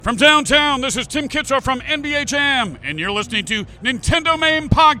From downtown, this is Tim Kitzrow from NBA Jam, and you're listening to Nintendo Main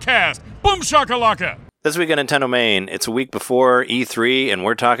Podcast. Boom shakalaka! This week on Nintendo Main, it's a week before E3, and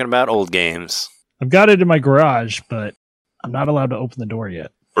we're talking about old games. I've got it in my garage, but I'm not allowed to open the door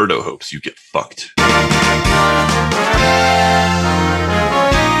yet. Birdo hopes you get fucked.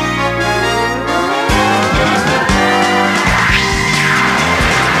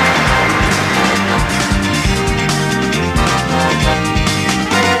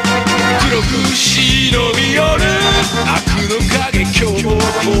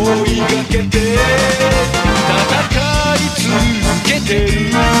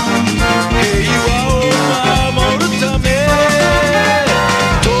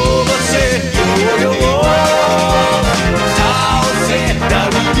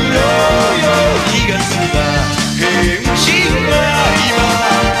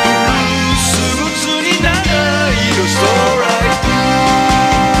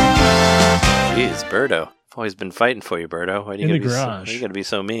 Jeez, Birdo. I've always been fighting for you, Birdo. Why do you gotta be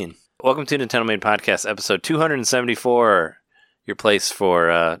so mean? Welcome to Nintendo Main Podcast, episode 274. Your place for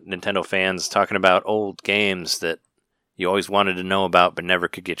Nintendo fans talking about old games that you always wanted to know about but never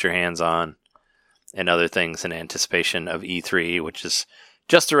could get your hands on, and other things in anticipation of E3, which is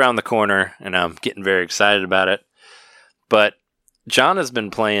just around the corner, and I'm getting very excited about it. But John has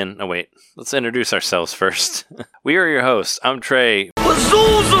been playing... Oh, wait. Let's introduce ourselves first. We are your hosts. I'm Trey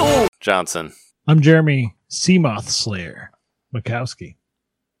Johnson. I'm Jeremy Seamoth Slayer Mikowski.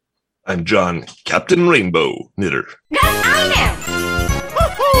 I'm John, Captain Rainbow Knitter.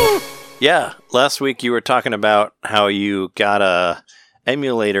 Yeah, last week you were talking about how you got a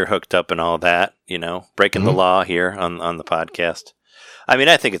emulator hooked up and all that, you know, breaking the law here on the podcast. I mean,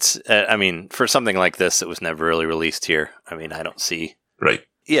 I think it's, for something like this, it was never really released here. I mean, I don't see. Right.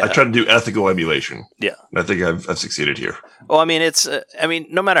 Yeah. I try to do ethical emulation. Yeah. And I think I've succeeded here. Well, I mean, it's,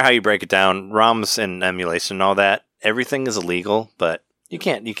 no matter how you break it down, ROMs and emulation and all that, everything is illegal, but you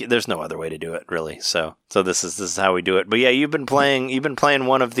can't, there's no other way to do it, really. So this is how we do it. But yeah, you've been playing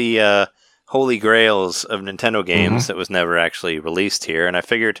one of the holy grails of Nintendo games that was never actually released here. And I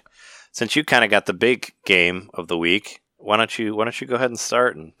figured, since you kind of got the big game of the week, why don't you go ahead and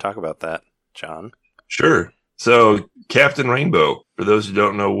start and talk about that, John? Sure. So, Captain Rainbow, for those who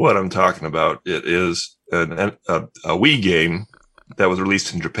don't know what I'm talking about, it is a Wii game that was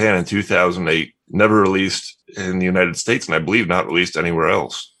released in Japan in 2008, never released in the United States, and I believe not released anywhere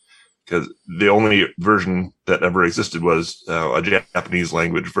else, because the only version that ever existed was a Japanese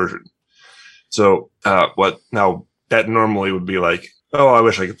language version. So, that normally would be like, oh, I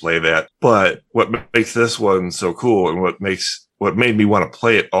wish I could play that. But what makes this one so cool, and what made me want to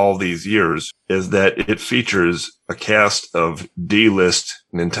play it all these years, is that it features a cast of D-list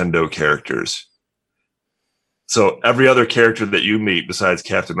Nintendo characters. So every other character that you meet besides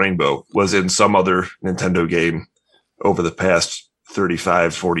Captain Rainbow was in some other Nintendo game over the past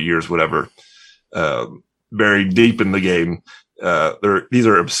 35, 40 years, whatever. Very deep in the game. These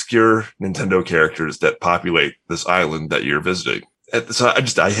are obscure Nintendo characters that populate this island that you're visiting. So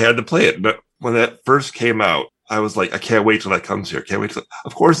I had to play it. But when that first came out, I was like, I can't wait till that comes here.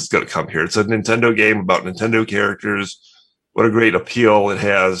 Of course it's going to come here. It's a Nintendo game about Nintendo characters. What a great appeal it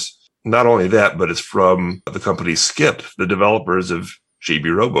has. Not only that, but it's from the company Skip, the developers of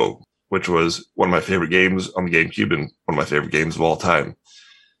Chibi Robo, which was one of my favorite games on the GameCube and one of my favorite games of all time.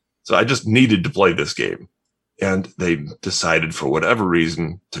 So I just needed to play this game. And they decided, for whatever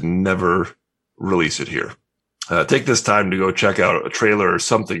reason, to never release it here. Take this time to go check out a trailer or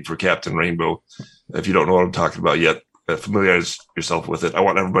something for Captain Rainbow. If you don't know what I'm talking about yet, familiarize yourself with it. I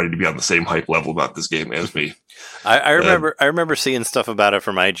want everybody to be on the same hype level about this game as me. I remember seeing stuff about it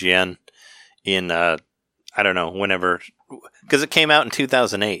from IGN in, I don't know, whenever, because it came out in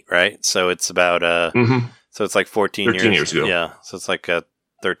 2008, right? So it's about, so it's like 13 years ago. Yeah. So it's like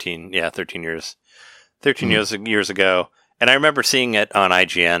 13 years. 13 years ago. And I remember seeing it on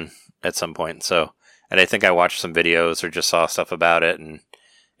IGN at some point. And I think I watched some videos or just saw stuff about it, and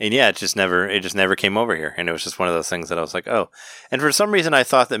yeah, it just never came over here, and it was just one of those things that I was like, oh. And for some reason, I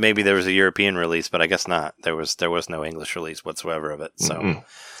thought that maybe there was a European release, but I guess not. There was no English release whatsoever of it. So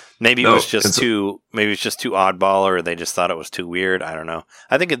maybe it was just too oddball, or they just thought it was too weird. I don't know.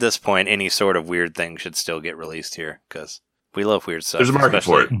 I think at this point, any sort of weird thing should still get released here, because we love weird stuff. There's a market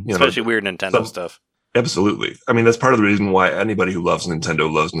for it, especially weird Nintendo stuff. Absolutely. I mean, that's part of the reason why anybody who loves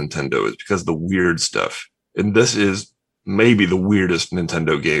Nintendo is because of the weird stuff. And this is maybe the weirdest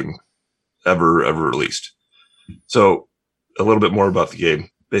Nintendo game ever released. So a little bit more about the game.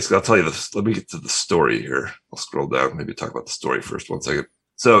 Basically, I'll tell you this. Let me get to the story here. I'll scroll down, maybe talk about the story first. 1 second.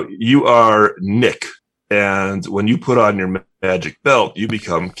 So you are Nick, And when you put on your magic belt, you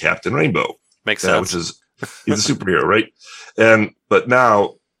become Captain Rainbow. Makes sense. Which is, he's a superhero, right? But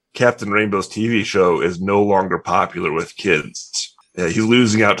now Captain Rainbow's TV show is no longer popular with kids. He's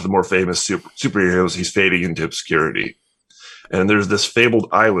losing out to the more famous superheroes. He's fading into obscurity. And there's this fabled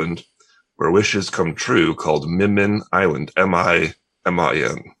island where wishes come true called Min-Min Island, Min.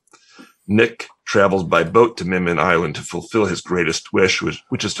 Nick travels by boat to Min-Min Island to fulfill his greatest wish,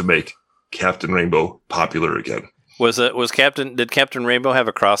 which is to make Captain Rainbow popular again. Did Captain Rainbow have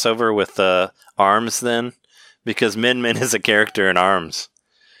a crossover with ARMS then? Because Min-Min is a character in ARMS.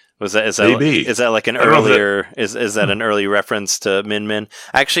 Is that like an earlier is that an early reference to Min-Min?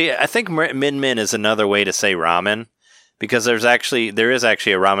 Actually, I think Min-Min is another way to say ramen, because there is actually a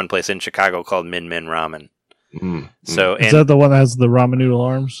ramen place in Chicago called Min-Min Ramen. Mm-hmm. So is that the one that has the ramen noodle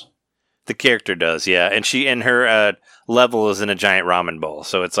arms? The character does, yeah, and her level is in a giant ramen bowl,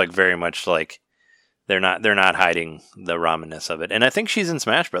 so it's like very much like they're not hiding the ramenness of it. And I think she's in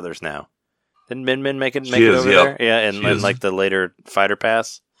Smash Brothers now. Didn't Min-Min make it over there? Yeah, and like the later Fighter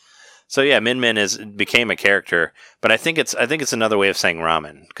Pass. So yeah, Min-Min became a character, but I think it's another way of saying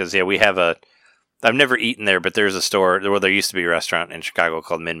ramen, because we have I've never eaten there, but there's a store where there used to be a restaurant in Chicago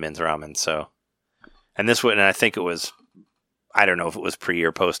called Min-Min's Ramen. So, and I think it was, I don't know if it was pre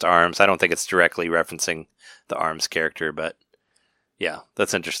or post ARMS. I don't think it's directly referencing the ARMS character, but yeah,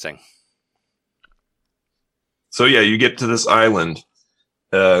 that's interesting. So yeah, you get to this island.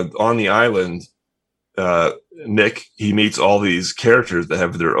 On the island, Nick, he meets all these characters that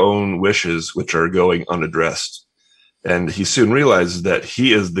have their own wishes, which are going unaddressed. And he soon realizes that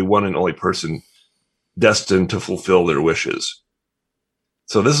he is the one and only person destined to fulfill their wishes.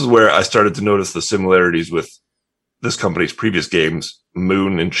 So this is where I started to notice the similarities with this company's previous games,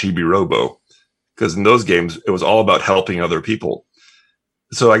 Moon and Chibi Robo, because in those games, it was all about helping other people.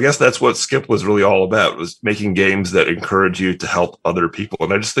 So I guess that's what Skip was really all about, was making games that encourage you to help other people.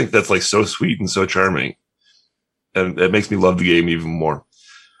 And I just think that's like so sweet and so charming. And it makes me love the game even more.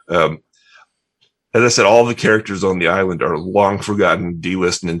 As I said, all the characters on the island are long forgotten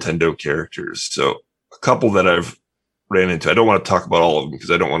D-list Nintendo characters. So a couple that I've ran into, I don't want to talk about all of them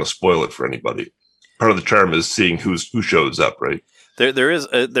because I don't want to spoil it for anybody. Part of the charm is seeing who shows up, right? There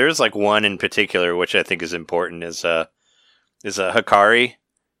is like one in particular which I think is important, is Hikari,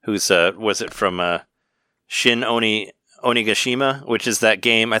 who's was it from Shin Onigashima, which is that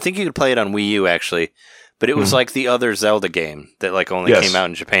game. I think you could play it on Wii U actually, but it was like the other Zelda game that like only came out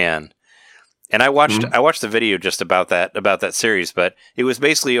in Japan. And I watched the video just about that series, but it was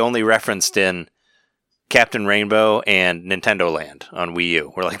basically only referenced in Captain Rainbow and Nintendo Land on Wii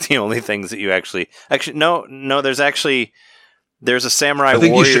U were like the only things that you actually no. There's a Samurai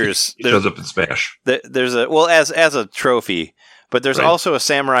Warriors. He shows up in Smash. There's as a trophy, but there's also a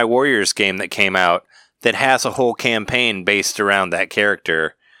Samurai Warriors game that came out that has a whole campaign based around that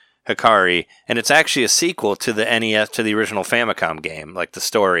character, Hikari, and it's actually a sequel to the NES, to the original Famicom game, like the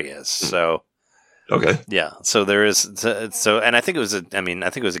story is. So. Okay. Yeah. So there is and I think it was a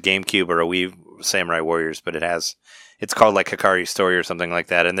GameCube or a Wii Samurai Warriors, but it's called like Hikari's Story or something like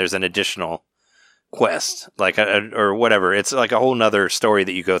that, and there's an additional quest, like or whatever. It's like a whole nother story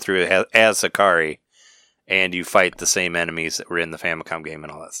that you go through as Hikari, and you fight the same enemies that were in the Famicom game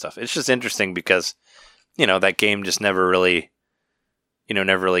and all that stuff. It's just interesting because, that game just never really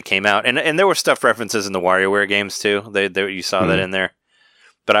came out, and there were stuff references in the WarioWare games too. You saw that in there.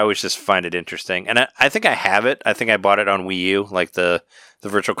 But I always just find it interesting. And I think I have it. I think I bought it on Wii U, like the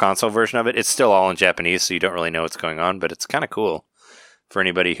Virtual Console version of it. It's still all in Japanese, so you don't really know what's going on, but it's kind of cool for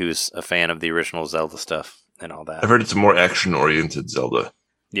anybody who's a fan of the original Zelda stuff and all that. I've heard it's a more action-oriented Zelda.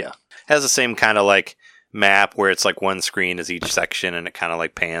 Yeah. Has the same kind of like map where it's like one screen is each section, and it kind of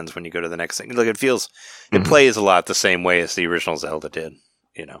like pans when you go to the next thing. Like it plays a lot the same way as the original Zelda did,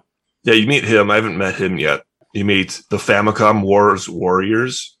 Yeah, you meet him. I haven't met him yet. You meet the Famicom Wars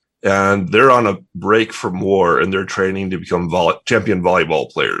Warriors, and they're on a break from war, and they're training to become champion volleyball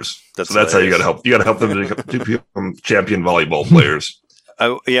players. So that's how you got to help. You got to help them to become champion volleyball players.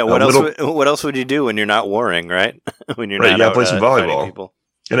 Oh yeah. What else would you do when you're not warring, right? When you're not. You got to play some volleyball.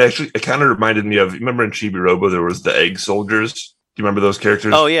 And actually, it kind of reminded me of. Remember in Chibi Robo there was the Egg Soldiers. Do you remember those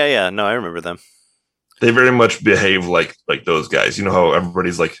characters? Oh yeah. No, I remember them. They very much behave like those guys. You know how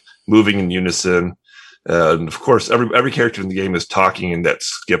everybody's like moving in unison. And of course, every character in the game is talking in that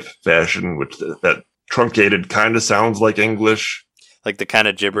Skip fashion, which that truncated kind of sounds like English, like the kind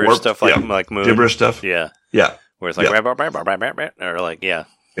of gibberish stuff, like Moon. Gibberish stuff. Yeah. Where it's like or like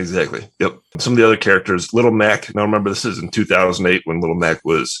exactly. Yep. Some of the other characters, Little Mac. Now remember, this is in 2008 when Little Mac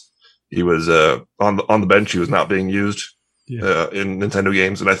was on the bench. He was not being used in Nintendo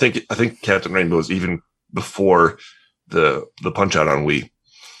games, and I think Captain Rainbow is even before the Punch Out on Wii.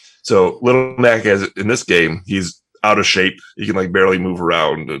 So Little Mac, as in this game, he's out of shape. He can like barely move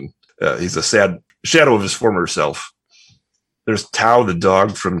around, and he's a sad shadow of his former self. There's Tao the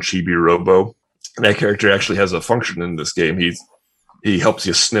dog from Chibi Robo. And that character actually has a function in this game. He helps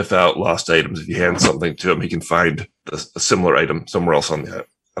you sniff out lost items. If you hand something to him, he can find a similar item somewhere else on the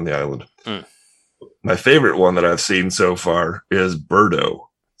island. Mm. My favorite one that I've seen so far is Birdo.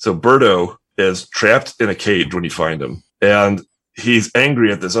 So Birdo is trapped in a cage when you find him, and he's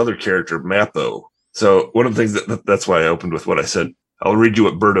angry at this other character, Mappo. So one of the things that's why I opened with what I said. I'll read you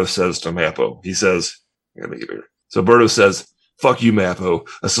what Birdo says to Mappo. He says, I gotta make it bigger. So Birdo says, "Fuck you, Mappo.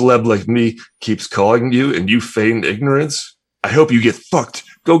 A celeb like me keeps calling you and you feign ignorance. I hope you get fucked.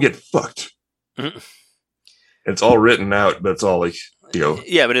 Go get fucked." Mm-hmm. It's all written out, but it's all like,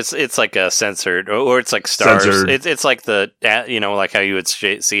 Yeah, but it's like a censored, or it's like stars. It's like the, like how you would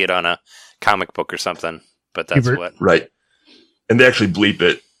see it on a comic book or something. But that's what. Right. And they actually bleep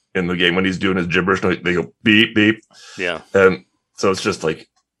it in the game when he's doing his gibberish. They go beep, beep. Yeah. And so it's just like,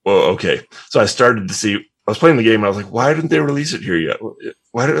 well, okay. So I started to see, I was playing the game and I was like, why didn't they release it here yet?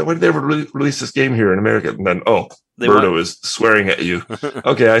 Why did they ever release this game here in America? And then, Birdo is swearing at you.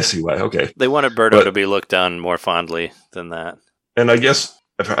 Okay, I see why. Okay. They wanted Birdo to be looked on more fondly than that. And I guess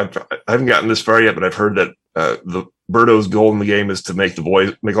I haven't gotten this far yet, but I've heard that the Birdo's goal in the game is to make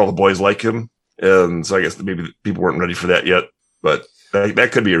all the boys like him. And so I guess maybe people weren't ready for that yet, but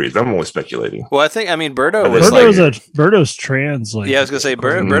that could be a reason. I'm only speculating. Well, Birdo Birdo's trans. Like, yeah, I was gonna say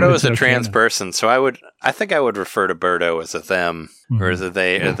Birdo is a trans person, so I think I would refer to Birdo as a them, or as a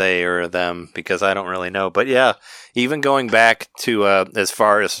they or a them, because I don't really know. But yeah, even going back to as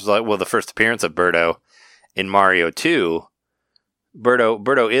far as the first appearance of Birdo in Mario 2,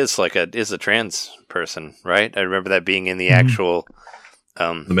 Birdo is a trans person, right? I remember that being in the actual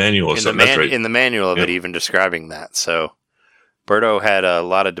the manual. In the manual of it, even describing that. So Birdo had a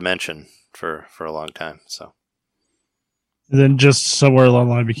lot of dimension for a long time. So, and then just somewhere along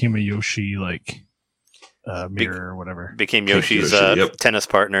the line became a Yoshi mirror or whatever. Became Yoshi's tennis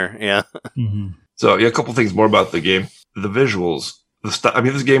partner. Yeah. Mm-hmm. So a couple things more about the game. The visuals,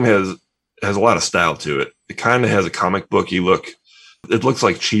 this game has a lot of style to it. It kind of has a comic booky look. It looks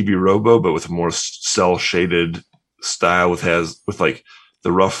like Chibi Robo, but with a more cell shaded style, with like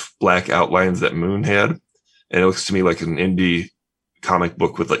the rough black outlines that Moon had. And it looks to me like an indie comic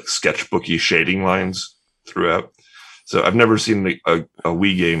book with like sketchbooky shading lines throughout. So I've never seen a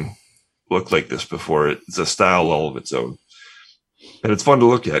Wii game look like this before. It's a style all of its own. And it's fun to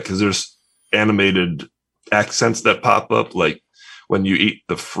look at because there's animated accents that pop up, like when you eat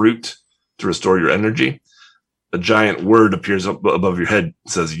the fruit to restore your energy. A giant word appears up above your head,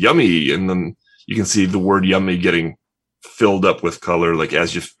 says yummy, and then you can see the word yummy getting filled up with color, like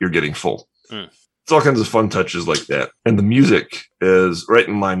as you're getting full. Mm. It's all kinds of fun touches like that. And the music is right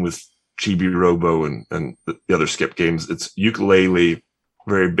in line with Chibi Robo and the other Skip games. It's ukulele,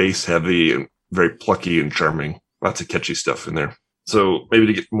 very bass heavy and very plucky and charming. Lots of catchy stuff in there. So maybe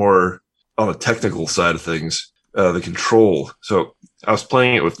to get more on the technical side of things, the control. So I was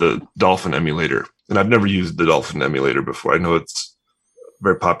playing it with the Dolphin emulator, and I've never used the Dolphin emulator before. I know it's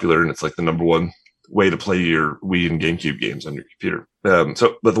very popular and it's like the number one way to play your Wii and GameCube games on your computer.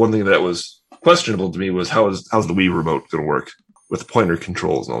 But the one thing that was questionable to me was how's the Wii remote going to work with pointer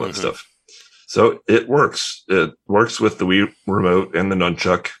controls and all that stuff. So it works. It works with the Wii remote and the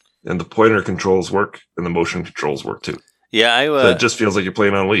nunchuck, and the pointer controls work, and the motion controls work too. Yeah, so it just feels like you're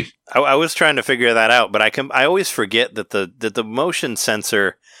playing on Wii. I was trying to figure that out, but I always forget that the motion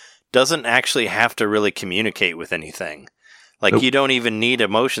sensor doesn't actually have to really communicate with anything. Like You don't even need a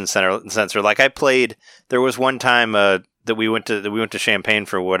motion sensor. Like there was one time that we went to Champaign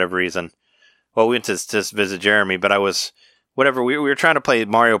for whatever reason. Well, we went to visit Jeremy, but we were trying to play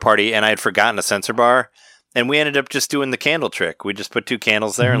Mario Party, and I had forgotten a sensor bar, and we ended up just doing the candle trick. We just put 2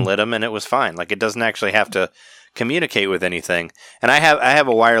 candles there and lit them, and it was fine. Like, it doesn't actually have to communicate with anything. And I have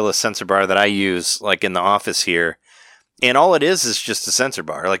a wireless sensor bar that I use, like, in the office here, and all it is just a sensor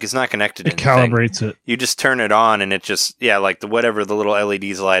bar. Like, it's not connected to anything. It calibrates it. You just turn it on, and it just, like, whatever the little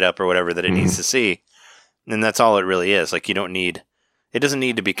LEDs light up or whatever that it needs to see, and that's all it really is. Like, it doesn't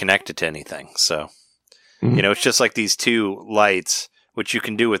need to be connected to anything, so... it's just like these 2 lights, which you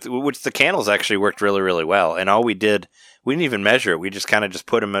can do which the candles actually worked really, really well. And all we didn't even measure it. We just kind of just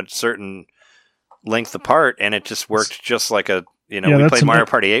put them at a certain length apart, and it just worked just like we played Mario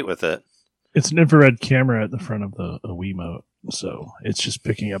Party 8 with it. It's an infrared camera at the front of the Wiimote, so it's just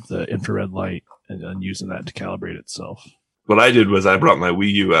picking up the infrared light and using that to calibrate itself. What I did was I brought my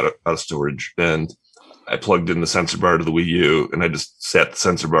Wii U out of storage, and I plugged in the sensor bar to the Wii U, and I just sat the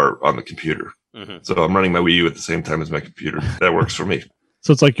sensor bar on the computer. Mm-hmm. So I'm running my Wii U at the same time as my computer. That works for me.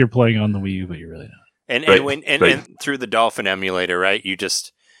 So it's like you're playing on the Wii U, but you're really not. And Right. and through the Dolphin emulator, right? You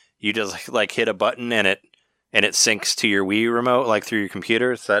just like hit a button and it syncs to your Wii remote, like through your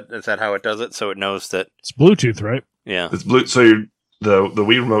computer. Is that how it does it? So it knows that It's Bluetooth, right? yeah. It's Bluetooth. So the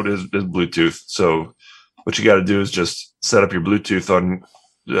Wii remote is Bluetooth. So what you got to do is just set up your Bluetooth on,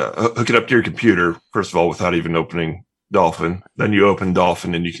 hook it up to your computer first of all without even opening Dolphin. Then you open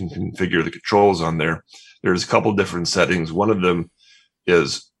Dolphin and you can configure the controls on there. There's a couple different settings. One of them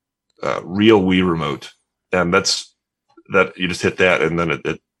is real Wii remote, and that's that you just hit that and then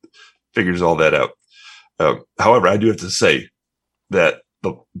it figures all that out. However, I do have to say that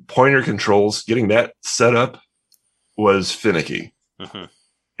the pointer controls, getting that set up was finicky. Mm-hmm.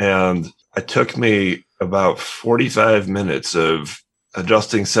 And it took me about 45 minutes of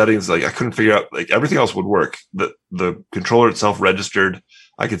adjusting settings. Like I couldn't figure out, like everything else would work. The controller itself registered.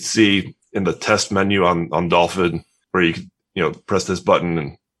 I could see in the test menu on Dolphin where you could, press this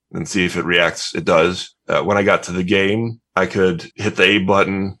button and see if it reacts. It does. When I got to the game, I could hit the A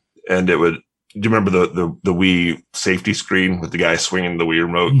button and it would. Do you remember the Wii safety screen with the guy swinging the Wii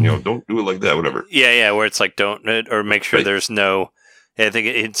remote? Don't do it like that, whatever. Yeah, where it's like don't, or make sure Right. there's no. I think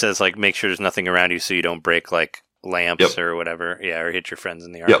it says like make sure there's nothing around you so you don't break like lamps or whatever. Yeah, or hit your friends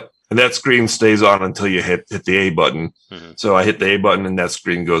in the arm. Yep. And that screen stays on until you hit the A button. Mm-hmm. So I hit the A button and that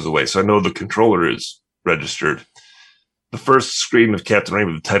screen goes away. So I know the controller is registered. The first screen of Captain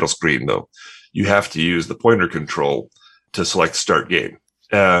Rainbow, the title screen, though, you have to use the pointer control to select start game.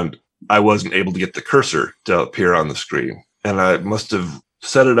 And I wasn't able to get the cursor to appear on the screen. And I must have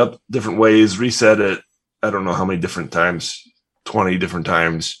set it up different ways, reset it, I don't know how many different times, 20 different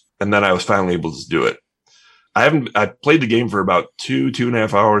times. And then I was finally able to do it. I played the game for about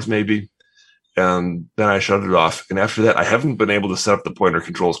 2.5 hours maybe. And then I shut it off. And after that, I haven't been able to set up the pointer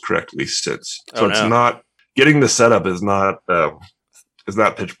controls correctly since. So it's not, getting the setup is not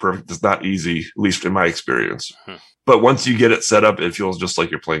pitch perfect. It's not easy, at least in my experience. But once you get it set up, it feels just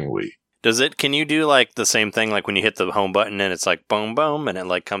like you're playing Wii. Can you do like the same thing, like when you hit the home button and it's like boom, boom, and it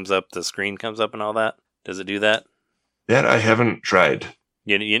like comes up, the screen comes up and all that? Does it do that? That I haven't tried.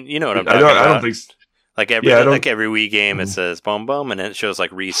 You know what I'm talking about? I don't think so. Like every Wii game, it says boom, boom, and then it shows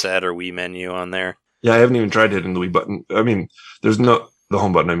like reset or Wii menu on there. Yeah, I haven't even tried hitting the Wii button. I mean, there's the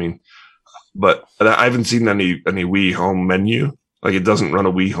home button, but I haven't seen any Wii home menu. Like it doesn't run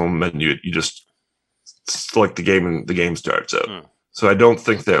a Wii home menu. You just select the game and the game starts up. So I don't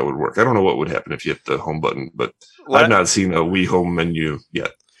think that would work. I don't know what would happen if you hit the home button, but I've not seen a Wii home menu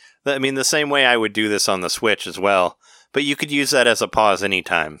yet. I mean, the same way I would do this on the Switch as well, but you could use that as a pause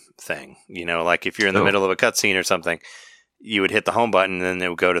anytime thing. Like if you're in the middle of a cutscene or something, you would hit the home button and then it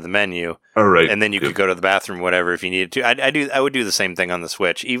would go to the menu. All right. And then you could go to the bathroom, whatever, if you needed to. I would do the same thing on the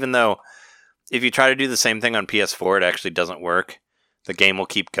Switch, even though if you try to do the same thing on PS4, it actually doesn't work. The game will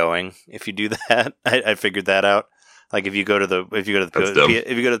keep going if you do that. I figured that out. Like if you go to the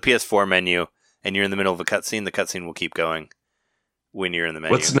PS4 menu and you're in the middle of a cutscene, the cutscene will keep going when you're in the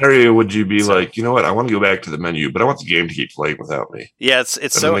menu. What scenario would you be like? You know what? I want to go back to the menu, but I want the game to keep playing without me. Yeah, it's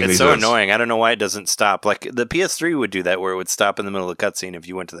so annoying. I don't know why it doesn't stop. Like the PS3 would do that, where it would stop in the middle of the cutscene if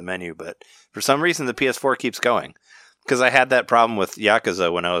you went to the menu, but for some reason the PS4 keeps going. Because I had that problem with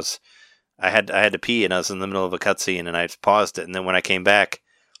Yakuza when I had to pee and I was in the middle of a cutscene and I paused it, and then when I came back,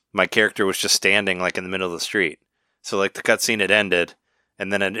 my character was just standing like in the middle of the street. So like the cutscene had ended,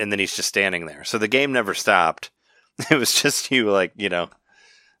 and then he's just standing there. So the game never stopped. It was just you,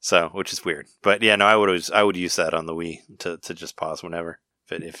 so which is weird. But yeah, no, I would use that on the Wii to just pause whenever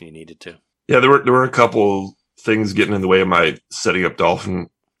if you needed to. Yeah, there were a couple things getting in the way of my setting up Dolphin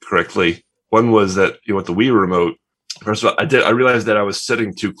correctly. One was that with the Wii remote, first of all, I realized that I was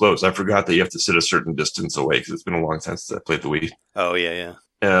sitting too close. I forgot that you have to sit a certain distance away because it's been a long time since I played the Wii. Oh yeah.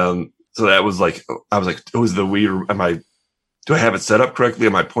 And so that was like, I was like, oh, is the Wii? Do I have it set up correctly?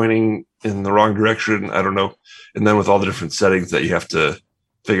 Am I pointing in the wrong direction? I don't know. And then with all the different settings that you have to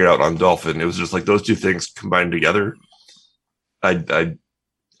figure out on Dolphin, it was just like those two things combined together. I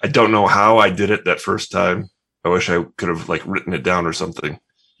don't know how I did it that first time. I wish I could have written it down or something,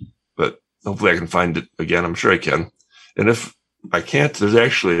 but hopefully I can find it again. I'm sure I can. And if I can't, there's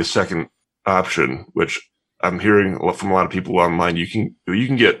actually a second option, which I'm hearing from a lot of people online. You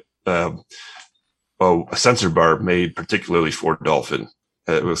can get a sensor bar made particularly for Dolphin.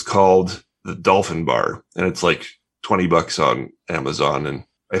 It was called the Dolphin Bar, and it's like $20 on Amazon, and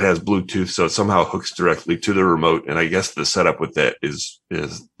it has Bluetooth, so it somehow hooks directly to the remote. And I guess the setup with that is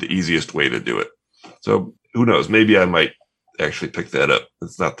the easiest way to do it. So who knows? Maybe I might actually pick that up.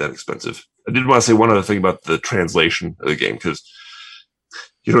 It's not that expensive. I did want to say one other thing about the translation of the game, because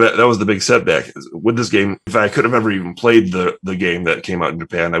That was the big setback with this game. If I could have ever even played the game that came out in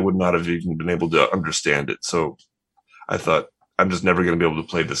Japan, I would not have even been able to understand it. So I thought, I'm just never going to be able to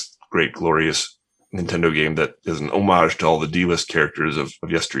play this great, glorious Nintendo game that is an homage to all the D-list characters of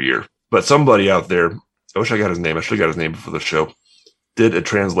yesteryear. But somebody out there, I wish I got his name. I should have got his name before the show, did a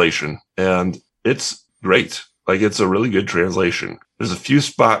translation, and it's great. Like, it's a really good translation. There's a few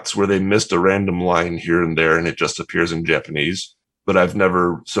spots where they missed a random line here and there, and it just appears in Japanese. But I've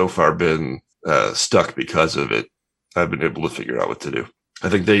never so far been stuck because of it. I've been able to figure out what to do. I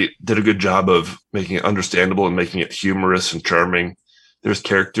think they did a good job of making it understandable and making it humorous and charming. There's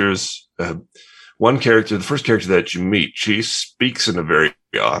characters. One character, the first character that you meet, she speaks in a very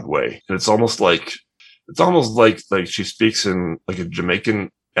odd way, and it's almost like she speaks in like a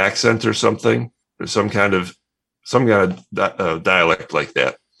Jamaican accent or something, or some kind of dialect like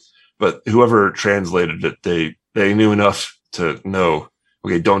that. But whoever translated it, they knew enough to know,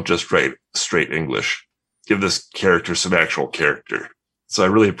 okay, don't just write straight English. Give this character some actual character. So I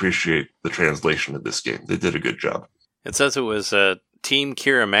really appreciate the translation of this game. They did a good job. It says it was Team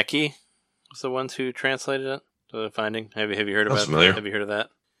Kirameki was the ones who translated it. The finding. Have you heard about that? Have you heard of that?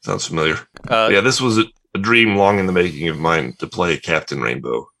 Sounds familiar. Yeah, this was a dream long in the making of mine to play Captain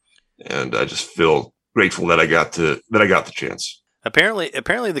Rainbow, and I just feel grateful that I got the chance. Apparently,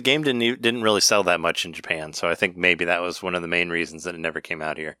 the game didn't really sell that much in Japan, so I think maybe that was one of the main reasons that it never came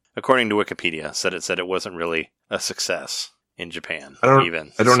out here. According to Wikipedia, it said it wasn't really a success in Japan. I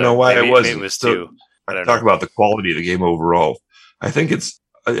don't know why it wasn't. Maybe it was too. I don't talk about the quality of the game overall. I think it's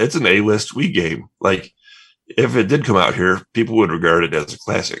an A-list Wii game. Like, if it did come out here, people would regard it as a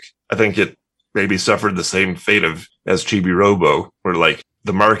classic. I think it maybe suffered the same fate as Chibi Robo, where like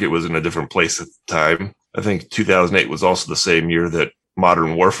the market was in a different place at the time. I think 2008 was also the same year that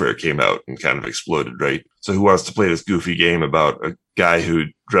Modern Warfare came out and kind of exploded, right? So who wants to play this goofy game about a guy who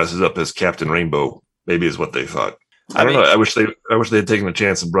dresses up as Captain Rainbow? Maybe is what they thought. I don't know. I wish they had taken a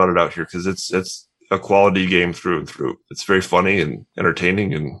chance and brought it out here, because it's a quality game through and through. It's very funny and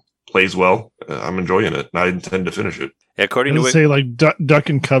entertaining and plays well. I'm enjoying it, and I intend to finish it. Yeah, according to say, like duck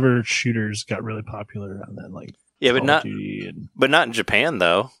and cover shooters got really popular around then, like but not in Japan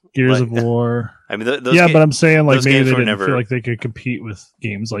though. Gears of War. I mean, but I'm saying like maybe they didn't feel like they could compete with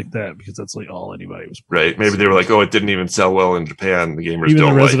games like that, because that's like all anybody was playing. Right? Maybe they were like, oh, it didn't even sell well in Japan. The gamers even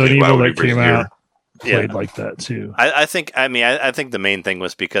don't the Resident like it. Evil Why would that we bring came it here? out played like that too. I think the main thing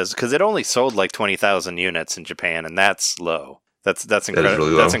was because it only sold like 20,000 units in Japan, and that's low. That's really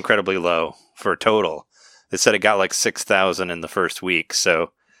low. That's incredibly low for a total. They said it got like 6,000 in the first week,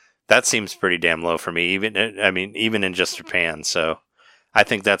 so that seems pretty damn low for me. Even in just Japan. So I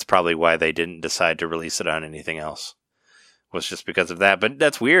think that's probably why they didn't decide to release it on anything else. Was just because of that. But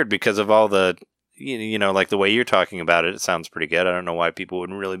that's weird because of all the, like the way you're talking about it. It sounds pretty good. I don't know why people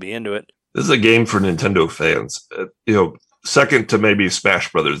wouldn't really be into it. This is a game for Nintendo fans. Second to maybe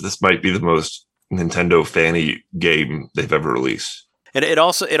Smash Brothers, this might be the most Nintendo fanny game they've ever released. And it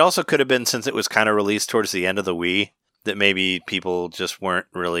also could have been, since it was kind of released towards the end of the Wii, that maybe people just weren't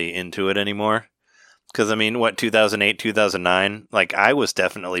really into it anymore. Because, 2008, 2009, like, I was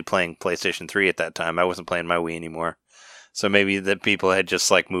definitely playing PlayStation 3 at that time. I wasn't playing my Wii anymore. So maybe the people had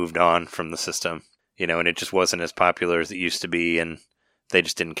just, like, moved on from the system, and it just wasn't as popular as it used to be, and they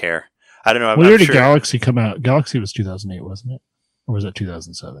just didn't care. I don't know. When did Galaxy come out? Galaxy was 2008, wasn't it? Or was it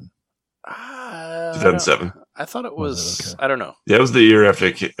 2007? 2007. I thought it was. Okay. I don't know. Yeah, it was the year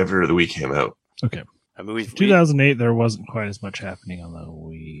after the Wii came out. Okay. 2008, there wasn't quite as much happening on the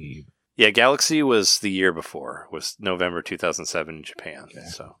Wii. Yeah, Galaxy was the year before. Was November 2007 in Japan. Okay.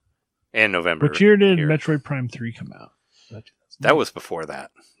 So, and November. What year did Metroid Prime 3 come out? That was before that.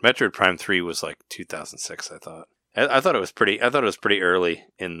 Metroid Prime 3 was like 2006. I thought. I thought it was pretty early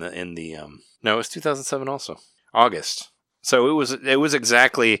in the. No, it was 2007 also. August. So it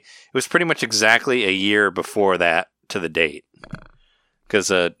was pretty much exactly a year before that to the date.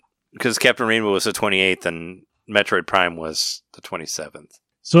 Because Captain Rainbow was the 28th and Metroid Prime was the 27th.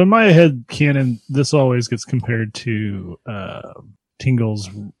 So in my head canon, this always gets compared to Tingle's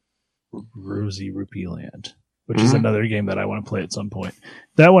Rosy Rupee Land, which is another game that I want to play at some point.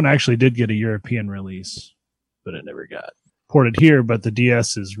 That one actually did get a European release, but it never got ported here. But the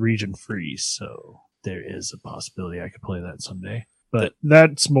DS is region free, so there is a possibility I could play that someday. But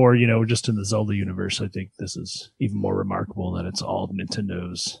that's more, just in the Zelda universe. I think this is even more remarkable that it's all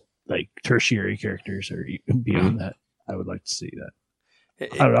Nintendo's like tertiary characters, or even beyond that. I would like to see that.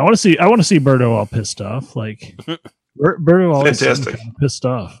 I don't know. I want to see Birdo all pissed off. Like Birdo always kind of pissed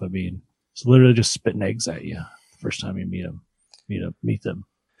off. It's literally just spitting eggs at you the first time you meet them.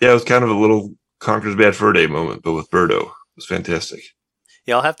 Yeah, it was kind of a little Conker's Bad Fur Day moment, but with Birdo. It was fantastic.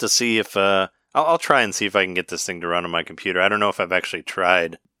 Yeah, I'll have to see if I'll try and see if I can get this thing to run on my computer. I don't know if I've actually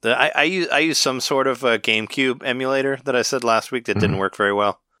tried. I use some sort of GameCube emulator that I said last week that didn't work very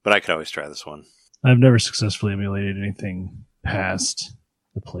well, but I could always try this one. I've never successfully emulated anything past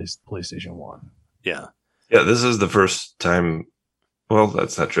the PlayStation 1. Yeah. Yeah, this is the first time. Well,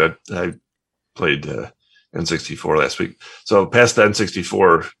 that's not true. I played N64 last week. So past the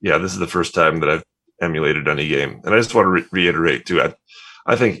N64, yeah, this is the first time that I've emulated any game. And I just want to reiterate, too,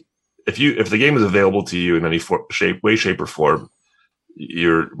 I think if the game is available to you in any way, shape, or form,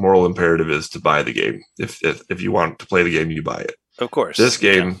 your moral imperative is to buy the game. If you want to play the game, you buy it. Of course. This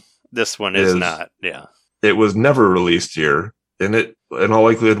game... Yeah. This one is not, yeah. It was never released here, and it, in all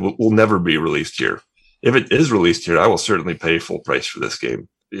likelihood, will never be released here. If it is released here, I will certainly pay full price for this game.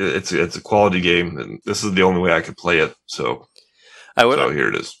 It's a quality game, and this is the only way I could play it. So here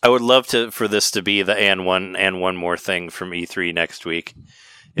it is. I would love for this to be the and one more thing from E3 next week.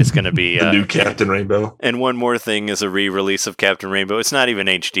 It's going to be the new Captain Rainbow. And one more thing is a re-release of Captain Rainbow. It's not even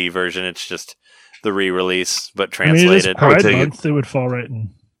HD version. It's just the re-release, but translated. I mean, it is Pride Month. It would fall right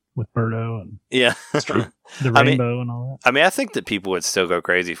in with Birdo and that's true. The rainbow and all that. I mean, I think that people would still go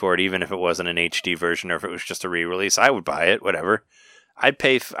crazy for it, even if it wasn't an HD version or if it was just a re-release. I would buy it, whatever. I'd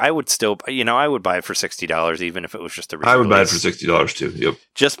pay. I would still, I would buy it for $60, even if it was just a re-release. I would buy it for $60 too. Yep.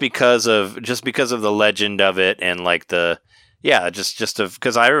 Just because of the legend of it and like because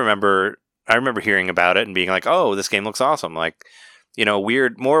I remember hearing about it and being like, oh, this game looks awesome. Like,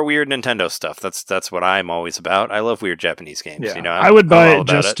 more weird Nintendo stuff. That's what I'm always about. I love weird Japanese games. Yeah. I would buy it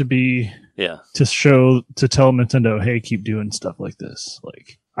just to be, to tell Nintendo, hey, keep doing stuff like this.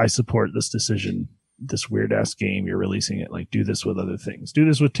 Like, I support this decision, this weird ass game. You're releasing it. Like, do this with other things. Do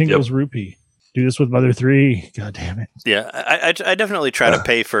this with Tingle's Rupee. Do this with Mother 3. God damn it. Yeah, I definitely try to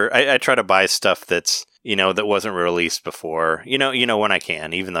pay for. I try to buy stuff that's that wasn't released before. When I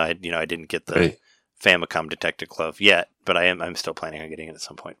can, even though I didn't get the Famicom Detective Glove yet, but I'm still planning on getting it at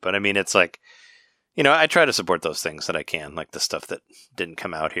some point. But I mean, it's like, I try to support those things that I can, like the stuff that didn't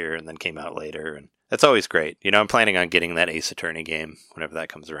come out here and then came out later, and that's always great. I'm planning on getting that Ace Attorney game whenever that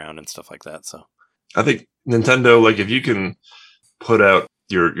comes around and stuff like that. So I think Nintendo, like, if you can put out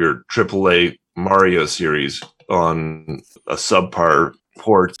your AAA Mario series on a subpar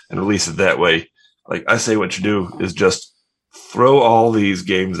port and release it that way, like, I say what you do is just throw all these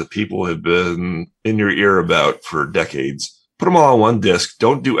games that people have been in your ear about for decades. Put them all on one disc.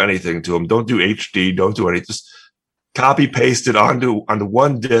 Don't do anything to them. Don't do HD. Don't do anything. Just copy paste it onto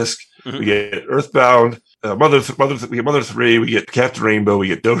one disc. Mm-hmm. We get Earthbound, we get Mother 3. We get Captain Rainbow. We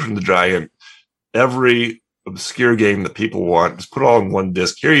get Doshin the Giant. Every obscure game that people want, just put it all on one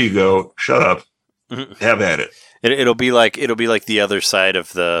disc. Here you go. Shut up. Mm-hmm. Have at it. It'll be like the other side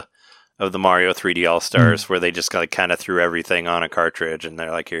of the Mario 3D All-Stars, where they just kind of threw everything on a cartridge, and they're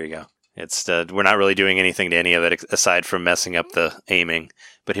like, here you go. It's we're not really doing anything to any of it aside from messing up the aiming,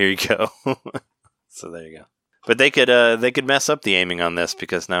 but here you go. So there you go. But they could mess up the aiming on this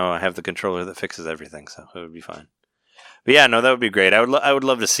because now I have the controller that fixes everything, so it would be fine. But yeah, no, that would be great. I would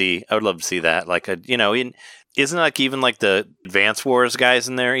love to see that. Like, isn't like even like the Advance Wars guys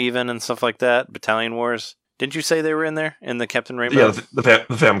in there even and stuff like that? Battalion Wars. Didn't you say they were in there in the Captain Rainbow? Yeah, the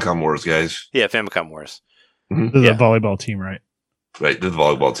Famicom Wars guys. Yeah, Famicom Wars. Mm-hmm. The volleyball team, right? Right, the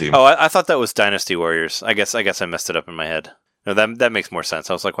volleyball team. Oh, I thought that was Dynasty Warriors. I guess I messed it up in my head. No, that makes more sense.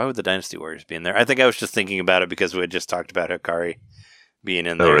 I was like, why would the Dynasty Warriors be in there? I think I was just thinking about it because we had just talked about Hikari being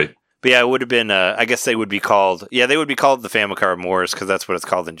in there. Oh, right. But yeah, it would have been. I guess they would be called. Yeah, they would be called the Famicom Wars because that's what it's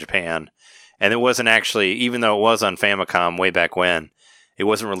called in Japan. And it wasn't actually, even though it was on Famicom way back when, it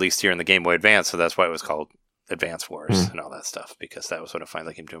wasn't released here in the Game Boy Advance, so that's why it was called Advance Wars and all that stuff, because that was when it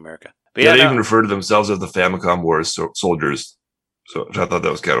finally came to America. But they even refer to themselves as the Famicom Wars soldiers, so I thought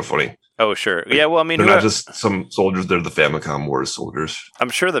that was kind of funny. Oh, sure. Yeah, well, I mean, they're not just some soldiers, they're the Famicom Wars soldiers. I'm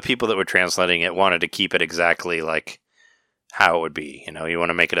sure the people that were translating it wanted to keep it exactly like how it would be. You want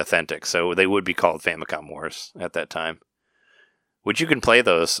to make it authentic, so they would be called Famicom Wars at that time. Which you can play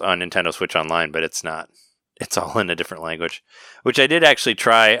those on Nintendo Switch Online, but it's not. It's all in a different language, which I did actually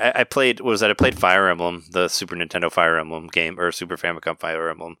try. I played Fire Emblem, the Super Nintendo Fire Emblem game, or Super Famicom Fire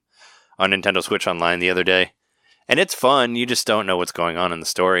Emblem, on Nintendo Switch Online the other day. And it's fun. You just don't know what's going on in the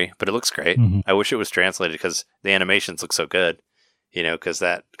story, but it looks great. Mm-hmm. I wish it was translated because the animations look so good. Because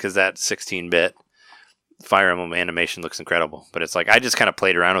that 16-bit Fire Emblem animation looks incredible. But it's like I just kind of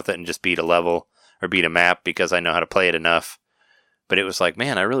played around with it and just beat a level or beat a map because I know how to play it enough. But it was like,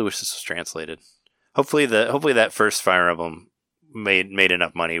 man, I really wish this was translated. Hopefully that first Fire Emblem made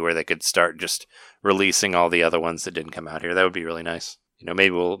enough money where they could start just releasing all the other ones that didn't come out here. That would be really nice. Maybe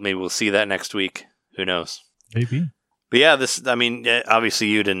we'll see that next week. Who knows? Maybe. But yeah, obviously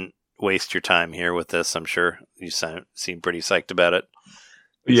you didn't waste your time here with this. I'm sure you seem pretty psyched about it.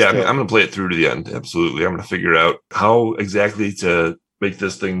 Yeah, I'm going to play it through to the end. Absolutely. I'm going to figure out how exactly to make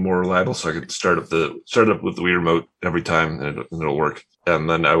this thing more reliable so I can start up with the Wii remote every time and it'll work. And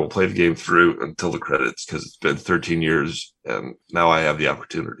then I will play the game through until the credits because it's been 13 years and now I have the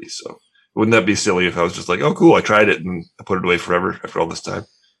opportunity. So wouldn't that be silly if I was just like, oh, cool, I tried it and I put it away forever after all this time?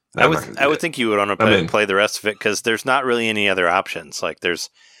 I would think you would want to play the rest of it because there's not really any other options. Like there's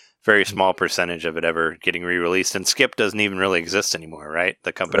very small percentage of it ever getting re-released, and Skip doesn't even really exist anymore, right?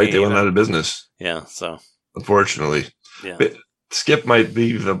 The company, right? They went out of business. Yeah, so unfortunately, yeah. But Skip might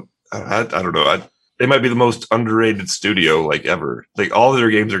be I don't know. They might be the most underrated studio like ever. Like all of their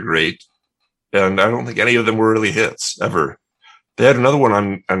games are great, and I don't think any of them were really hits ever. They had another one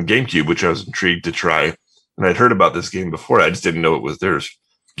on GameCube, which I was intrigued to try, and I'd heard about this game before. I just didn't know it was theirs.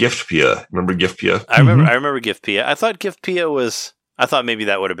 Giftpia, remember Giftpia? I remember Giftpia. I thought Giftpia was. I thought maybe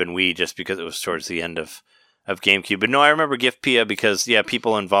that would have been Wii just because it was towards the end of GameCube. But no, I remember Giftpia because,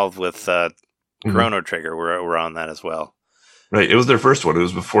 people involved with Chrono Trigger were on that as well. Right. It was their first one. It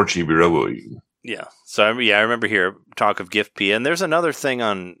was before Chibi Robo. Yeah. So, I remember here talk of Giftpia. And there's another thing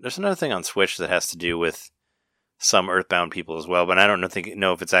on Switch that has to do with some Earthbound people as well. But I don't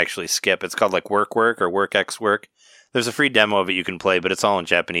know if it's actually Skip. It's called like Work or Work X Work. There's a free demo of it you can play, but it's all in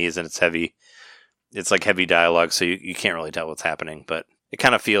Japanese and it's heavy. It's like heavy dialogue, so you can't really tell what's happening, but it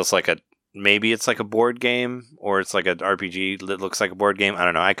kind of feels like maybe it's like a board game, or it's like an RPG that looks like a board game. I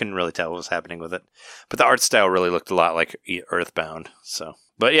don't know. I couldn't really tell what was happening with it, but the art style really looked a lot like Earthbound. So,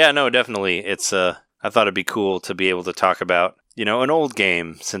 but yeah, no, definitely. It's I thought it'd be cool to be able to talk about, an old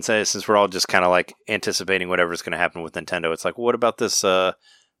game since we're all just kind of like anticipating whatever's going to happen with Nintendo. It's like, what about this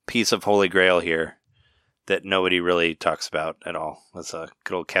piece of Holy Grail here that nobody really talks about at all? That's a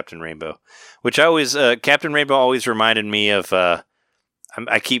good old Captain Rainbow, which Captain Rainbow always reminded me of,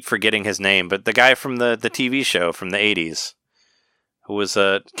 I keep forgetting his name, but the guy from the TV show from the 80s, who was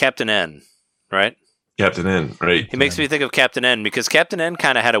Captain N, right? Captain N, right. He makes me think of Captain N because Captain N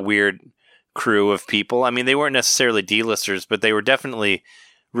kind of had a weird crew of people. I mean, they weren't necessarily D-listers, but they were definitely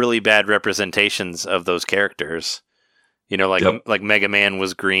really bad representations of those characters. Like Mega Man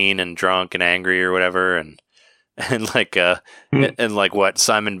was green and drunk and angry or whatever, and what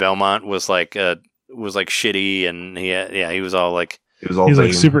Simon Belmont was like shitty, and he was all like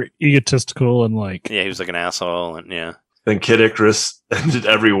super egotistical and he was like an asshole, and yeah. Then Kid Icarus ended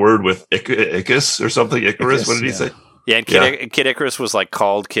every word with Icarus or something. Icarus, what did he say? Yeah, and Kid Icarus was like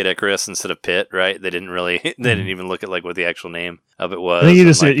called Kid Icarus instead of Pit, right? They didn't even look at like what the actual name of it was. I think he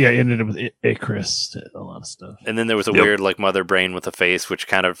just ended up with Icarus, a lot of stuff. And then there was a weird like mother brain with a face, which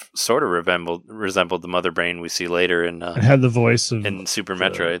kind of sort of resembled the mother brain we see later in. It had the voice of in Super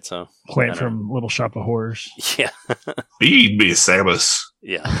Metroid, so Plant from Little Shop of Horrors. Yeah, feed me, Samus.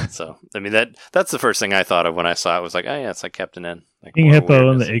 Yeah, so I mean that's the first thing I thought of when I saw it. Was like, oh yeah, it's like Captain N. Like King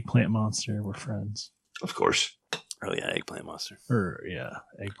Hippo and the Eggplant Monster were friends. Of course. Oh yeah, Eggplant Monster. Or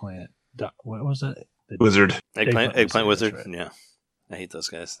Eggplant. What was that? Wizard. Eggplant Wizard. Right. Yeah, I hate those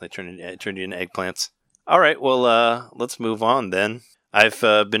guys. They turned you into eggplants. All right, well, let's move on then. I've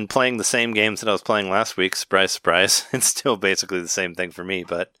been playing the same games that I was playing last week. Surprise, surprise! It's still basically the same thing for me,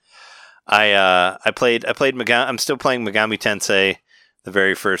 but I played I'm still playing Megami Tensei, the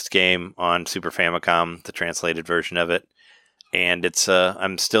very first game on Super Famicom, the translated version of it, and it's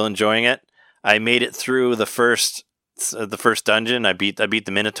I'm still enjoying it. I made it through the first dungeon. I beat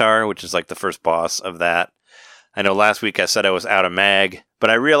the Minotaur, which is like the first boss of that. I know last week I said I was out of mag,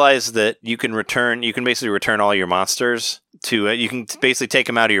 but I realized that you can basically return all your monsters to you can basically take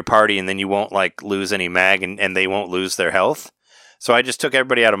them out of your party, and then you won't like lose any mag, and they won't lose their health. So I just took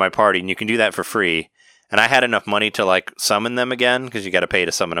everybody out of my party, and you can do that for free. And I had enough money to like summon them again because you got to pay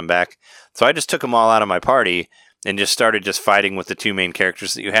to summon them back. So I just took them all out of my party and just started fighting with the two main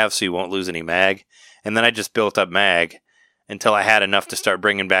characters that you have, so you won't lose any mag. And then I just built up mag until I had enough to start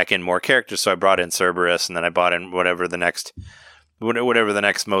bringing back in more characters. So I brought in Cerberus, and then I bought in whatever the next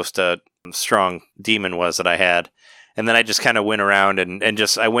most strong demon was that I had. And then I just kind of went around and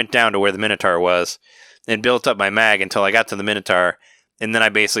I went down to where the Minotaur was and built up my mag until I got to the Minotaur. And then I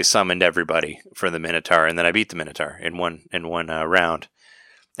basically summoned everybody for the Minotaur, and then I beat the Minotaur in one round.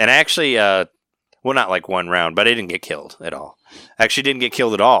 And I actually, well, not like one round, but I didn't get killed at all. I actually didn't get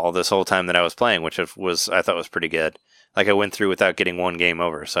killed at all this whole time that I was playing, which I thought was pretty good. Like I went through without getting one game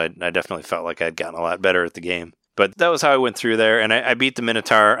over, so I definitely felt like I'd gotten a lot better at the game. But that was how I went through there, and I beat the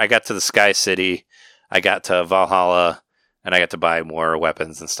Minotaur. I got to the Sky City, I got to Valhalla, and I got to buy more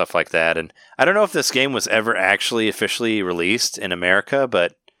weapons and stuff like that. And I don't know if this game was ever actually officially released in America,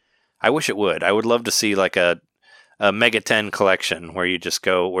 but I wish it would. I would love to see like a Mega 10 collection where you just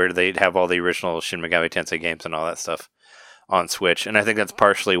go where they have all the original Shin Megami Tensei games and all that stuff on Switch. And I think that's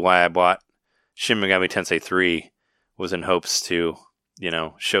partially why I bought Shin Megami Tensei 3, was in hopes to,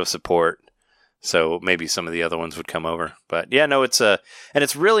 show support. So maybe some of the other ones would come over. But yeah, no, and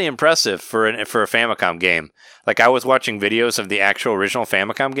it's really impressive for a Famicom game. Like, I was watching videos of the actual original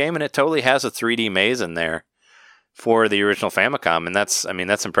Famicom game, and it totally has a 3D maze in there for the original Famicom, and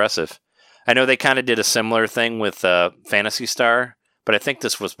that's impressive. I know they kind of did a similar thing with Phantasy Star, but I think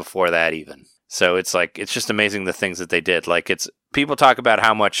this was before that even. So it's just amazing the things that they did. Like, people talk about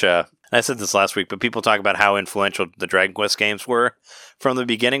how much, I said this last week, but people talk about how influential the Dragon Quest games were from the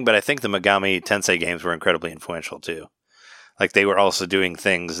beginning, but I think the Megami Tensei games were incredibly influential too. Like, they were also doing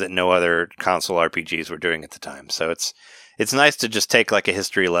things that no other console RPGs were doing at the time. So it's nice to just take like a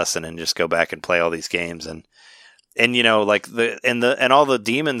history lesson and just go back and play all these games, and like and all the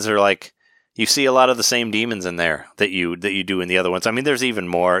demons are like, you see a lot of the same demons in there that you do in the other ones. I mean, there's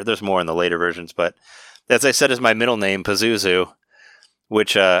more in the later versions, but as I said, is my middle name, Pazuzu,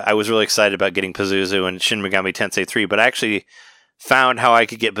 which I was really excited about getting Pazuzu in Shin Megami Tensei 3, but I actually found how I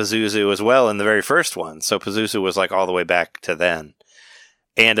could get Pazuzu as well in the very first one. So Pazuzu was like all the way back to then.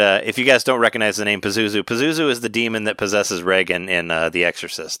 And if you guys don't recognize the name Pazuzu, Pazuzu is the demon that possesses Regan in The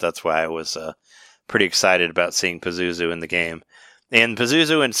Exorcist. That's why I was pretty excited about seeing Pazuzu in the game. And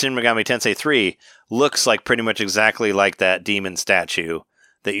Pazuzu in Shin Megami Tensei 3 looks like pretty much exactly like that demon statue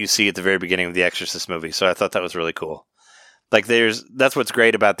that you see at the very beginning of the Exorcist movie. So I thought that was really cool. Like, that's what's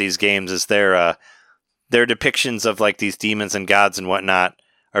great about these games, is their depictions of like these demons and gods and whatnot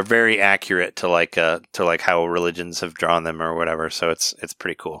are very accurate to like how religions have drawn them or whatever. So it's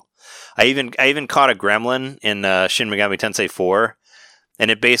pretty cool. I even caught a gremlin in Shin Megami Tensei 4. And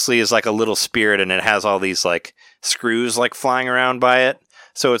it basically is like a little spirit, and it has all these like screws like flying around by it.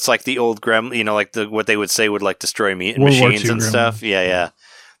 So it's like the old gremlin, like what they would say would like destroy machines and stuff. Yeah.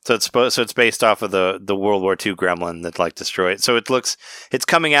 So it's based off of the World War II gremlin that like destroyed. So it's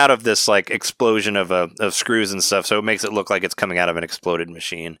coming out of this like explosion of screws and stuff. So it makes it look like it's coming out of an exploded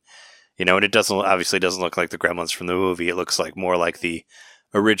machine, and it obviously doesn't look like the gremlins from the movie. It looks like more like the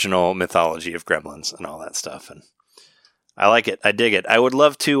original mythology of gremlins and all that stuff. And I like it. I dig it. I would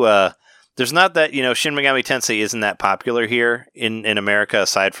love to. There's not that, Shin Megami Tensei isn't that popular here in America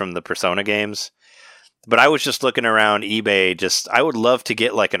aside from the Persona games. But I was just looking around eBay. I would love to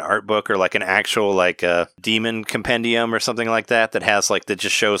get like an art book or like an actual like demon compendium or something like that has like that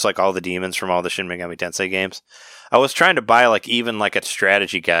just shows like all the demons from all the Shin Megami Tensei games. I was trying to buy like even like a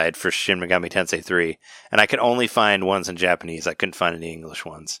strategy guide for Shin Megami Tensei 3, and I could only find ones in Japanese. I couldn't find any English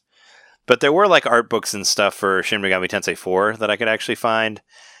ones. But there were like art books and stuff for Shin Megami Tensei 4 that I could actually find.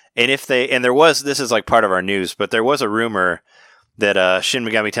 And this is like part of our news, but there was a rumor that Shin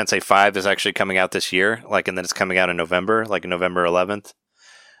Megami Tensei 5 is actually coming out this year, and then it's coming out in November, like November 11th.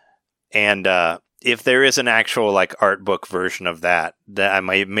 And if there is an actual like art book version of that I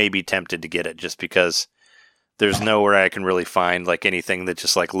may be tempted to get it, just because there's nowhere I can really find like anything that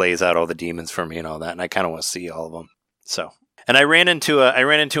just like lays out all the demons for me and all that, and I kind of want to see all of them. So. And I ran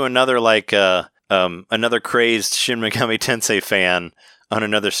into another like another crazed Shin Megami Tensei fan on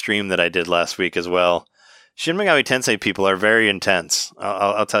another stream that I did last week as well. Shin Megami Tensei people are very intense.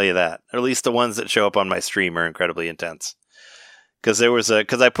 I'll tell you that. Or at least the ones that show up on my stream are incredibly intense. Because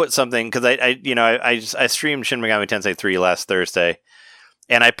I put something, because I streamed Shin Megami Tensei 3 last Thursday,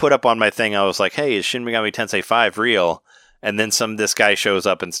 and I put up on my thing, I was like, hey, is Shin Megami Tensei 5 real? And then this guy shows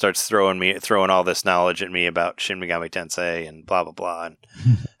up and starts throwing all this knowledge at me about Shin Megami Tensei and blah, blah, blah, and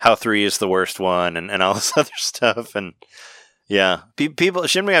how 3 is the worst one and all this other stuff. And yeah, people,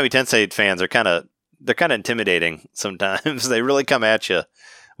 Shin Megami Tensei fans are kind of intimidating sometimes. They really come at you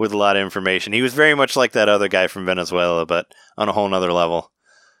with a lot of information. He was very much like that other guy from Venezuela, but on a whole nother level.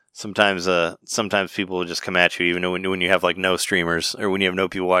 Sometimes people will just come at you, even when you have like no streamers or when you have no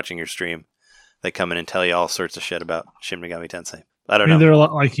people watching your stream. They come in and tell you all sorts of shit about Shin Megami Tensei. I don't know. They're a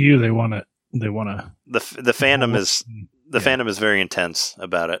lot like you. They want to. The fandom is very intense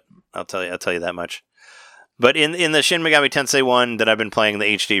about it. I'll tell you that much. But in the Shin Megami Tensei one that I've been playing, the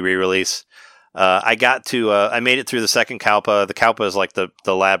HD re-release, I made it through the second Kalpa. The Kalpa is like the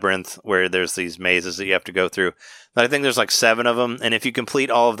labyrinth where there's these mazes that you have to go through. But I think there's like 7 of them, and if you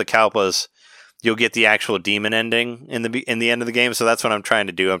complete all of the Kalpas, you'll get the actual demon ending in the end of the game. So that's what I'm trying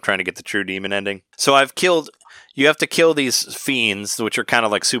to do. I'm trying to get the true demon ending. So you have to kill these fiends, which are kind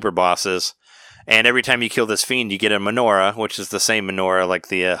of like super bosses. And every time you kill this fiend, you get a menorah, which is the same menorah, like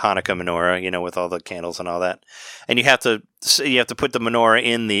the Hanukkah menorah, with all the candles and all that. And you have to put the menorah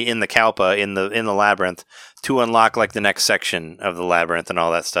in the Kalpa, in the labyrinth, to unlock like the next section of the labyrinth and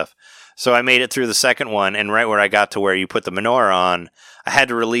all that stuff. So I made it through the second one, and right where I got to where you put the menorah on, I had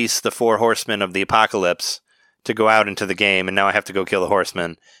to release the 4 horsemen of the apocalypse to go out into the game, and now I have to go kill the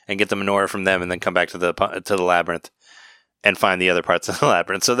horsemen and get the menorah from them, and then come back to the labyrinth and find the other parts of the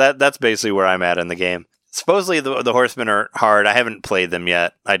labyrinth. So that's basically where I'm at in the game. Supposedly the horsemen are hard. I haven't played them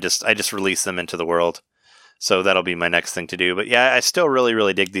yet. I just released them into the world. So that'll be my next thing to do. But yeah, I still really,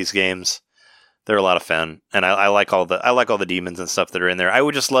 really dig these games. They're a lot of fun, and I like all the demons and stuff that are in there. I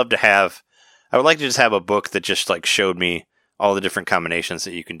would just love to have. I would like to just have a book that just like showed me all the different combinations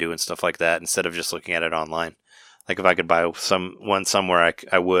that you can do and stuff like that, instead of just looking at it online. Like if I could buy one somewhere,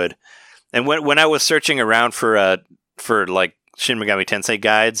 I would. And when I was searching around for like Shin Megami Tensei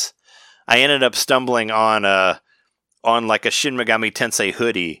guides, I ended up stumbling on like a Shin Megami Tensei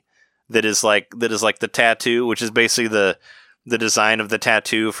hoodie that is like the tattoo, which is basically the design of the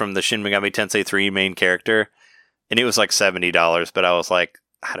tattoo from the Shin Megami Tensei 3 main character, and it was like $70. But I was like,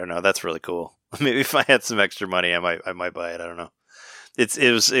 I don't know, that's really cool. Maybe if I had some extra money, I might buy it. I don't know.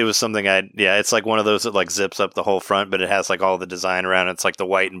 It was something it's like one of those that like zips up the whole front, but it has like all the design around it. It's like the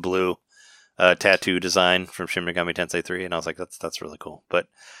white and blue tattoo design from Shin Megami Tensei 3, and I was like, that's really cool. But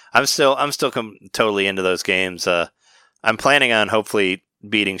I'm still totally into those games. I'm planning on hopefully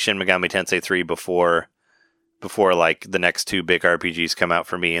beating Shin Megami Tensei 3 before like the next 2 big RPGs come out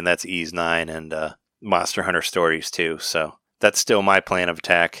for me, and that's Ys 9 and Monster Hunter Stories 2. So that's still my plan of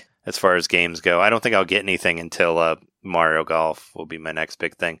attack as far as games go. I don't think I'll get anything until Mario Golf will be my next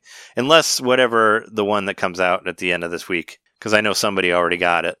big thing, unless whatever the one that comes out at the end of this week, because I know somebody already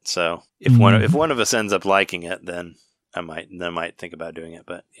got it. So if one of us ends up liking it, then I might think about doing it.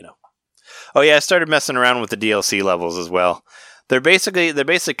 But oh yeah, I started messing around with the DLC levels as well. They're basically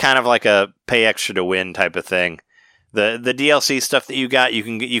kind of like a pay extra to win type of thing. The DLC stuff that you got,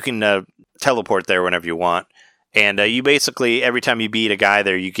 you can teleport there whenever you want, and you basically every time you beat a guy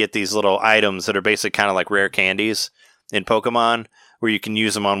there, you get these little items that are basically kind of like rare candies in Pokemon, where you can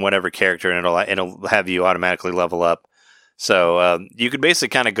use them on whatever character, and it'll have you automatically level up. So you could basically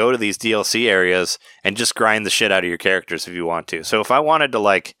kind of go to these DLC areas and just grind the shit out of your characters if you want to. So if I wanted to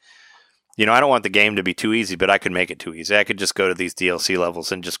like. I don't want the game to be too easy, but I could make it too easy. I could just go to these DLC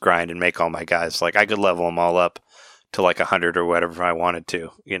levels and just grind and make all my guys. Like, I could level them all up to like 100 or whatever I wanted to,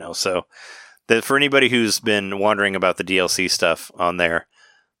 So for anybody who's been wondering about the DLC stuff on there,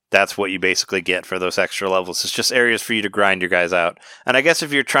 that's what you basically get for those extra levels. It's just areas for you to grind your guys out. And I guess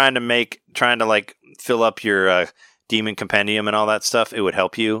if you're trying to like fill up your demon compendium and all that stuff, it would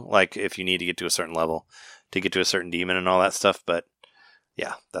help you. Like, if you need to get to a certain level to get to a certain demon and all that stuff, but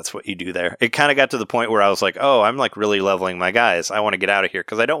yeah, that's what you do there. It kind of got to the point where I was like, oh, I'm like really leveling my guys. I want to get out of here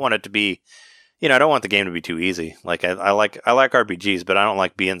because I don't want it to be, I don't want the game to be too easy. Like I like RPGs, but I don't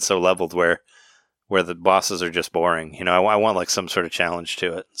like being so leveled where the bosses are just boring. I want like some sort of challenge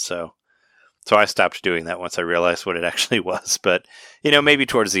to it. So I stopped doing that once I realized what it actually was. But maybe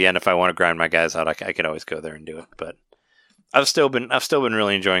towards the end, if I want to grind my guys out, I could always go there and do it. But I've still been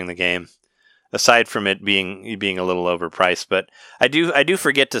really enjoying the game. Aside from it being a little overpriced, but I do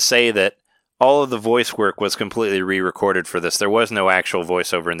forget to say that all of the voice work was completely re-recorded for this. There was no actual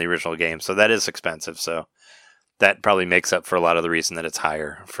voiceover in the original game, so that is expensive. So that probably makes up for a lot of the reason that it's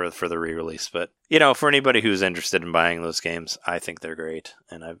higher for the re-release. But for anybody who's interested in buying those games, I think they're great,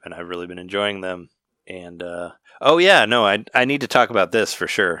 and I've really been enjoying them. And I need to talk about this for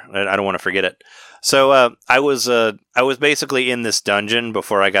sure. I don't want to forget it. So I was basically in this dungeon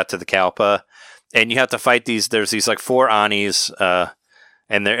before I got to the Kalpa. And you have to fight these. There's these like 4 Anis,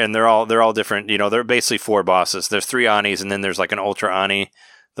 and they're all different. They're basically 4 bosses. There's 3 Anis, and then there's like an Ultra Ani,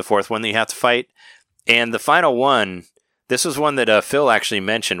 the 4th one that you have to fight. And the final one, this was one that Phil actually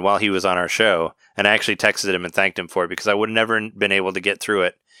mentioned while he was on our show, and I actually texted him and thanked him for it because I would have never been able to get through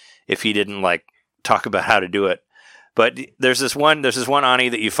it if he didn't like talk about how to do it. But there's this one Ani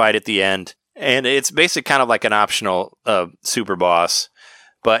that you fight at the end, and it's basically kind of like an optional super boss.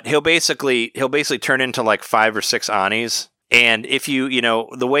 But he'll basically turn into like 5 or 6 Anis, and if you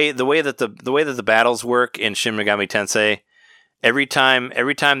the way that the battles work in Shin Megami Tensei, every time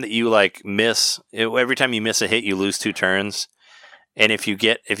that you like every time you miss a hit, you lose 2 turns, and if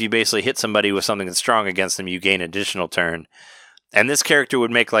you basically hit somebody with something that's strong against them, you gain an additional turn. And this character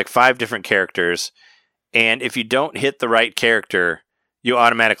would make like 5 different characters, and if you don't hit the right character, you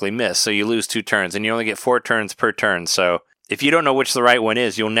automatically miss, so you lose 2 turns, and you only get 4 turns per turn. So if you don't know which the right one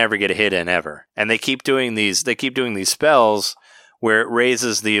is, you'll never get a hit in ever. And they keep doing these spells where it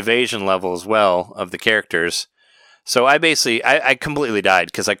raises the evasion level as well of the characters. So I completely died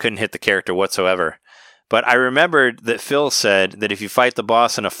because I couldn't hit the character whatsoever. But I remembered that Phil said that if you fight the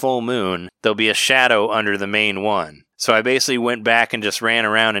boss in a full moon, there'll be a shadow under the main one. So I basically went back and just ran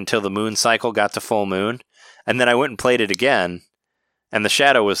around until the moon cycle got to full moon. And then I went and played it again, and the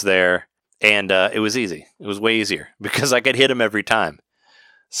shadow was there, and it was easy. It was way easier because I could hit him every time.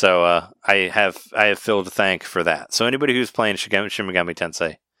 So I have Phil to thank for that. So anybody who's playing Shin Megami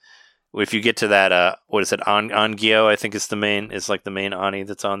Tensei, if you get to that, what is it, Angio, I think is the main Ani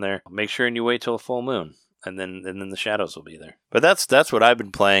that's on there. Make sure and you wait till a full moon, and then the shadows will be there. But that's what I've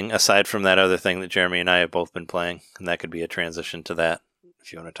been playing, aside from that other thing that Jeremy and I have both been playing, and that could be a transition to that,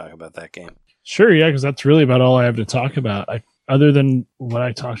 if you want to talk about that game. Sure, yeah, because that's really about all I have to talk about. Other than what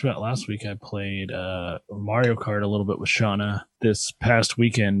I talked about last week, I played Mario Kart a little bit with Shauna this past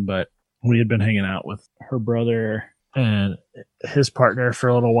weekend, but we had been hanging out with her brother and his partner for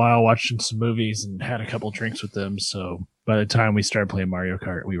a little while, watching some movies and had a couple drinks with them. So by the time we started playing Mario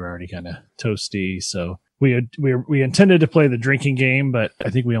Kart, we were already kind of toasty. So we intended to play the drinking game, but I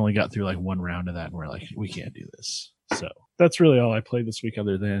think we only got through like one round of that, and we're like, we can't do this. So that's really all I played this week,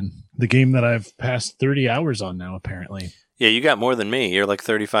 other than the game that I've passed 30 hours on now, apparently. Yeah, you got more than me. You're like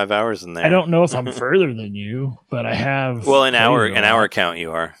 35 hours in there. I don't know if I'm further than you, but I have. Well, in our count,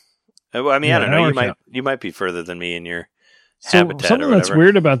 you are. I mean, yeah, I don't know. You might be further than me in your habitat. Something or that's whatever.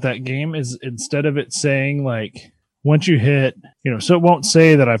 weird about that game is instead of it saying like once you hit, so it won't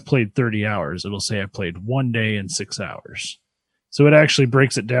say that I've played 30 hours. It'll say I played 1 day and 6 hours. So it actually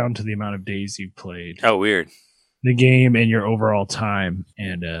breaks it down to the amount of days you've played. Oh, weird. The game and your overall time,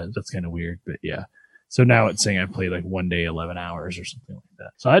 and that's kind of weird, but yeah. So now it's saying I played like 1 day, 11 hours or something like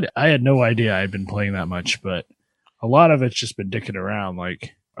that. So I had no idea I'd been playing that much, but a lot of it's just been dicking around.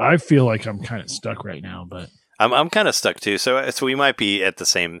 Like I feel like I'm kind of stuck right now, but I'm kind of stuck too. So we might be at the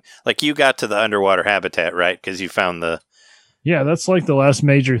same. Like you got to the underwater habitat, right? Because you found the. Yeah, that's like the last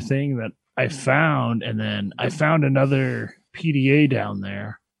major thing that I found, and then I found another PDA down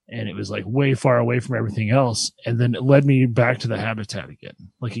there. And it was like way far away from everything else. And then it led me back to the habitat again.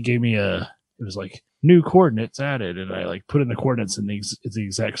 Like it gave me it was like new coordinates added. And I like put in the coordinates, and it's the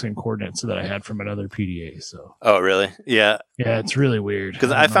exact same coordinates that I had from another PDA. So. Oh, really? Yeah. Yeah, it's really weird.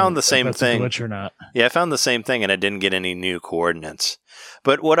 Because I found the same thing. A glitch or not. Yeah, I found the same thing, and I didn't get any new coordinates.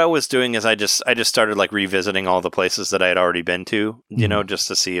 But what I was doing is I just started like revisiting all the places that I had already been to, just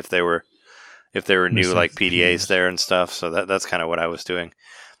to see if there were new like PDAs there and stuff. So that's kind of what I was doing.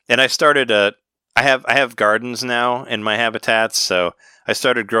 And I started I have gardens now in my habitats, so I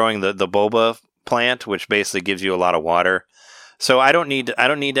started growing the boba plant, which basically gives you a lot of water. So I don't need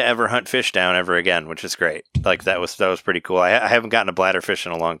to ever hunt fish down ever again, which is great. Like that was pretty cool. I haven't gotten a bladderfish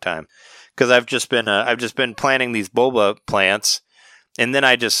in a long time because I've just been planting these boba plants, and then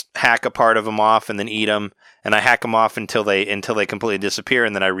I just hack a part of them off and then eat them, and I hack them off until they completely disappear,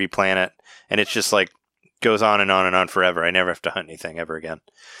 and then I replant it, and it's just like goes on and on and on forever. I never have to hunt anything ever again.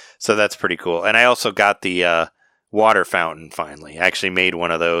 So that's pretty cool. And I also got the water fountain finally. I actually made one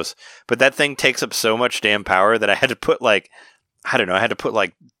of those. But that thing takes up so much damn power that I had to put like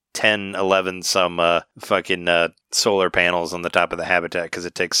 10, 11 some fucking solar panels on the top of the habitat because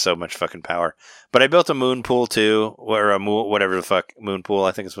it takes so much fucking power. But I built a moon pool too, or whatever the fuck, moon pool,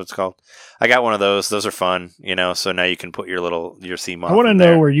 I think is what it's called. I got one of those. Those are fun, so now you can put your sea moth. I want to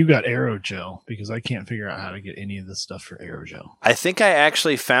know where you got aerogel, because I can't figure out how to get any of this stuff for aerogel. I think I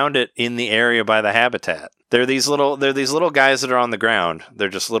actually found it in the area by the habitat. They're these little guys that are on the ground. They're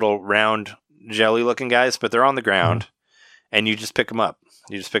just little round jelly looking guys, but they're on the ground, and you just pick them up.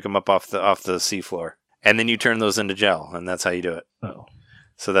 You just pick them up off the seafloor, and then you turn those into gel, and that's how you do it. Oh.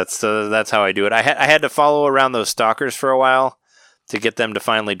 So that's how I do it. I had to follow around those stalkers for a while to get them to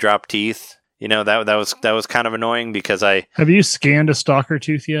finally drop teeth. That was kind of annoying because Have you scanned a stalker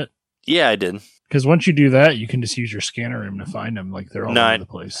tooth yet? Yeah, I did. Because once you do that, you can just use your scanner room to find them. Like they're all over the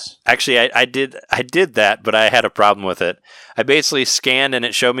place. Actually, I did that, but I had a problem with it. I basically scanned and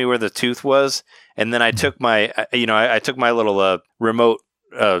it showed me where the tooth was, and then I took my I took my little remote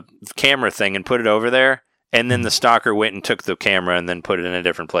camera thing and put it over there. And then the stalker went and took the camera and then put it in a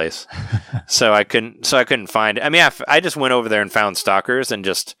different place. So I couldn't find it. I mean, I just went over there and found stalkers and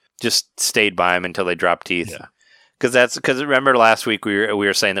just stayed by them until they dropped teeth. Yeah. Because remember last week we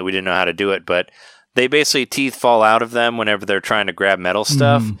were saying that we didn't know how to do it, but they basically teeth fall out of them whenever they're trying to grab metal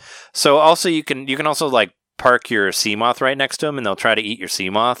stuff. So also you can also like park your sea moth right next to them, and they'll try to eat your sea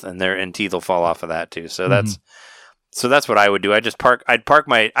moth, and teeth will fall off of that too. So that's what I would do.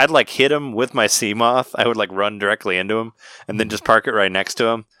 I'd like hit him with my sea moth. I would like run directly into him and then just park it right next to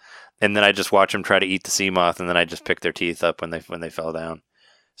him. And then I just watch them try to eat the sea moth, and then I just pick their teeth up when they fell down.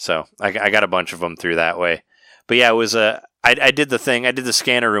 So I got a bunch of them through that way. But yeah, it was I did the thing. I did the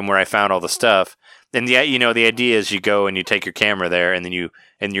scanner room where I found all the stuff. And the idea is you go and you take your camera there, and then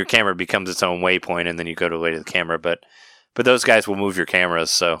your camera becomes its own waypoint, and then you go to the way to the camera. But those guys will move your cameras,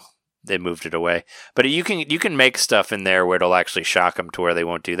 so they moved it away. But you can make stuff in there where it'll actually shock them to where they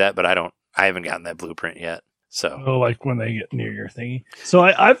won't do that. But I haven't gotten that blueprint yet. So like when they get near your thingy. So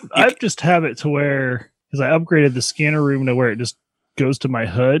I've just have it to where, because I upgraded the scanner room to where it just goes to my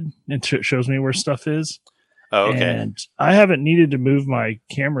HUD and shows me where stuff is. Oh, okay. And I haven't needed to move my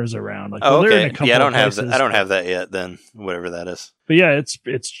cameras around. Like, okay. I don't have that. I don't have that yet. Then whatever that is. But yeah,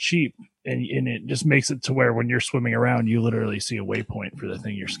 it's cheap, and it just makes it to where when you're swimming around, you literally see a waypoint for the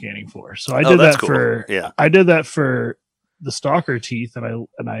thing you're scanning for. So I did that cool. I did that for the stalker teeth,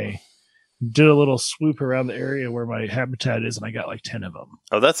 and I did a little swoop around the area where my habitat is, and I got like 10 of them.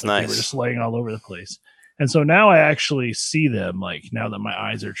 Oh, that's nice. They were just laying all over the place, and so now I actually see them. Like now that my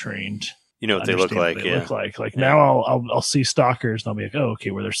eyes are trained. You know what they look like, Like now I'll see stalkers and I'll be like, oh,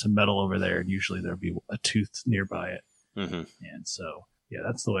 okay, where there's some metal over there, and usually there'll be a tooth nearby it. Mm-hmm. And so, yeah,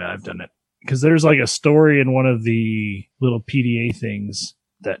 that's the way I've done it. Because there's like a story in one of the little PDA things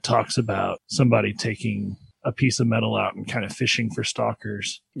that talks about somebody taking a piece of metal out and kind of fishing for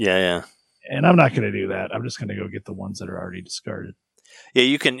stalkers. Yeah. And I'm not going to do that. I'm just going to go get the ones that are already discarded. Yeah,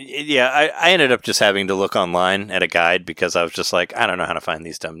 you can. Yeah, I ended up just having to look online at a guide because I was just like, I don't know how to find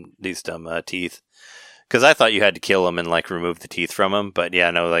these dumb teeth. Because I thought you had to kill them and like remove the teeth from them, but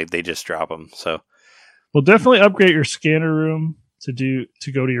yeah, no, like they just drop them. So, well, definitely upgrade your scanner room to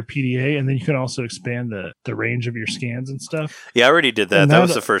go to your PDA, and then you can also expand the range of your scans and stuff. Yeah, I already did that. That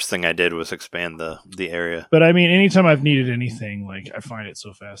was the first thing I did was expand the area. But I mean, anytime I've needed anything, like I find it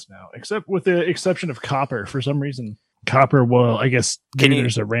so fast now, except with the exception of copper. For some reason, copper will, I guess,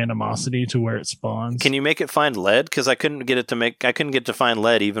 there's a randomosity to where it spawns. Can you make it find lead? Because I couldn't get to find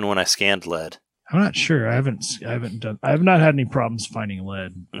lead even when I scanned lead. I'm not sure. I have not had any problems finding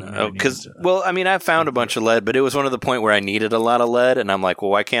lead. I found a bunch of lead, but it was one of the point where I needed a lot of lead, and I'm like,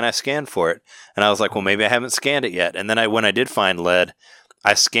 well, why can't I scan for it? And I was like, well, maybe I haven't scanned it yet. And then when I did find lead,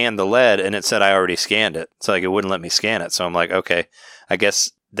 I scanned the lead, and it said I already scanned it. So like it wouldn't let me scan it. So I'm like, okay, I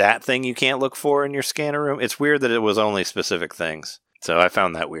guess that thing you can't look for in your scanner room. It's weird that it was only specific things. So I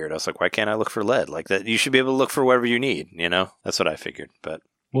found that weird. I was like, why can't I look for lead? Like that, you should be able to look for whatever you need, you know? That's what I figured. But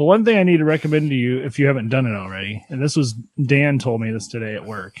well, one thing I need to recommend to you, if you haven't done it already, and this was Dan told me this today at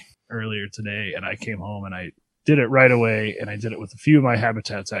work earlier today, and I came home and I did it right away, and I did it with a few of my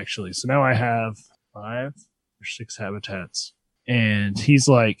habitats actually. So now I have 5 or 6 habitats, and he's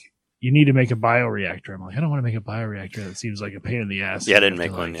like, you need to make a bioreactor. I'm like, I don't want to make a bioreactor. That seems like a pain in the ass. Yeah, I didn't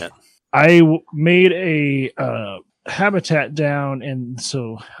make one yet. I made a habitat down, and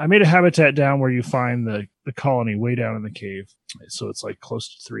so I made a habitat down where you find the colony way down in the cave. So it's like close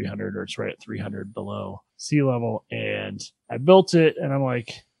to 300, or it's right at 300 below sea level. And I built it, and I'm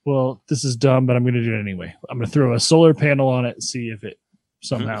like, well, this is dumb, but I'm going to do it anyway. I'm going to throw a solar panel on it and see if it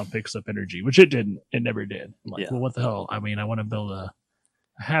somehow picks up energy, which it didn't. It never did. I'm like, well, what the hell? I mean, I want to build a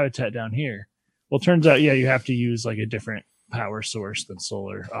habitat down here. Well, it turns out, you have to use like a different power source than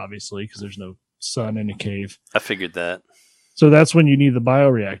solar, obviously, because there's no sun in a cave. I figured that. So that's when you need the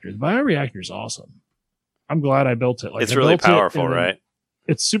bioreactor. The bioreactor is awesome. I'm glad I built it. Like, it's really powerful, right?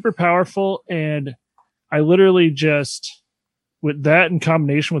 It's super powerful, and I literally just, with that in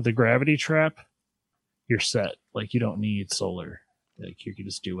combination with the gravity trap, you're set. Like, you don't need solar. Like, you can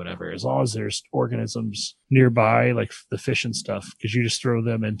just do whatever. As long as there's organisms nearby, like the fish and stuff, because you just throw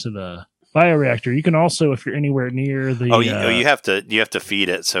them into the bioreactor. You can also, if you're anywhere near the... you have to feed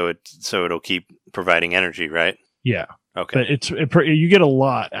it so it'll keep providing energy, right? Yeah. Okay. But you get a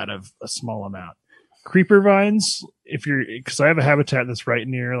lot out of a small amount. Creeper vines, because I have a habitat that's right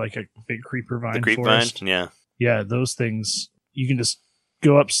near like a big creeper vine forest. Vine, yeah, those things you can just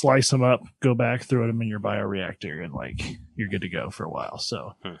go up, slice them up, go back, throw them in your bioreactor, and like you're good to go for a while.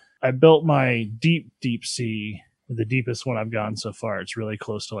 So I built my deep sea, the deepest one I've gone so far. It's really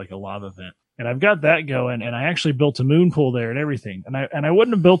close to like a lava vent, and I've got that going. And I actually built a moon pool there and everything. And I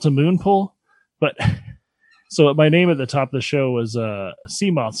wouldn't have built a moon pool, but so my name at the top of the show was Sea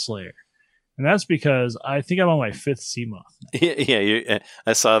Moth Slayer. And that's because I think I'm on my 5th sea moth. Yeah,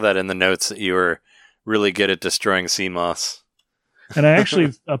 I saw that in the notes that you were really good at destroying sea moths. And I actually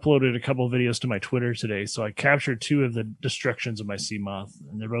uploaded a couple of videos to my Twitter today, so I captured 2 of the destructions of my sea moth,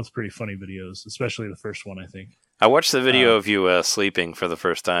 and they're both pretty funny videos, especially the first one, I think. I watched the video of you sleeping for the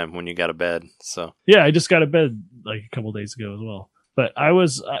first time when you got a bed. So yeah, I just got a bed like a couple of days ago as well. But I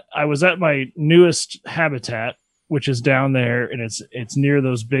was at my newest habitat, which is down there, and it's near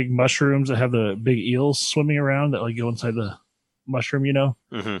those big mushrooms that have the big eels swimming around that like go inside the mushroom, you know?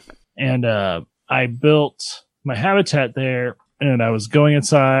 Mm-hmm. And I built my habitat there, and I was going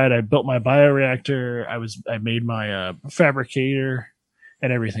inside. I built my bioreactor. I made my fabricator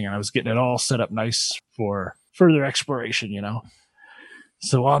and everything, and I was getting it all set up nice for further exploration, you know.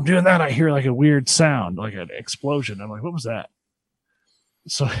 So while I'm doing that, I hear like a weird sound, like an explosion. I'm like, what was that?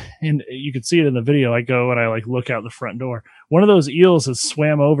 So, and you can see it in the video. I go and I like look out the front door. One of those eels has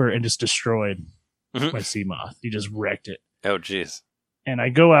swam over and just destroyed my sea moth. He just wrecked it. Oh, jeez. And I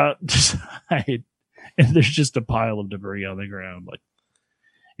go out and there's just a pile of debris on the ground. Like,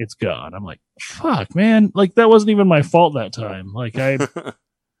 it's gone. I'm like, fuck, man. Like, that wasn't even my fault that time. Like,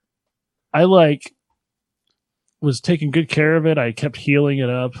 I like was taking good care of it. I kept healing it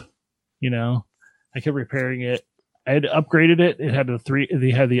up, you know. I kept repairing it. I had upgraded it. It had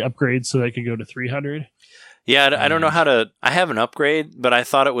they had the upgrade so they could go to 300. Yeah, I don't know how to. I have an upgrade, but I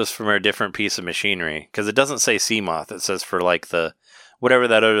thought it was from a different piece of machinery because it doesn't say sea moth. It says for like the whatever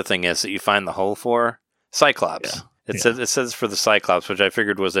that other thing is that you find the hull for. Cyclops. Yeah. It says for the Cyclops, which I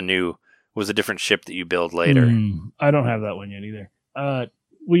figured was a different ship that you build later. I don't have that one yet either.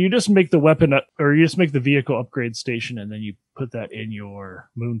 Well, you just make the weapon or you just make the vehicle upgrade station, and then you put that in your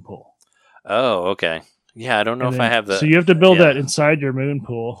moon pool. Oh, okay. Yeah, I don't know if I have that. So you have to build that inside your moon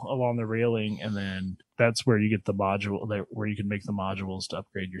pool along the railing, and then that's where you get the module where you can make the modules to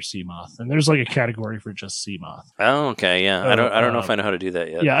upgrade your sea moth. And there's like a category for just sea moth. Oh, okay, yeah. I don't know if I know how to do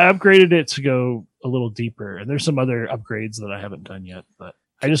that yet. Yeah, I upgraded it to go a little deeper, and there's some other upgrades that I haven't done yet. But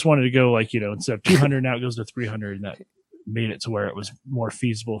I just wanted to go like, you know, instead of 200, now it goes to 300, and that made it to where it was more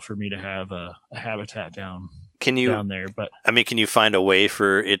feasible for me to have a habitat down there. But I mean, can you find a way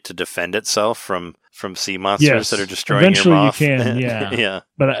for it to defend itself from sea monsters that are destroying eventually your moth? You can, yeah. Yeah.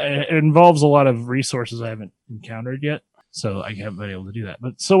 But it involves a lot of resources I haven't encountered yet, so I haven't been able to do that.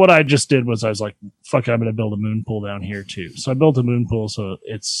 But so what I just did was I was like, fuck it, I'm going to build a moon pool down here too. So I built a moon pool so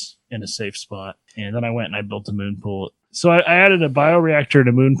it's in a safe spot. And then I went and I built a moon pool. So I added a bioreactor and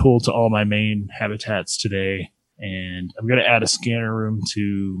a moon pool to all my main habitats today. And I'm going to add a scanner room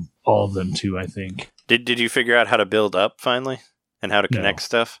to all of them too, I think. Did you figure out how to build up finally and how to connect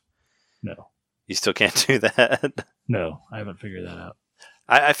stuff? No. You still can't do that? No, I haven't figured that out.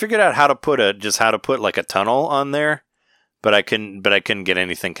 I figured out how to put like a tunnel on there, but I couldn't get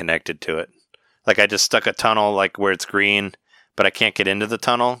anything connected to it. Like I just stuck a tunnel like where it's green, but I can't get into the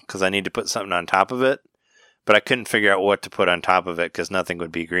tunnel because I need to put something on top of it. But I couldn't figure out what to put on top of it because nothing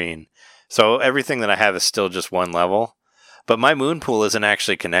would be green. So everything that I have is still just one level. But my moon pool isn't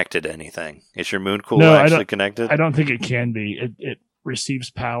actually connected to anything. Is your moon pool actually connected? I don't think it can be. It receives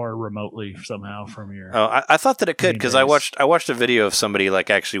power remotely somehow from your... Oh, I thought that it could because I watched a video of somebody like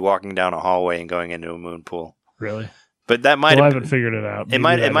actually walking down a hallway and going into a moon pool. Really? But that might I haven't figured it out. It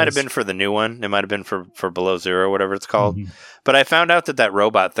might have been for the new one. It might have been for Below Zero, whatever it's called. Mm-hmm. But I found out that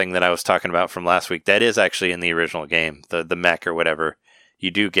robot thing that I was talking about from last week, that is actually in the original game, the mech or whatever. You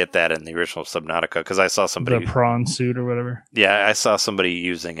do get that in the original Subnautica because I saw somebody... The prawn suit or whatever? Yeah, I saw somebody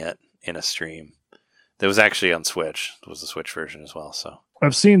using it in a stream. That was actually on Switch. It was the Switch version as well, so...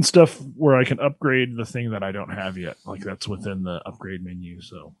 I've seen stuff where I can upgrade the thing that I don't have yet. Like, that's within the upgrade menu,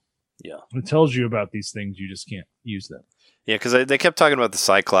 so... Yeah. It tells you about these things, you just can't use them. Yeah, because they kept talking about the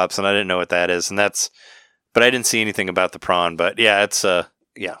Cyclops, and I didn't know what that is, and that's... But I didn't see anything about the prawn, but yeah, it's...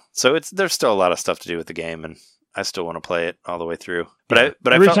 Yeah, so there's still a lot of stuff to do with the game, and I still want to play it all the way through. But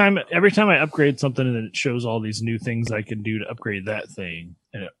every time I upgrade something, and it shows all these new things I can do to upgrade that thing,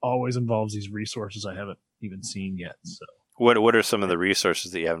 and it always involves these resources I haven't even seen yet. So what are some of the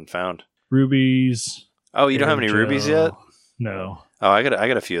resources that you haven't found? Rubies. Oh, you don't have any rubies yet? No. Oh, I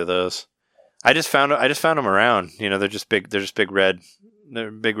got a few of those. I just found them around. You know, they're just big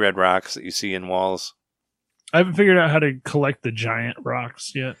red rocks that you see in walls. I haven't figured out how to collect the giant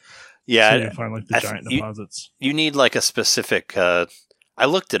rocks yet. Yeah, so you find like the giant deposits. You need like a specific. I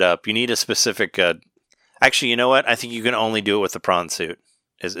looked it up. You need a specific. Actually, you know what? I think you can only do it with the prawn suit.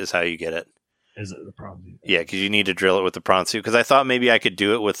 Is how you get it. Is it the prawn suit? Yeah, because you need to drill it with the prawn suit. Because I thought maybe I could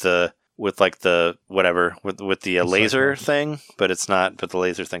do it with the laser thing, but it's not. But the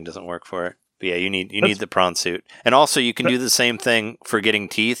laser thing doesn't work for it. But yeah, you need the prawn suit, and also you can do the same thing for getting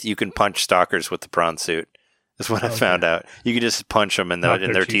teeth. You can punch stalkers with the prawn suit. That's what I found out. You can just punch them and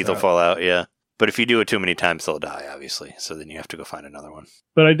their teeth will fall out. Yeah. But if you do it too many times, they'll die, obviously. So then you have to go find another one.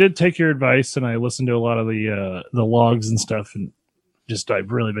 But I did take your advice, and I listened to a lot of the logs and stuff, and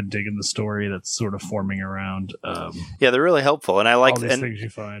I've really been digging the story that's sort of forming around. Yeah, they're really helpful, and I like all these things you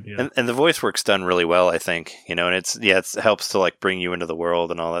find. Yeah. And the voice work's done really well, I think. You know, and it helps to like bring you into the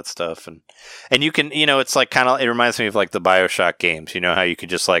world and all that stuff, and you can, you know, it's like it reminds me of like the BioShock games. You know how you could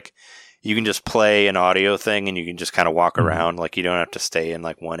just like. You can just play an audio thing and you can just kind of walk around. Like you don't have to stay in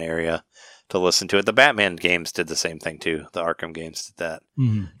like one area listen to it. The Batman games did the same thing too. The Arkham games did that.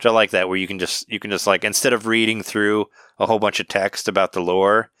 Mm-hmm. Which I like that, where you can just like, instead of reading through a whole bunch of text about the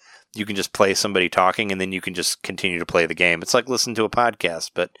lore, you can just play somebody talking, and then you can just continue to play the game. It's like listening to a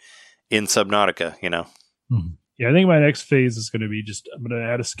podcast, but in Subnautica, you know. Mm-hmm. Yeah, I think my next phase is going to be I'm going to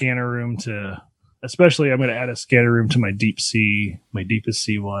add a scanner room especially I'm going to add a scanner room to my deepest sea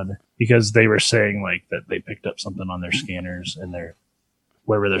one, because they were saying like that they picked up something on their scanners and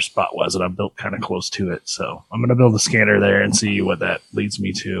wherever their spot was, and I'm built kind of close to it. So I'm going to build a scanner there and see what that leads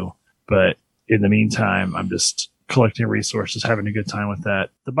me to. But in the meantime, I'm just collecting resources, having a good time with that.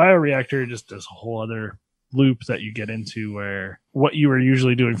 The bioreactor just does a whole other loop that you get into, where what you were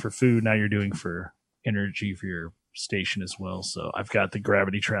usually doing for food, now you're doing for energy for your station as well. So I've got the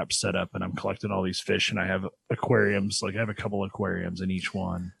gravity trap set up, and I'm collecting all these fish, and I have aquariums. Like I have a couple aquariums in each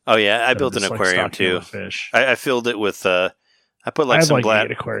one. Oh yeah, I built an aquarium too. Fish. I filled it with I put like I have some like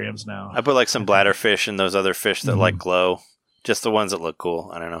 8 aquariums now. I put like some bladderfish and those other fish that like glow. Just the ones that look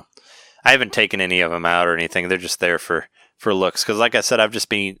cool. I don't know. I haven't taken any of them out or anything. They're just there for looks. Because like I said, I've just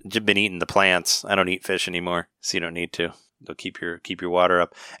been eating the plants. I don't eat fish anymore, so you don't need to. They'll keep your water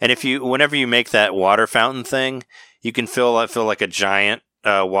up. And whenever you make that water fountain thing, you can fill like a giant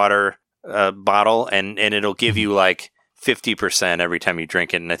water bottle, and it'll give you like 50% every time you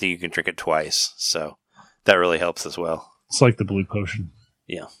drink it. And I think you can drink it twice. So that really helps as well. It's like the blue potion.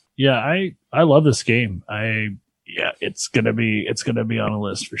 Yeah. Yeah, I love this game. It's gonna be on a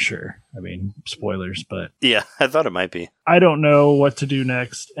list for sure. I mean, spoilers, but yeah, I thought it might be. I don't know what to do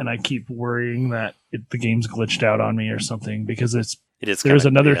next, and I keep worrying that the game's glitched out on me or something, because it is. There was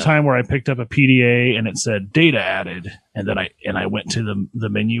another time where I picked up a PDA and it said data added, and then I went to the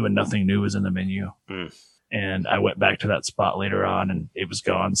menu and nothing new was in the menu. And I went back to that spot later on, and it was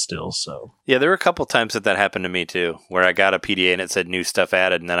gone still. So yeah, there were a couple times that happened to me too, where I got a PDA and it said new stuff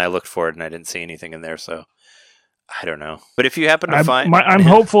added, and then I looked for it and I didn't see anything in there. So I don't know. But if you happen to I'm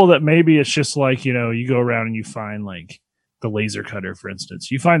hopeful that maybe it's just like, you go around and you find like the laser cutter, for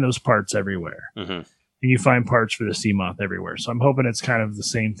instance. You find those parts everywhere. Mm-hmm. And you find parts for the Seamoth everywhere. So I'm hoping it's kind of the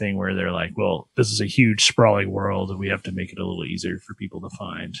same thing where they're like, well, this is a huge sprawling world, and we have to make it a little easier for people to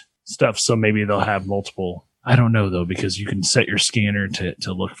find stuff. So maybe they'll have multiple. I don't know, though, because you can set your scanner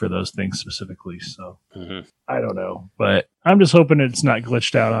to look for those things specifically. So I don't know. But I'm just hoping it's not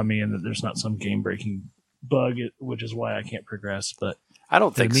glitched out on me and that there's not some game-breaking bug, which is why I can't progress. But I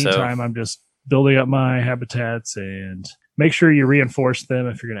don't think so. In the meantime, I'm just building up my habitats, and make sure you reinforce them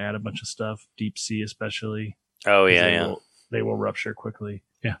if you're going to add a bunch of stuff, deep sea especially. Oh, yeah, they will rupture quickly.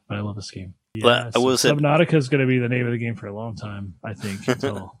 Yeah, but I love this game. Yeah, Subnautica is going to be the name of the game for a long time, I think,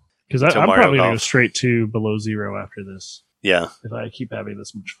 until... Because I'm probably going to go straight to Below Zero after this. Yeah. If I keep having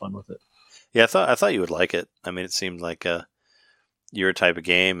this much fun with it. Yeah, I thought you would like it. I mean, it seemed like your type of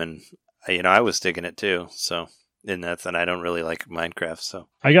game, and I was digging it too. So, and I don't really like Minecraft. So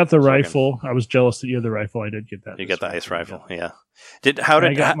I got the rifle. I was jealous that you had the rifle. I did get that. You got the ice rifle. Yeah.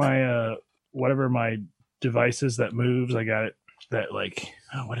 I got my whatever my devices that moves. I got it. That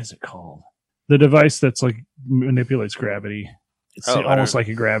what is it called? The device that's like manipulates gravity. It's almost like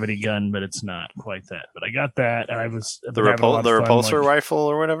a gravity gun, but it's not quite that. But I got that, and I was the repulsor rifle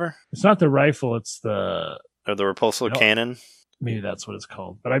or whatever. It's not the rifle; it's the repulsor cannon. Maybe that's what it's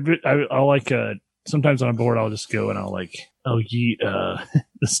called. But I'll like sometimes on board I'll just go and I'll yeet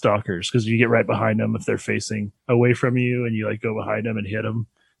the stalkers, because you get right behind them if they're facing away from you, and you like go behind them and hit them.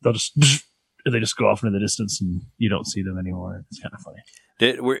 They just go off into the distance and you don't see them anymore. It's kind of funny.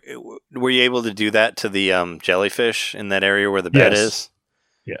 Were you able to do that to the jellyfish in that area where the bed is?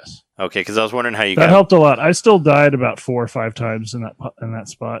 Yes. Okay, because I was wondering how that helped a lot. I still died about 4 or 5 times in that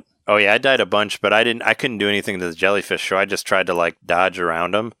spot. Oh yeah, I died a bunch, but I couldn't do anything to the jellyfish, so I just tried to dodge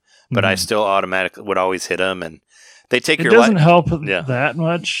around them, but I still automatically would always hit them, and they take your life. It doesn't help that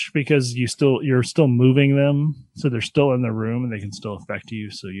much, because you're still moving them, so they're still in the room and they can still affect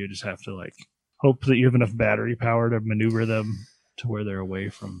you. So you just have to hope that you have enough battery power to maneuver them to where they're away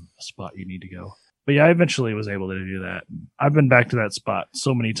from the spot you need to go. But yeah, I eventually was able to do that. I've been back to that spot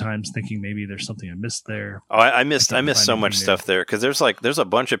so many times thinking maybe there's something I missed there. Oh, I missed so much stuff there, because there's a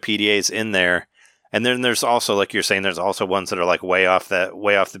bunch of PDAs in there, and then there's also, like you're saying, there's also ones that are way off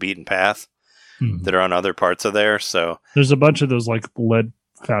the beaten path that are on other parts of there. So there's a bunch of those lead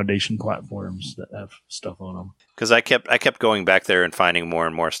foundation platforms that have stuff on them. Because I kept going back there and finding more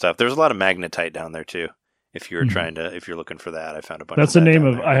and more stuff. There's a lot of magnetite down there too. If you're if you're looking for that, I found a bunch. That's the name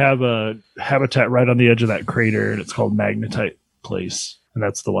of. I have a habitat right on the edge of that crater, and it's called Magnetite Place, and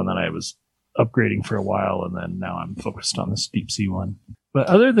that's the one that I was upgrading for a while, and then now I'm focused on this deep sea one. But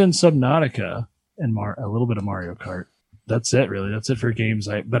other than Subnautica and a little bit of Mario Kart, that's it, really. That's it for games.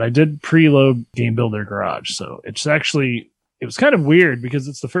 But I did preload Game Builder Garage, so it was kind of weird because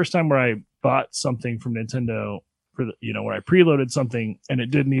it's the first time where I bought something from Nintendo where I preloaded something and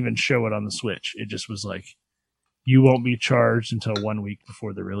it didn't even show it on the Switch. It just was like, you won't be charged until 1 week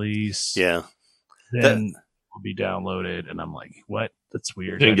before the release. Yeah. Then will be downloaded, and I'm like, what? That's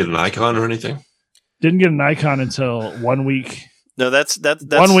weird. Didn't get an icon or anything? Didn't get an icon until 1 week. No, that's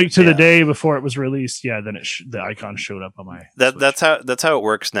 1 week to the day before it was released. Yeah, then the icon showed up on my. That's how it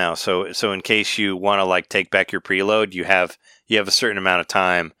works now. So in case you want to like take back your preload, you have a certain amount of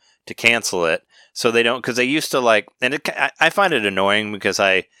time to cancel it. So they don't, because they used to like, and I find it annoying because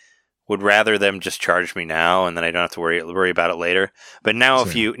I would rather them just charge me now and then I don't have to worry about it later. But now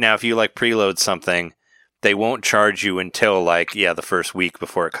if you like preload something, they won't charge you until like the first week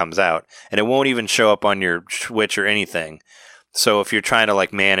before it comes out, and it won't even show up on your Switch or anything. So if you're trying to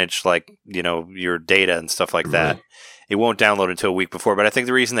like manage like your data and stuff like that, it won't download until a week before. But I think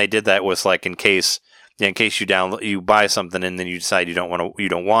the reason they did that was like in case you buy something and then you decide you don't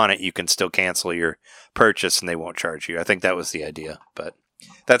want it, you can still cancel your purchase and they won't charge you. I think that was the idea, but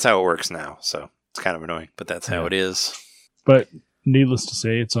that's how it works now. So it's kind of annoying, but that's how it is. But needless to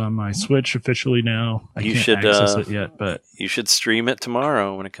say, it's on my Switch officially now. I can't access it yet, but you should stream it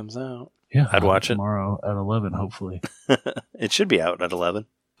tomorrow when it comes out. Yeah, I'd watch it tomorrow at 11, hopefully. It should be out at 11.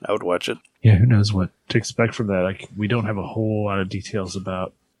 I would watch it. Yeah, who knows what to expect from that. We don't have a whole lot of details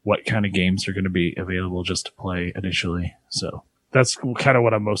about what kind of games are going to be available just to play initially. So that's kind of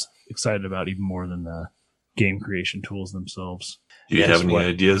what I'm most excited about, even more than the game creation tools themselves. Do you have any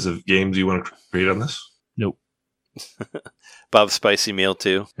ideas of games you want to create on this? Nope. Bob's Spicy Meal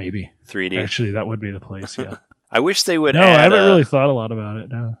 2. Maybe. 3D. Actually, that would be the place, yeah. I wish they would No, I haven't really thought a lot about it,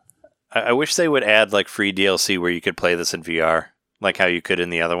 no. I wish they would add like free DLC where you could play this in VR, like how you could in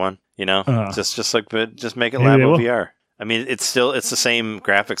the other one. Just make it Labo VR. I mean, it's the same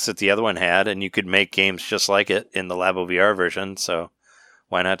graphics that the other one had, and you could make games just like it in the Labo VR version. So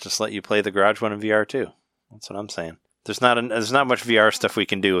why not just let you play the Garage one in VR too? That's what I'm saying. There's not much VR stuff we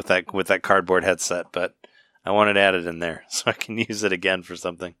can do with that cardboard headset, but I wanted added in there so I can use it again for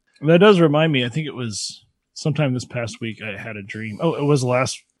something. That does remind me. I think it was sometime this past week. I had a dream. Oh, it was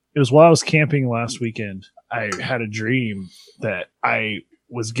while I was camping last weekend. I had a dream that I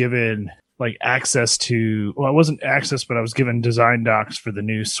was given like access to, well, it wasn't access, but I was given design docs for the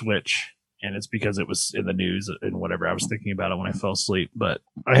new Switch. And it's because it was in the news and whatever. I was thinking about it when I fell asleep, but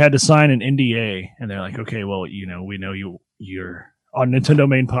I had to sign an NDA, and they're like, okay, well, we know you're on Nintendo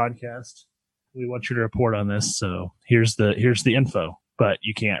Main Podcast. We want you to report on this. So here's the info, but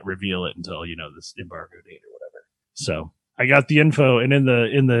you can't reveal it until, this embargo date or whatever. So I got the info, and in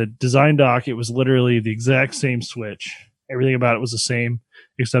the design doc, it was literally the exact same Switch. Everything about it was the same,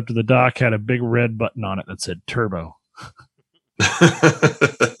 except the dock had a big red button on it that said Turbo.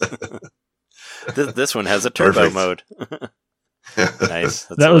 This one has a turbo mode. Nice.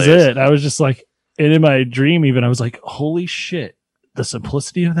 That was it. I was just like, and in my dream even, I was like, holy shit, the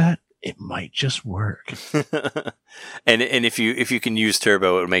simplicity of that, it might just work. and if you can use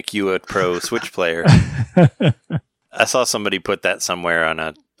turbo, it would make you a pro Switch player. I saw somebody put that somewhere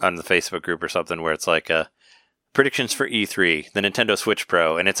on the Facebook group or something where it's like predictions for E3, the Nintendo Switch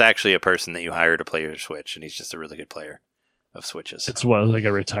Pro, and it's actually a person that you hire to play your Switch, and he's just a really good player of Switches. It's like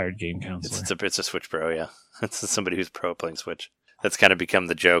a retired game counselor. It's a Switch Pro, yeah. It's somebody who's pro playing Switch. That's kind of become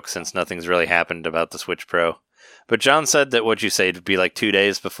the joke since nothing's really happened about the Switch Pro. But John said that what you say would be like 2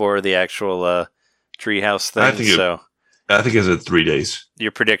 days before the actual Treehouse thing. I think it's at 3 days.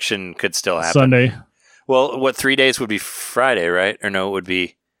 Your prediction could still happen. Sunday. Well, what 3 days would be Friday, right? Or no, it would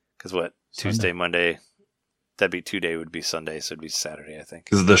be, because what? Sunday. Tuesday, Monday. That'd be 2 day would be Sunday, so it'd be Saturday, I think.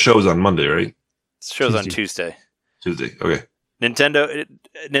 Because the show's on Monday, right? The show's on Tuesday. Tuesday, okay.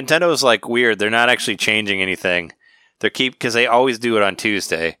 Nintendo's like weird. They're not actually changing anything. Because they always do it on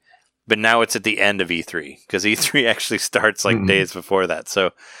Tuesday, but now it's at the end of E3 because E3 actually starts like days before that.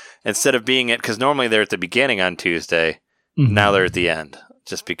 So instead of being because normally they're at the beginning on Tuesday, now they're at the end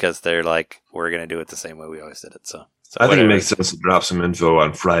just because they're like, we're going to do it the same way we always did it. So I think it makes sense to drop some info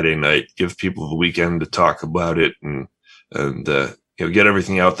on Friday night, give people the weekend to talk about it and get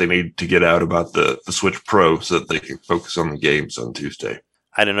everything out they need to get out about the Switch Pro so that they can focus on the games on Tuesday.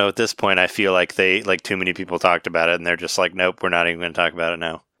 I don't know. At this point, I feel like too many people talked about it, and they're just like, nope, we're not even going to talk about it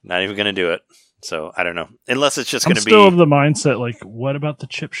now. Not even going to do it. So I don't know. Unless it's just going to be. I'm still of the mindset, like, what about the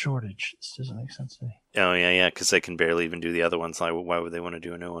chip shortage? This doesn't make sense to me. Oh yeah, because they can barely even do the other ones. Like, why would they want to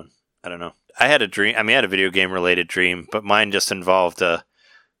do a new one? I don't know. I had a dream. I had a video game related dream, but mine just involved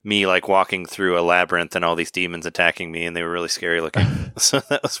me like walking through a labyrinth and all these demons attacking me, and they were really scary looking. So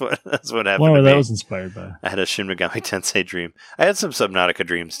that's what happened. Well, to that me. was inspired by. I had a Shin Megami Tensei dream. I had some Subnautica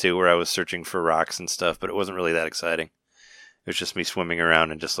dreams too, where I was searching for rocks and stuff, but it wasn't really that exciting. It was just me swimming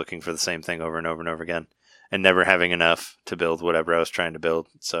around and just looking for the same thing over and over and over again, and never having enough to build whatever I was trying to build.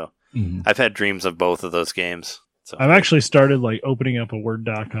 So I've had dreams of both of those games. So I've actually started like opening up a Word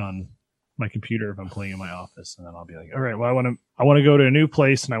doc on my computer if I'm playing in my office, and then I'll be like, all right, well, I want to go to a new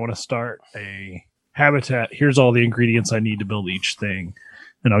place and I want to start a habitat. Here's all the ingredients I need to build each thing.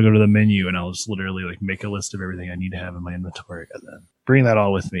 And I'll go to the menu and I'll just literally like make a list of everything I need to have in my inventory and then bring that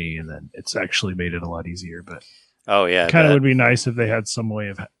all with me. And then it's actually made it a lot easier, but it kind of would be nice if they had some way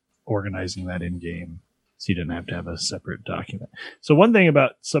of organizing that in game so you didn't have to have a separate document. So one thing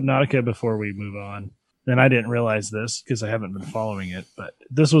about Subnautica before we move on, and I didn't realize this because I haven't been following it, but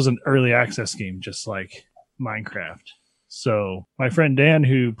this was an early access game, just like Minecraft. So my friend Dan,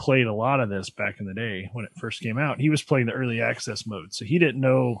 who played a lot of this back in the day when it first came out, he was playing the early access mode. So he didn't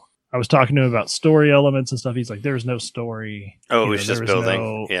know. I was talking to him about story elements and stuff. He's like, there's no story. Oh, it was just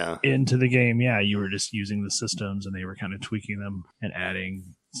building. Into the game. Yeah, you were just using the systems and they were kind of tweaking them and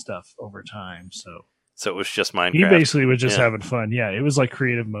adding stuff over time. So it was just Minecraft. He basically was just having fun. Yeah, it was like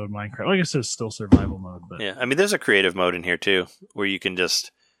creative mode Minecraft. Well, I guess it's still survival mode. But yeah, I mean, there's a creative mode in here too, where you can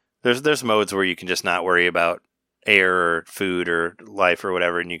just there's modes where you can just not worry about air or food or life or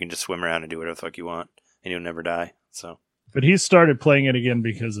whatever, and you can just swim around and do whatever the fuck you want, and you'll never die. So, but he started playing it again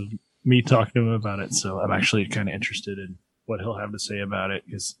because of me talking to him about it. So I'm actually kind of interested in what he'll have to say about it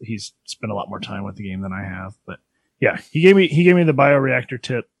because he's spent a lot more time with the game than I have. But yeah, he gave me the bioreactor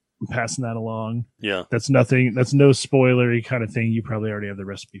tip. I'm passing that along. Yeah. That's no spoilery kind of thing. You probably already have the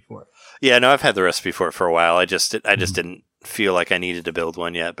recipe for it. Yeah, no, I've had the recipe for it for a while. I just didn't feel like I needed to build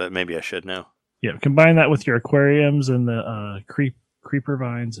one yet, but maybe I should now. Yeah, combine that with your aquariums and the creeper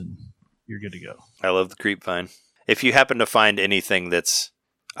vines, and you're good to go. I love the creep vine. If you happen to find anything that's,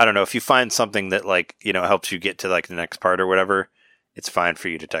 I don't know, if you find something that like, helps you get to like the next part or whatever, it's fine for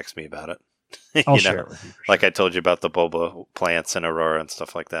you to text me about it. I'll share it with you. Like I told you about the bulba plants and Aurora and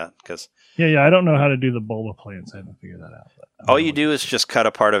stuff like that. Cause yeah, I don't know how to do the bulba plants. I haven't figured that out. All you do is just cut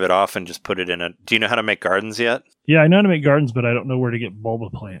a part of it off and just put it in do you know how to make gardens yet? Yeah, I know how to make gardens, but I don't know where to get bulba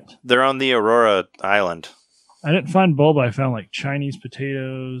plant. They're on the Aurora Island. I didn't find bulba. I found like Chinese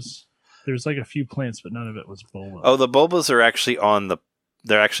potatoes. There's like a few plants, but none of it was bulba. Oh, the bulbas are actually on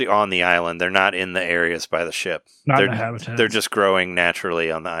the island. They're not in the areas by the ship. Not in the habitat. They're just growing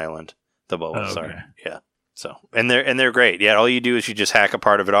naturally on the island. The bulbas okay. are. Yeah. So, and they're great. Yeah, all you do is you just hack a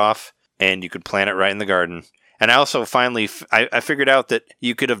part of it off and you could plant it right in the garden. And I also finally I figured out that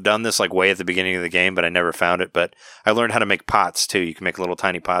you could have done this like way at the beginning of the game, but I never found it. But I learned how to make pots too. You can make little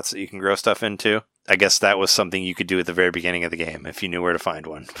tiny pots that you can grow stuff into. I guess that was something you could do at the very beginning of the game if you knew where to find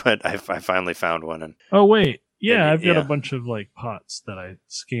one. But I finally found one. And oh wait, yeah, I've got a bunch of like pots that I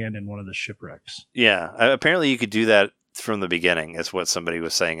scanned in one of the shipwrecks. Yeah, apparently you could do that from the beginning. Is what somebody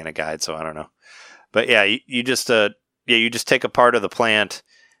was saying in a guide. So I don't know. But yeah, you just take a part of the plant,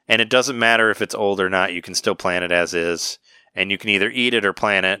 and it doesn't matter if it's old or not. You can still plant it as is, and you can either eat it or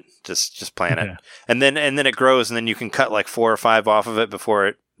plant it. Just plant it, and then it grows, and then you can cut like 4 or 5 off of it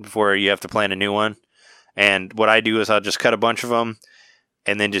before you have to plant a new one. And what I do is I'll just cut a bunch of them,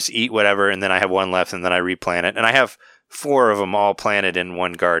 and then just eat whatever, and then I have one left, and then I replant it, and I have 4 of them all planted in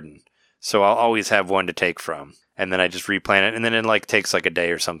one garden, so I'll always have one to take from. And then I just replant it, and then it like takes like a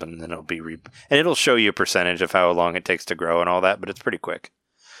day or something, and then it'll be and it'll show you a percentage of how long it takes to grow and all that, but it's pretty quick.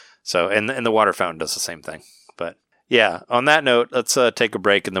 So and the water fountain does the same thing. But yeah, on that note, let's take a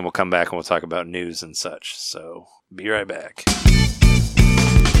break, and then we'll come back and we'll talk about news and such. So be right back.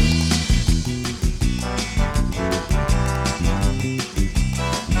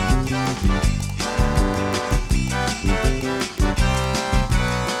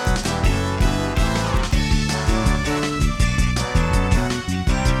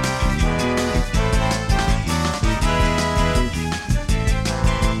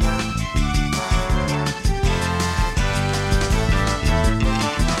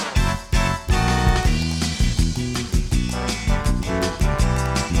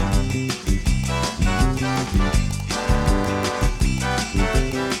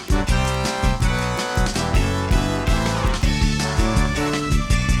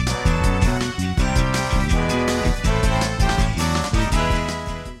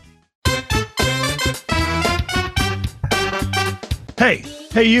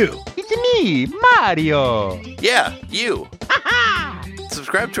 Hey, you. It's me, Mario. Yeah, you.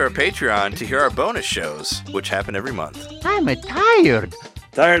 Subscribe to our Patreon to hear our bonus shows, which happen every month. I'm tired.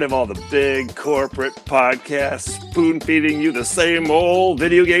 Tired of all the big corporate podcasts spoon-feeding you the same old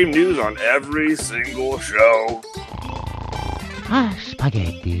video game news on every single show? Ah,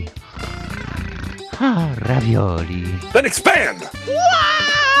 spaghetti. Ah, ravioli. Then expand!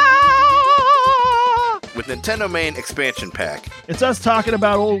 With Nintendo Main Expansion Pack. It's us talking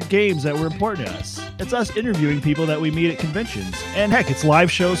about old games that were important to us. It's us interviewing people that we meet at conventions. And heck, it's live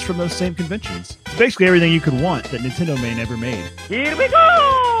shows from those same conventions. It's basically everything you could want that Nintendo Main ever made. Here we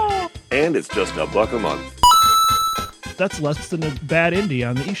go! And it's just $1 a month. That's less than a bad indie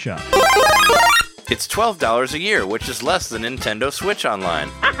on the eShop. It's $12 a year, which is less than Nintendo Switch Online.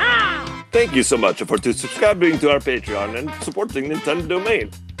 Thank you so much for subscribing to our Patreon and supporting Nintendo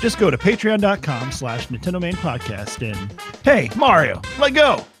Main. Just go to patreon.com/Nintendo Main Podcast and, hey, Mario, let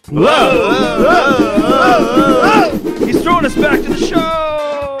go. Whoa! He's throwing us back to the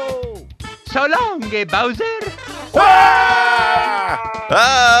show. So long, Bowser.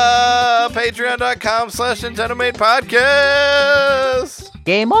 Patreon.com/Nintendo Main Podcast.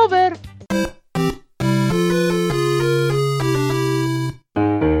 Game over.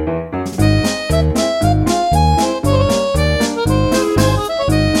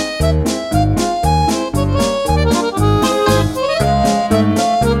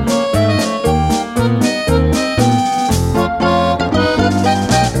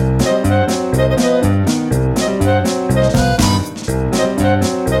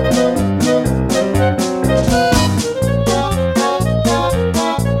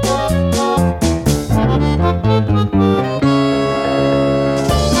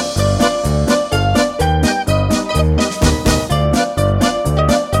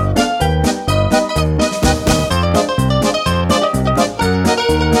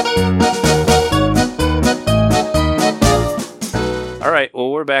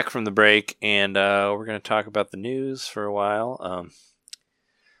 From the break, and we're going to talk about the news for a while.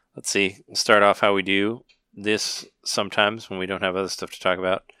 Let's see. We'll start off how we do this sometimes when we don't have other stuff to talk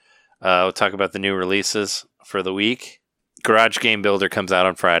about. We'll talk about the new releases for the week. Garage Game Builder comes out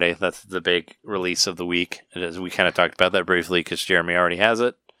on Friday. That's the big release of the week. We kind of talked about that briefly because Jeremy already has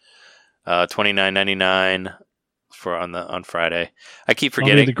it. $29.99 on Friday. I keep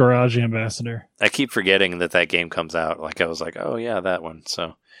forgetting. I'll be the Garage Ambassador. I keep forgetting that game comes out. Like I was like, oh yeah, that one.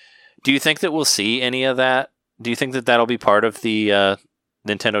 So. Do you think that we'll see any of that? Do you think that that'll be part of the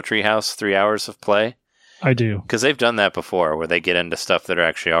Nintendo Treehouse 3 hours of play? I do. Because they've done that before, where they get into stuff that are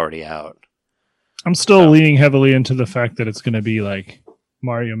actually already out. I'm still leaning heavily into the fact that it's going to be like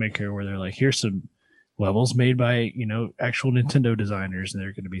Mario Maker, where they're like, here's some levels made by, actual Nintendo designers, and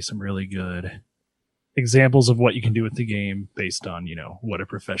they're going to be some really good examples of what you can do with the game based on, what a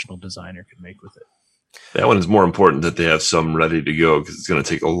professional designer could make with it. That one is more important that they have some ready to go because it's going to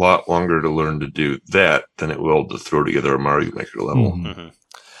take a lot longer to learn to do that than it will to throw together a Mario Maker level. Mm-hmm.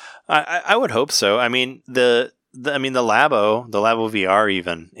 I would hope so. I mean, the Labo VR,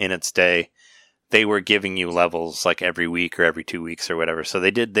 even in its day, they were giving you levels like every week or every 2 weeks or whatever. So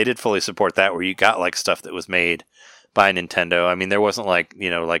they did fully support that, where you got like stuff that was made by Nintendo. I mean, there wasn't like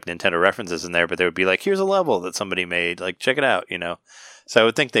Nintendo references in there, but there would be like, here's a level that somebody made, like check it out, So I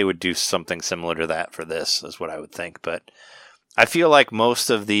would think they would do something similar to that for this, is what I would think. But I feel like most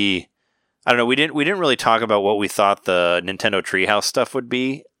of the, I don't know, we didn't really talk about what we thought the Nintendo Treehouse stuff would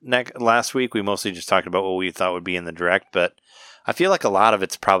be last week. We mostly just talked about what we thought would be in the Direct. But I feel like a lot of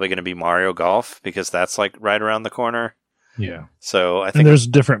it's probably going to be Mario Golf, because that's like right around the corner. Yeah. So I think, and there's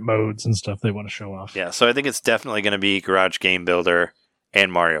different modes and stuff they want to show off. Yeah. So I think it's definitely going to be Garage Game Builder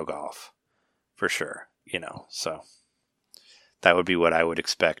and Mario Golf for sure. So. That would be what I would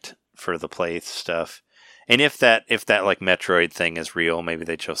expect for the play stuff. And if that like Metroid thing is real, maybe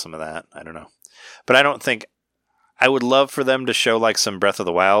they'd show some of that. I don't know. But I don't think, I would love for them to show like some Breath of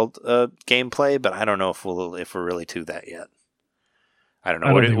the Wild gameplay, but I don't know if we're really to that yet. I don't know.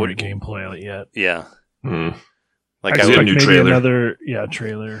 I don't think we're gameplay yet. Yeah. Like I would maybe trailer. Another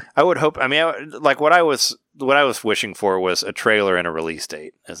trailer. I would hope. I mean, what I was wishing for was a trailer and a release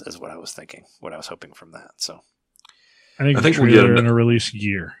date. Is what I was thinking. What I was hoping from that. So. I think we'll get in a release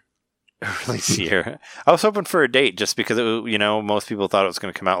year. Release year. I was hoping for a date just because most people thought it was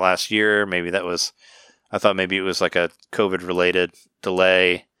going to come out last year. I thought maybe it was like a COVID related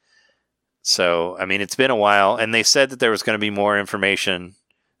delay. So, I mean, it's been a while, and they said that there was going to be more information,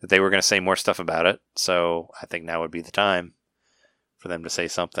 that they were going to say more stuff about it. So I think now would be the time for them to say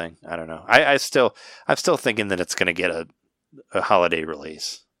something. I don't know. I'm still thinking that it's going to get a holiday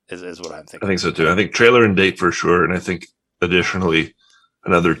release. Is what I'm thinking. I think so too. I think trailer and date for sure, and I think additionally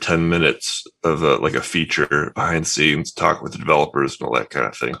another 10 minutes of a feature behind scenes, talk with the developers and all that kind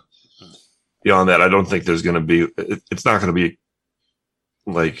of thing. Beyond that, I don't think there's going to be. It's not going to be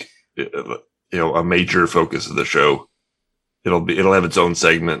like a major focus of the show. It'll have its own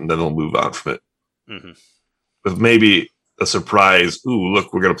segment, and then they'll move on from it with maybe a surprise. Ooh,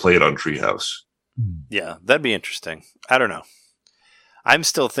 look, we're gonna play it on Treehouse. Yeah, that'd be interesting. I don't know. I'm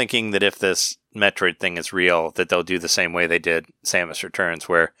still thinking that if this Metroid thing is real, that they'll do the same way they did Samus Returns,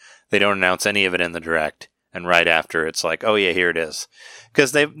 where they don't announce any of it in the Direct, and right after it's like, oh yeah, here it is.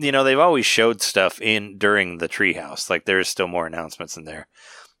 Because they've always showed stuff during the Treehouse. Like there's still more announcements in there.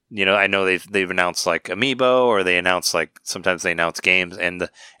 I know they've announced like Amiibo, or they announce like sometimes they announce games, and the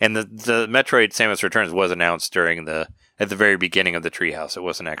Metroid Samus Returns was announced at the very beginning of the Treehouse. It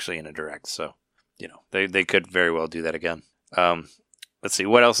wasn't actually in a Direct, so they could very well do that again. Let's see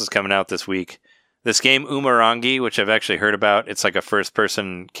what else is coming out this week. This game Umurangi, which I've actually heard about. It's like a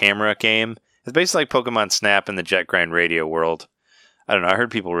first-person camera game. It's basically like Pokemon Snap in the Jet Grind Radio world. I don't know. I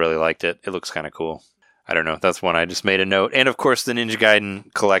heard people really liked it. It looks kind of cool. I don't know. That's one I just made a note. And of course, the Ninja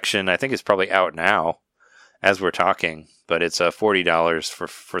Gaiden collection. I think it's probably out now, as we're talking. But it's $40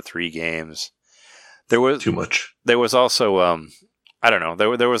 for 3 games. There was too much. There was also I don't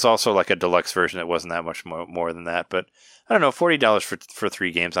know. There was also like a deluxe version that wasn't that much more than that. But I don't know. $40 for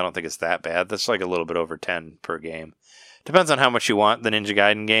 3 games. I don't think it's that bad. That's like a little bit over 10 per game. Depends on how much you want the Ninja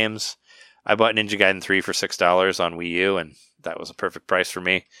Gaiden games. I bought Ninja Gaiden 3 for $6 on Wii U, and that was a perfect price for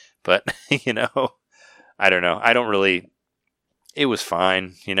me. But I don't know. I don't really. It was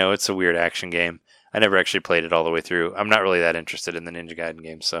fine. It's a weird action game. I never actually played it all the way through. I'm not really that interested in the Ninja Gaiden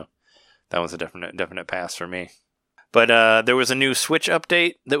games, so that was a definite pass for me. But there was a new Switch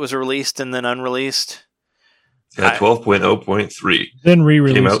update that was released and then unreleased. Yeah, 12.0.3. Then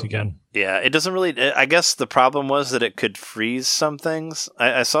re-released again. Yeah, it doesn't really. I guess the problem was that it could freeze some things.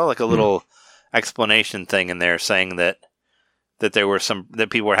 I saw like a little explanation thing in there saying that there were that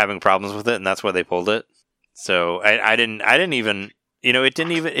people were having problems with it, and that's why they pulled it. So I didn't even. It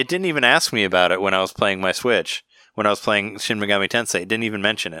didn't even ask me about it when I was playing my Switch. When I was playing Shin Megami Tensei, it didn't even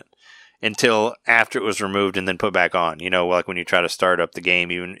mention it until after it was removed and then put back on. Like when you try to start up the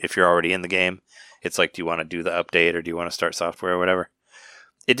game, even if you're already in the game, it's like, do you want to do the update or do you want to start software or whatever?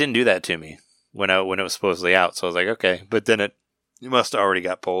 It didn't do that to me when it was supposedly out. So I was like, okay, but then it must have already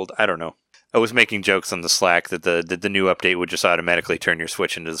got pulled. I don't know. I was making jokes on the Slack that the new update would just automatically turn your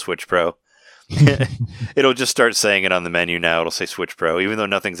Switch into the Switch Pro. It'll just start saying it on the menu now. It'll say Switch Pro, even though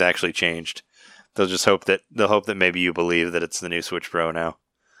nothing's actually changed. They'll hope that maybe you believe that it's the new Switch Pro now.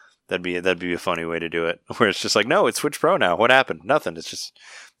 That'd be a funny way to do it. Where it's just like, no, it's Switch Pro now. What happened? Nothing. It's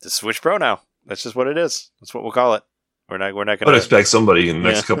Switch Pro now. That's just what it is. That's what we'll call it. We're not going to. I would expect somebody in the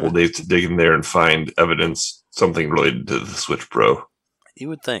next couple of days to dig in there and find evidence, something related to the Switch Pro. You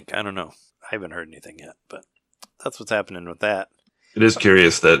would think. I don't know. I haven't heard anything yet, but that's what's happening with that. It is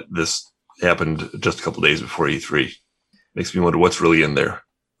curious that this happened just a couple of days before E3. Makes me wonder what's really in there.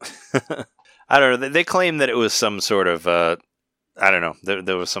 I don't know. They claim that it was some sort of, I don't know.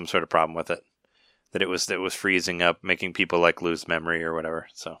 There was some sort of problem with it. That it was freezing up, making people like lose memory or whatever.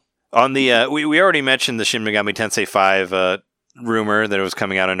 So on the, we already mentioned the Shin Megami Tensei 5 rumor that it was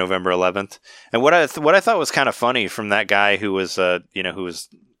coming out on November 11th. And what I thought was kind of funny from that guy who was, who was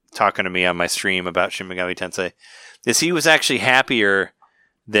talking to me on my stream about Shin Megami Tensei, is he was actually happier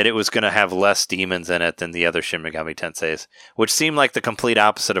that it was going to have less demons in it than the other Shin Megami Tenseis, which seemed like the complete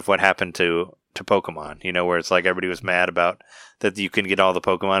opposite of what happened to Pokemon, where it's like everybody was mad about that you can get all the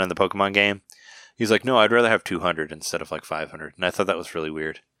Pokemon in the Pokemon game. He's like, no, I'd rather have 200 instead of like 500. And I thought that was really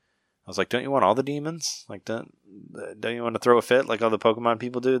weird. I was like, don't you want all the demons? Like, don't you want to throw a fit like all the Pokemon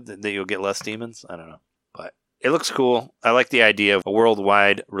people do, that you'll get less demons? I don't know. But it looks cool. I like the idea of a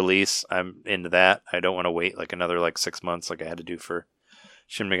worldwide release. I'm into that. I don't want to wait like another 6 months like I had to do for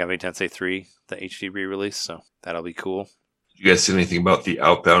Shin Megami Tensei 3, the HD re-release, so that'll be cool. Did you guys see anything about the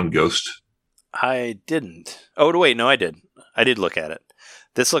Outbound Ghost? I didn't. Oh, wait, no, I did. I did look at it.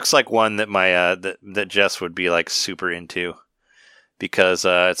 This looks like one that my that Jess would be super into, because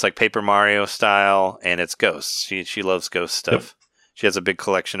it's like Paper Mario style and it's ghosts. She loves ghost stuff. Yep. She has a big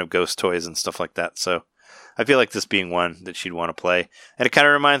collection of ghost toys and stuff like that. So I feel like this being one that she'd want to play, and it kind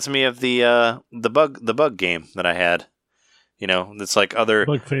of reminds me of the bug game that I had. It's like other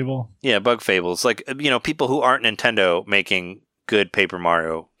Bug Fable. Yeah, Bug Fable. It's like people who aren't Nintendo making good Paper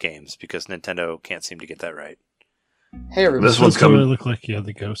Mario games, because Nintendo can't seem to get that right. Hey, everybody. This one's coming. Really look like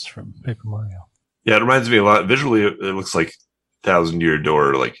the ghosts from Paper Mario. Yeah, it reminds me a lot. Visually, it looks like Thousand Year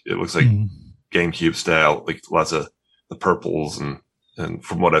Door. Like it looks like GameCube style. Like lots of the purples and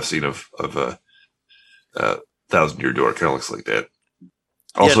from what I've seen of Thousand Year Door, it kind of looks like that.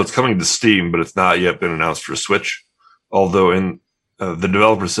 Also, it's coming to Steam, but it's not yet been announced for Switch. Although the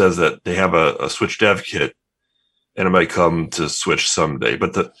developer says that they have a Switch dev kit and it might come to Switch someday.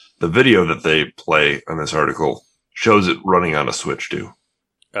 But the video that they play on this article shows it running on a Switch too.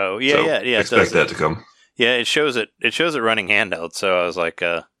 Oh yeah, So yeah. expect that to come. Yeah, it shows it. It shows it running handheld. So I was like,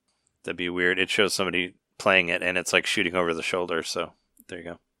 that'd be weird. It shows somebody playing it, and it's like shooting over the shoulder. So there you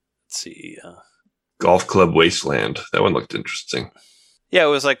go. Let's see. Golf Club Wasteland. That one looked interesting. Yeah, it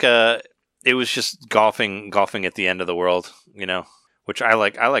was like it was just golfing at the end of the world, which I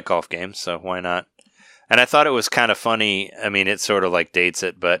like. I like golf games, so why not? And I thought it was kind of funny. I mean, it sort of like dates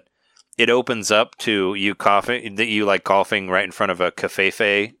it, but it opens up to you golfing right in front of a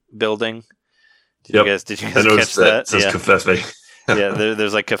Covfefe building. Did you guys catch that? It says Covfefe. Yeah,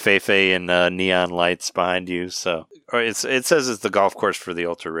 there's like Covfefe and neon lights behind you. So, or it says it's the golf course for the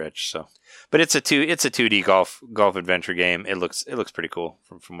ultra rich. So, but it's a 2D golf adventure game. It looks pretty cool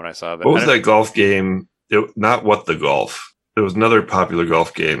from what I saw. But what was that golf game? Not What the Golf. There was another popular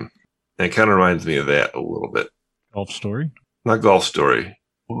golf game, and it kind of reminds me of that a little bit. Golf Story? Not Golf Story.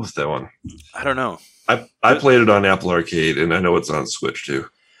 What was that one? I don't know. I played it on Apple Arcade, and I know it's on Switch too.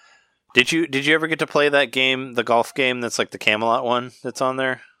 Did you ever get to play that game, the golf game that's like the Camelot one that's on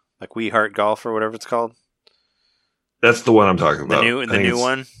there? Like We Heart Golf or whatever it's called? That's the one I'm talking about. The new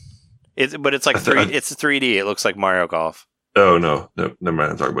one? But it's like it's 3D. It looks like Mario Golf. Oh no, never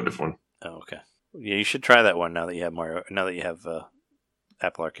mind. I'm talking about a different one. Oh, okay. Yeah, you should try that one now that you have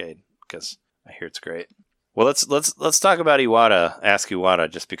Apple Arcade, because I hear it's great. Well, let's talk about Iwata. Ask Iwata,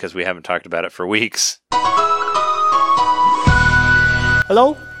 just because we haven't talked about it for weeks.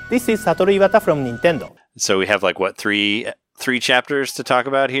 Hello, this is Satoru Iwata from Nintendo. So we have like what three chapters to talk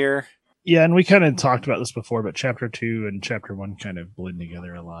about here. Yeah, and we kind of talked about this before, but Chapter 2 and Chapter 1 kind of blend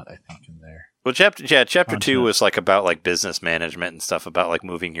together a lot, I think, in there. Well, Chapter 2 was like about like business management and stuff, about like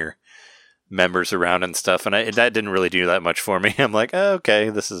moving your members around and stuff, and that didn't really do that much for me. I'm like, oh, okay,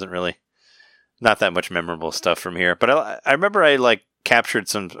 this isn't really not that much memorable stuff from here. But I remember I like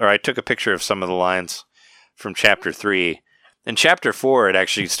captured I took a picture of some of the lines from Chapter 3. In Chapter 4, it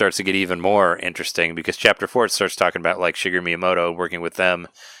actually starts to get even more interesting, because Chapter 4 it starts talking about like Shigeru Miyamoto, working with them,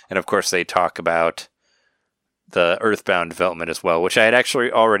 and of course they talk about the Earthbound development as well, which I had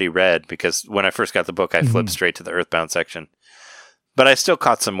actually already read, because when I first got the book, I flipped straight to the Earthbound section. But I still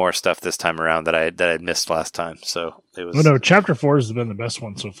caught some more stuff this time around that I missed last time. So it was. No, Chapter 4 has been the best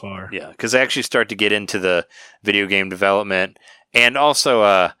one so far. Yeah, because I actually start to get into the video game development, and also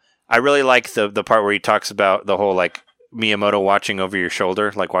I really like the part where he talks about the whole like Miyamoto watching over your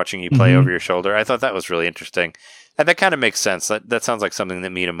shoulder, like watching you play over your shoulder. I thought that was really interesting, and that kind of makes sense. That sounds like something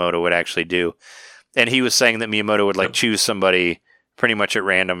that Miyamoto would actually do. And he was saying that Miyamoto would like choose somebody pretty much at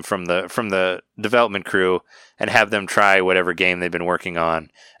random from the development crew and have them try whatever game they've been working on,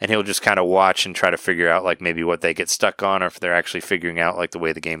 and he'll just kind of watch and try to figure out like maybe what they get stuck on, or if they're actually figuring out like the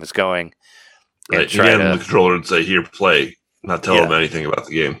way the game is going. Right. Again, the controller would say, "Here, play," not tell them anything about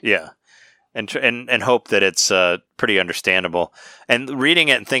the game. Yeah. And hope that it's pretty understandable. And reading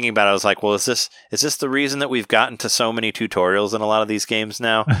it and thinking about it, I was like, well, is this the reason that we've gotten to so many tutorials in a lot of these games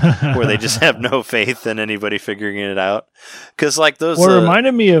now, where they just have no faith in anybody figuring it out? Because like those, well, it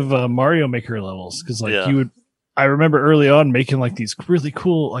reminded me of Mario Maker levels, because like I remember early on making like these really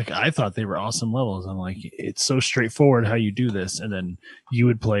cool, like I thought they were awesome levels. I'm like, it's so straightforward how you do this, and then you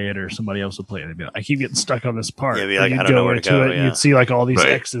would play it or somebody else would play it. And they'd be like, I keep getting stuck on this part. Yeah, be like, I don't know where to go. And you'd see like all these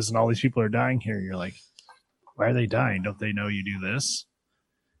X's and all these people are dying here. You're like, why are they dying? Don't they know you do this?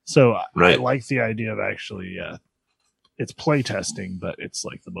 So I like the idea of actually, it's play testing, but it's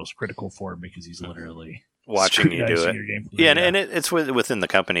like the most critical form, because he's literally watching you do it. Yeah, and it's within the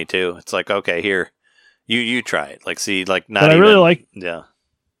company too. It's like, okay, here. You try it. Like, see, like, not. But I really like. Yeah.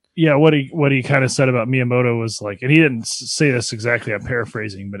 What he kind of said about Miyamoto was like, and he didn't say this exactly. I'm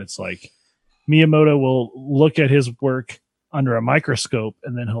paraphrasing, but it's like Miyamoto will look at his work under a microscope,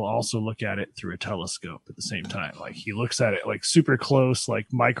 and then he'll also look at it through a telescope at the same time. Like he looks at it like super close, like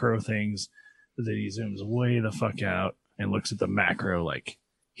micro things, but then he zooms way the fuck out and looks at the macro. Like,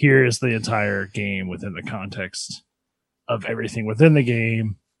 here is the entire game within the context of everything within the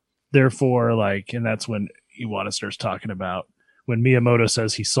game. Therefore, like, and that's when Iwata starts talking about when Miyamoto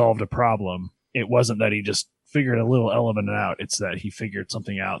says he solved a problem, it wasn't that he just figured a little element out. It's that he figured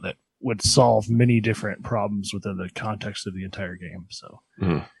something out that would solve many different problems within the context of the entire game. So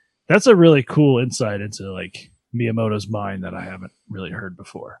that's a really cool insight into like Miyamoto's mind that I haven't really heard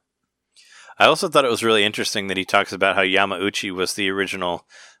before. I also thought it was really interesting that he talks about how Yamauchi was the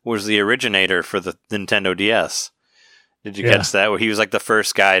originator for the Nintendo DS. Did you catch that? Where he was like the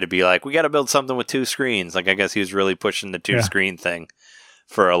first guy to be like, we got to build something with two screens. Like, I guess he was really pushing the two-screen thing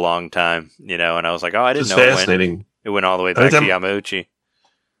for a long time, And I was like, oh, I didn't know fascinating. It went all the way back to Yamauchi.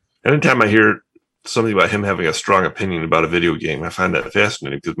 Anytime I hear something about him having a strong opinion about a video game. I find that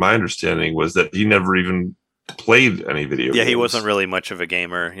fascinating because my understanding was that he never even played any video games. Yeah, he wasn't really much of a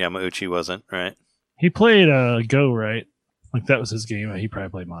gamer. Yamauchi wasn't, right? He played Go, right? Like that was his game. He probably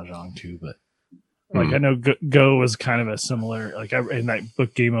played Mahjong too, but like I know Go was kind of a similar. Like in that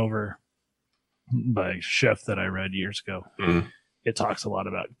book Game Over by Chef that I read years ago, it talks a lot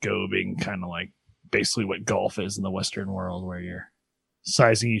about Go being kind of like basically what golf is in the Western world, where you're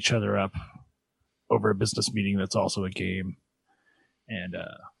sizing each other up over a business meeting that's also a game. And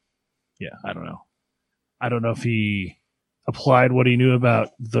I don't know. I don't know if he applied what he knew about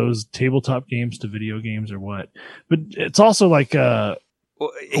those tabletop games to video games or what. But it's also like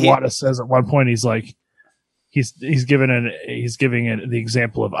Iwata says at one point, he's like, he's giving the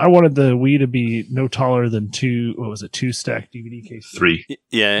example of, I wanted the Wii to be no taller than 2 stacked DVD cases? 3.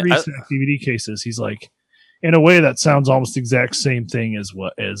 Yeah. 3 stacked DVD cases. He's like, in a way that sounds almost the exact same thing as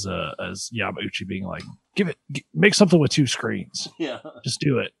Yamauchi being like, make something with 2 screens. Yeah. Just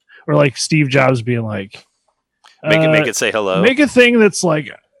do it. Or like Steve Jobs being like, make it say hello. Make a thing that's like,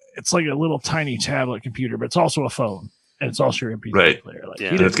 it's like a little tiny tablet computer, but it's also a phone. And it's also your MP3 player. Like,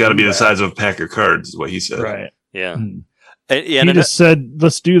 and it's got to be the size of a pack of cards, is what he said. Right. Yeah. He just said,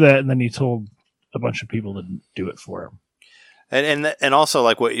 let's do that. And then he told a bunch of people to do it for him. And also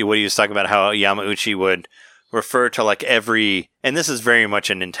like what he was talking about, how Yamauchi would refer to like every, and this is very much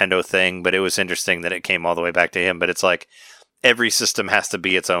a Nintendo thing, but it was interesting that it came all the way back to him. But it's like every system has to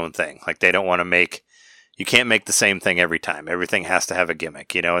be its own thing. Like they don't want to you can't make the same thing every time. Everything has to have a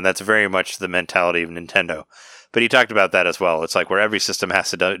gimmick, and that's very much the mentality of Nintendo. But he talked about that as well. It's like where every system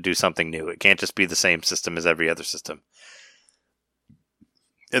has to do something new. It can't just be the same system as every other system.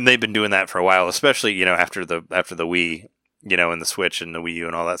 And they've been doing that for a while, especially, after the Wii, and the Switch and the Wii U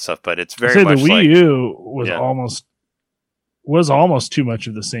and all that stuff. But it's very much the Wii U was almost too much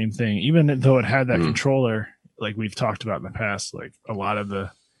of the same thing, even though it had that controller, like we've talked about in the past. Like a lot of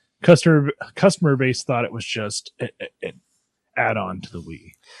the customer base thought it was just an add-on to the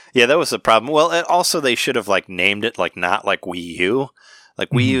Wii. Yeah, that was the problem. Well, and also they should have like named it like not like Wii U. Like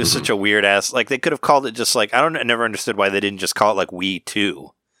Wii U is such a weird ass. Like they could have called it just like I never understood why they didn't just call it like Wii 2.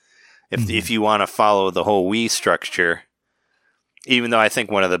 If you want to follow the whole Wii structure, even though I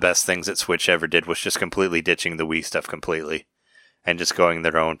think one of the best things that Switch ever did was just completely ditching the Wii stuff completely and just going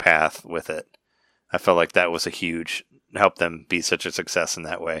their own path with it. I felt like that was helped them be such a success in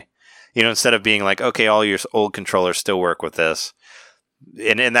that way. Instead of being like, okay, all your old controllers still work with this.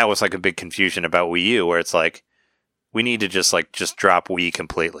 And that was like a big confusion about Wii U, where it's like, we need to just drop Wii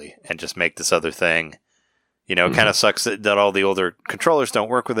completely and just make this other thing. It kind of sucks that all the older controllers don't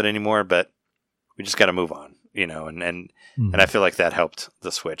work with it anymore, but we just got to move on, and I feel like that helped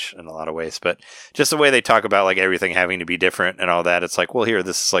the Switch in a lot of ways. But just the way they talk about like everything having to be different and all that, it's like, well, here,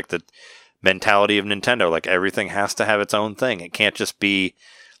 this is like the mentality of Nintendo. Like everything has to have its own thing. It can't just be.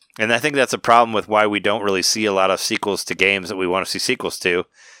 And I think that's a problem with why we don't really see a lot of sequels to games that we want to see sequels to.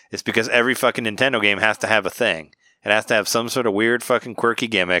 It's because every fucking Nintendo game has to have a thing. It has to have some sort of weird fucking quirky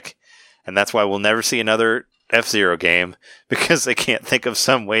gimmick. And that's why we'll never see another F-Zero game, because they can't think of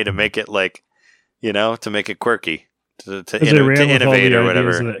some way to make it like, to make it quirky, to innovate or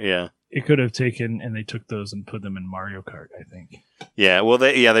whatever. Yeah. It could have taken, and they took those and put them in Mario Kart, I think. Yeah, well,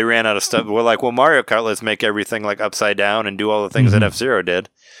 they ran out of stuff. We're like, well, Mario Kart, let's make everything like upside down and do all the things that F-Zero did.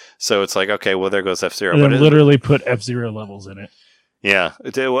 So it's like, okay, well, there goes F-Zero. But literally put F-Zero levels in it. Yeah,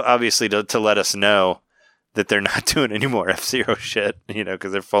 obviously to let us know that they're not doing any more F-Zero shit,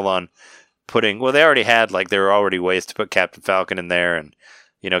 because they're full on putting. Well, they already had there were already ways to put Captain Falcon in there, and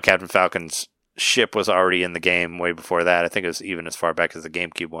Captain Falcon's ship was already in the game way before that. I think it was even as far back as the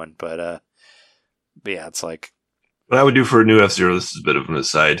GameCube one. But yeah, it's like what I would do for a new F-Zero. This is a bit of an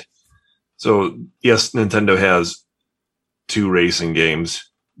aside. So yes, Nintendo has 2 racing games.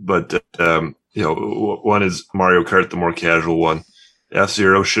 But, one is Mario Kart, the more casual one.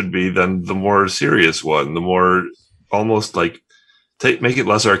 F-Zero should be then the more serious one, the more almost like make it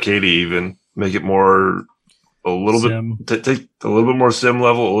less arcadey even, make it more a little bit, take a little bit more sim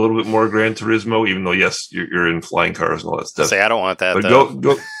level, a little bit more Gran Turismo, even though, yes, you're in flying cars and all that stuff. Say, I don't want that, but though.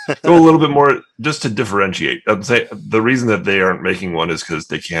 Go a little bit more just to differentiate. I'd say the reason that they aren't making one is because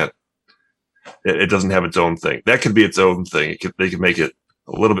they can't, it doesn't have its own thing. That could be its own thing. They could make it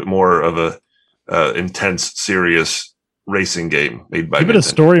a little bit more of a intense, serious racing game made by. Give it a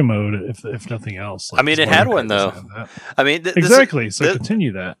story mode, if nothing else. Like, I mean, it had one though. I mean, exactly. So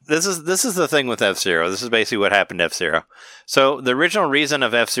continue that. This is the thing with F-Zero. This is basically what happened to F-Zero. So the original reason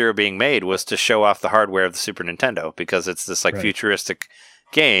of F-Zero being made was to show off the hardware of the Super Nintendo, because it's this futuristic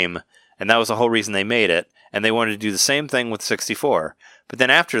game, and that was the whole reason they made it. and they wanted to do the same thing with 64. But then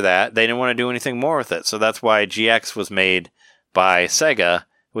after that, they didn't want to do anything more with it. So that's why GX was made by Sega.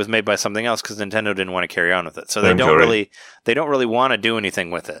 It was made by something else because Nintendo didn't want to carry on with it. So they don't really want to do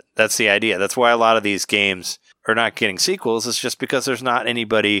anything with it. That's the idea. That's why a lot of these games are not getting sequels. It's just because there's not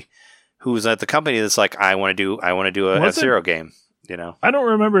anybody who's at the company that's like, I want to do a F-Zero game. You know, I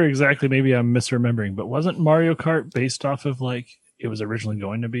don't remember exactly. Maybe I'm misremembering, but wasn't Mario Kart based off of like it was originally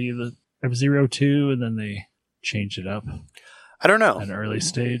going to be the F-Zero 2, and then they changed it up? I don't know. At an early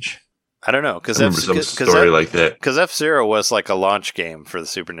stage. I don't know because F-Zero was like a launch game for the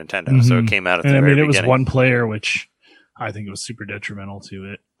Super Nintendo, so it came out at the very beginning. It was one player, which I think was super detrimental to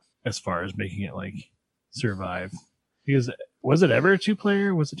it as far as making it like survive. Because was it ever a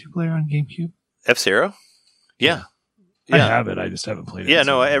 2-player? Was it 2-player on GameCube? F-Zero? Yeah. I have it. I just haven't played it. Yeah,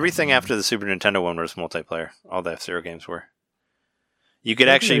 no, everything after the Super Nintendo one was multiplayer. All the F-Zero games were. You could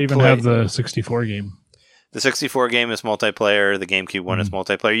actually even have the 64 game. The 64 game is multiplayer. The GameCube one is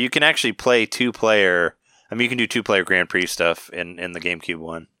multiplayer. You can actually play 2-player. I mean, you can do 2-player Grand Prix stuff in the GameCube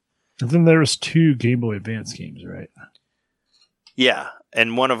one. And then there was 2 Game Boy Advance games, right? Yeah,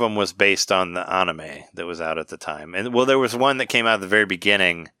 and one of them was based on the anime that was out at the time. And well, there was one that came out at the very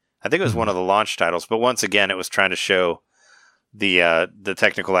beginning. I think it was one of the launch titles, but once again, it was trying to show the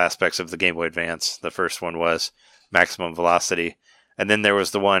technical aspects of the Game Boy Advance. The first one was Maximum Velocity, and then there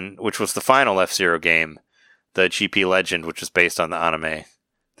was the one which was the final F-Zero game, the GP Legend, which was based on the anime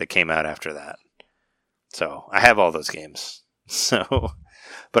that came out after that. So I have all those games. So,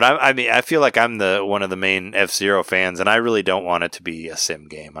 but I mean, I feel like I'm one of the main F-Zero fans, and I really don't want it to be a sim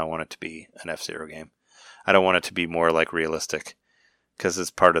game. I want it to be an F-Zero game. I don't want it to be more like realistic because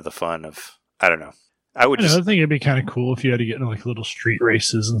it's part of the fun of, I don't know. I think it'd be kind of cool if you had to get into like little street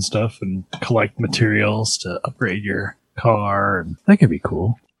races and stuff and collect materials to upgrade your car, and that could be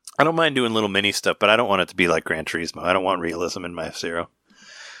cool. I don't mind doing little mini stuff, but I don't want it to be like Gran Turismo. I don't want realism in my F-Zero.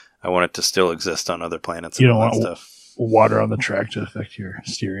 I want it to still exist on other planets. You don't want stuff. Water on the track to affect your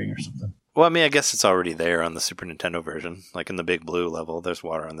steering or something. Well, I mean, I guess it's already there on the Super Nintendo version. Like in the Big Blue level, there's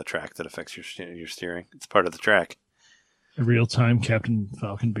water on the track that affects your steering. It's part of the track. Real-time Captain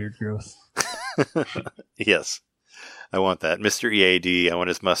Falcon beard growth. Yes. I want that. Mr. EAD, I want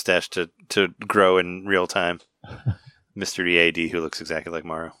his mustache to grow in real time. Mr. EAD, who looks exactly like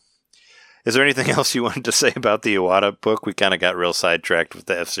Mario. Is there anything else you wanted to say about the Iwata book? We kind of got real sidetracked with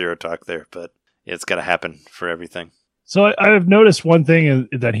the F-Zero talk there, but it's got to happen for everything. So I've noticed one thing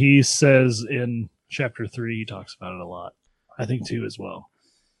that he says in Chapter 3, he talks about it a lot. I think 2 as well,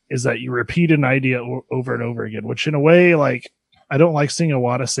 is that you repeat an idea over and over again, which in a way, like, I don't like seeing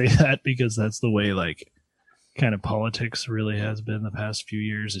Iwata say that because that's the way, like, kind of politics really has been the past few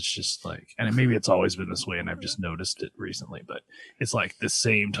years. It's just like, and maybe it's always been this way, and I've just noticed it recently, but it's like the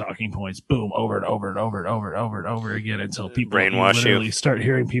same talking points, boom, over and over and over and over and over and over again until people literally start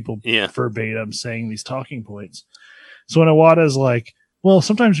hearing people verbatim saying these talking points. So when Iwata's like, well,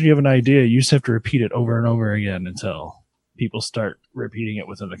 sometimes when you have an idea, you just have to repeat it over and over again until people start repeating it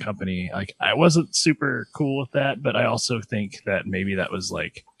within the company. Like, I wasn't super cool with that, but I also think that maybe that was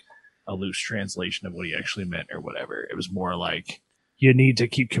like a loose translation of what he actually meant or whatever. It was more like you need to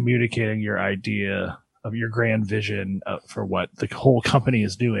keep communicating your idea of your grand vision for what the whole company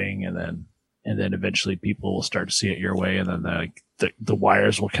is doing, and then eventually people will start to see it your way, and then the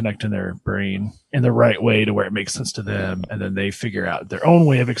wires will connect in their brain in the right way to where it makes sense to them, and then they figure out their own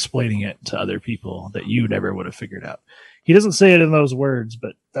way of explaining it to other people that you never would have figured out. He doesn't say it in those words,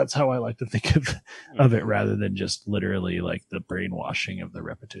 but that's how I like to think of it, rather than just literally like the brainwashing of the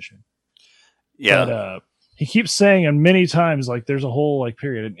repetition. Yeah. But he keeps saying, and many times, like, there's a whole like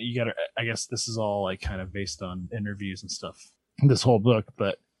period, and you gotta, I guess this is all like kind of based on interviews and stuff, this whole book,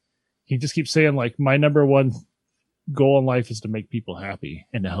 but he just keeps saying, like, my number one goal in life is to make people happy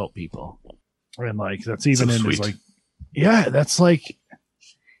and to help people. And like, that's even so in his, like, yeah, that's like,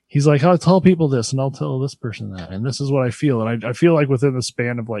 he's like, I'll tell people this and I'll tell this person that, and this is what I feel. And I feel like within the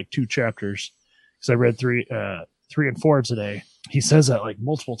span of like 2 chapters, because I read 3 and 4 today, he says that like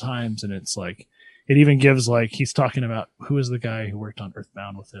multiple times, and it's like, it even gives like, he's talking about who is the guy who worked on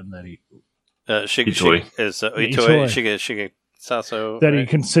Earthbound with him that he Itoi. Sasso, that he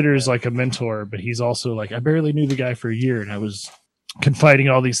considers like a mentor, but he's also like, I barely knew the guy for a year, and I was confiding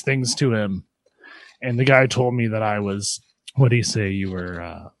all these things to him, and the guy told me that I was, what did he say, you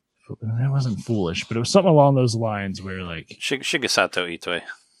were it wasn't foolish, but it was something along those lines where like Shigesato Itoi.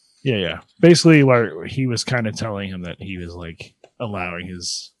 Yeah. Basically, where he was kind of telling him that he was like allowing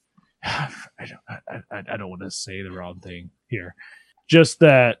his, I don't want to say the wrong thing here, just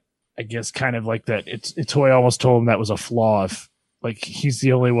that I guess kind of like that. Itoi almost told him that was a flaw. If like he's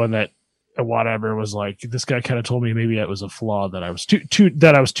the only one that whatever was like, this guy kind of told me maybe that was a flaw, that I was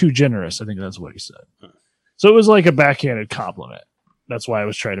too generous. I think that's what he said. So it was like a backhanded compliment. That's why I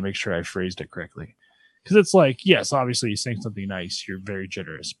was trying to make sure I phrased it correctly. Because it's like, yes, obviously you're saying something nice, you're very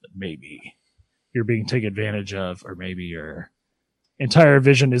generous, but maybe you're being taken advantage of, or maybe your entire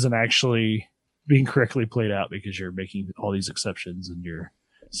vision isn't actually being correctly played out because you're making all these exceptions and you're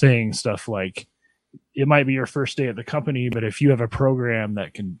saying stuff like, it might be your first day at the company, but if you have a program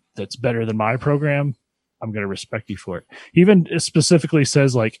that's better than my program, I'm going to respect you for it. He even specifically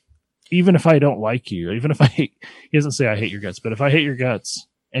says, like, even if I don't like you, even if he doesn't say I hate your guts, but if I hate your guts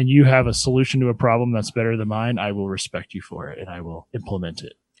and you have a solution to a problem that's better than mine, I will respect you for it and I will implement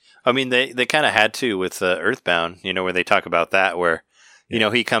it. I mean, they kind of had to with Earthbound, where they talk about that, where,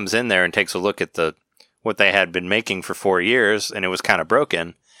 he comes in there and takes a look at what they had been making for 4 years, and it was kind of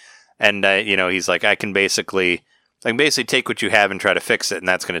broken. And, he's like, I can basically take what you have and try to fix it, and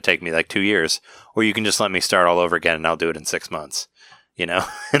that's going to take me like 2 years. Or you can just let me start all over again, and I'll do it in 6 months,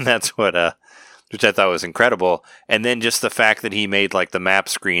 And that's what, which I thought was incredible. And then just the fact that he made like the map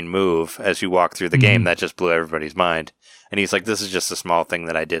screen move as you walk through the game, that just blew everybody's mind. And he's like, this is just a small thing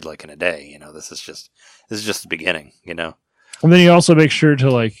that I did like in a day. This is just the beginning, And then he also makes sure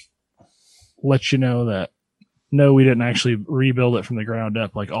to like let you know that, no, we didn't actually rebuild it from the ground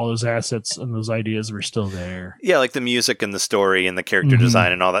up. Like all those assets and those ideas were still there. Yeah, like the music and the story and the character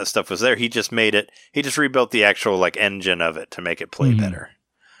design and all that stuff was there. He just rebuilt the actual like engine of it to make it play better.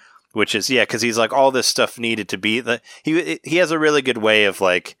 Which is, because he's like, all this stuff needed to be, he has a really good way of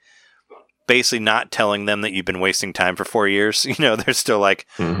like basically not telling them that you've been wasting time for 4 years. They're still like,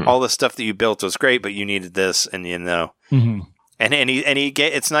 all the stuff that you built was great, but you needed this, and And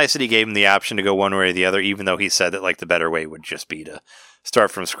it's nice that he gave him the option to go one way or the other, even though he said that like the better way would just be to start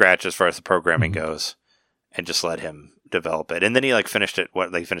from scratch as far as the programming goes, and just let him develop it. And then he like finished it.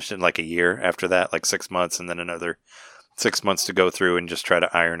 They finished it in like a year after that, like 6 months, and then another 6 months to go through and just try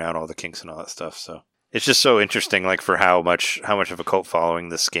to iron out all the kinks and all that stuff. So it's just so interesting, like for how much of a cult following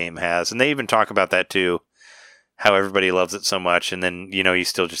this game has, and they even talk about that too. How everybody loves it so much, and then you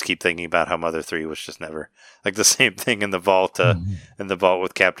still just keep thinking about how Mother 3 was just never like the same thing in the vault, in the vault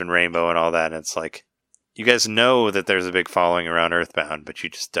with Captain Rainbow and all that. And it's like you guys know that there's a big following around Earthbound, but you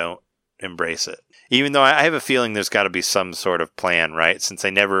just don't embrace it. Even though I have a feeling there's got to be some sort of plan, right? Since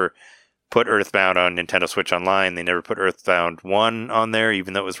they never put Earthbound on Nintendo Switch Online, they never put Earthbound 1 on there,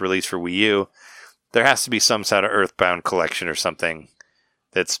 even though it was released for Wii U. There has to be some sort of Earthbound collection or something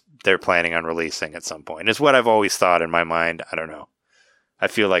they're planning on releasing at some point. It's what I've always thought in my mind. I don't know. I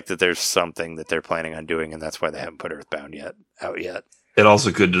feel like that there's something that they're planning on doing, and that's why they haven't put Earthbound out yet. It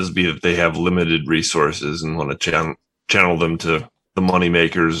also could just be that they have limited resources and want to channel them to the money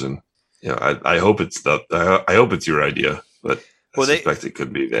makers. And I hope it's your idea, but I suspect it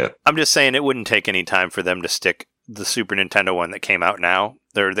could be that. I'm just saying it wouldn't take any time for them to stick the Super Nintendo one that came out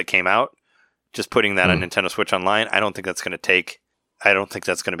just putting that on Nintendo Switch Online. I don't think that's going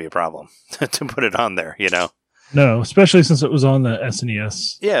to be a problem to put it on there, No, especially since it was on the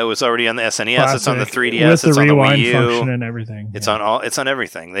SNES. Yeah, it was already on the SNES. Classic, it's on the 3DS. With it's the on the rewind Wii U. function and everything. It's on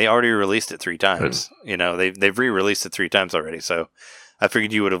everything. They already released it 3 times. Right. They've re-released it 3 times already. So I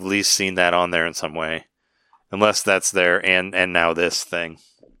figured you would have at least seen that on there in some way, unless that's there and now this thing.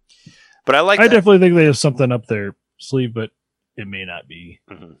 But I definitely think they have something up their sleeve, but it may not be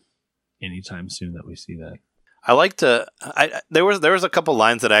anytime soon that we see that. I like to. There was a couple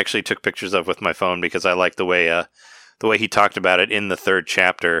lines that I actually took pictures of with my phone because I like the way he talked about it in the 3rd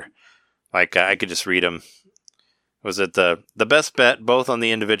chapter. Like I could just read them. Was it the best bet, both on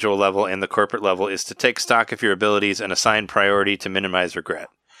the individual level and the corporate level, is to take stock of your abilities and assign priority to minimize regret.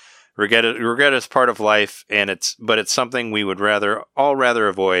 Regret is part of life, but it's something we would rather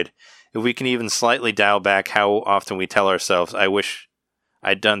avoid. If we can even slightly dial back how often we tell ourselves, "I wish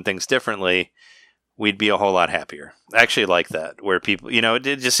I'd done things differently," we'd be a whole lot happier. I actually like that, where people, it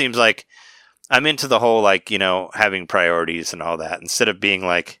just seems like I'm into the whole, like, having priorities and all that, instead of being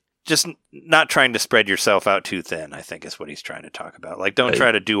like, just not trying to spread yourself out too thin, I think is what he's trying to talk about. Like, don't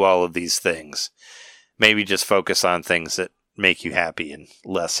try to do all of these things. Maybe just focus on things that make you happy and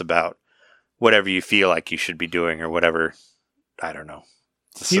less about whatever you feel like you should be doing or whatever, I don't know,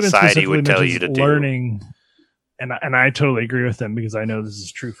 the society would tell you to do. Learning. And I totally agree with them because I know this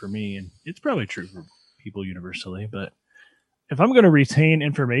is true for me, and it's probably true for people universally. But if I'm going to retain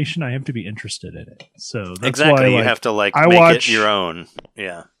information, I have to be interested in it. So that's exactly why, you have to make it your own.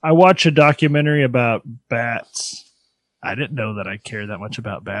 Yeah, I watch a documentary about bats. I didn't know that I cared that much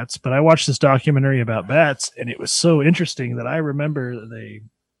about bats, but I watched this documentary about bats, and it was so interesting that I remember that they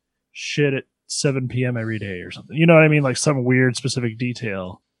shit at 7 p.m. every day or something. You know what I mean? Like some weird specific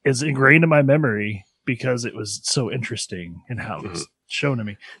detail. is ingrained in my memory because it was so interesting in how it was shown to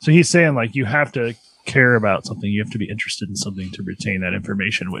me. So he's saying like you have to care about something, you have to be interested in something to retain that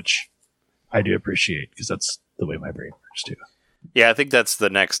information, which I do appreciate because that's the way my brain works too. Yeah, I think that's the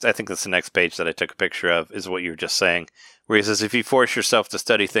next page that I took a picture of, is what you were just saying, where he says, if you force yourself to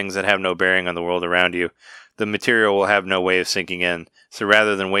study things that have no bearing on the world around you, the material will have no way of sinking in. So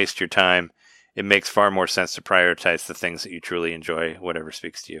rather than waste your time, it makes far more sense to prioritize the things that you truly enjoy, whatever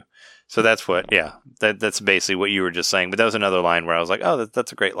speaks to you. So that's that's basically what you were just saying. But that was another line where I was like, oh,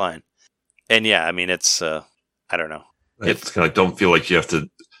 that's a great line. And yeah, I mean, it's, I don't know. It's kind of like, don't feel like you have to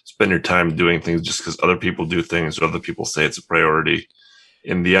spend your time doing things just because other people do things or other people say it's a priority.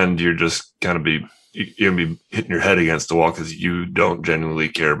 In the end, you're just kind of you're going to be hitting your head against the wall because you don't genuinely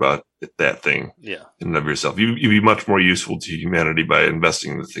care about that thing in and of yourself. You'd be much more useful to humanity by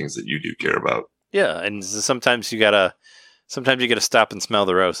investing in the things that you do care about. Yeah, and sometimes you gotta stop and smell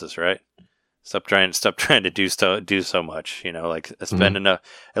the roses, right? Stop trying to do so much, like spend enough,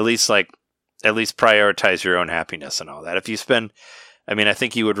 at least prioritize your own happiness and all that. If you spend, I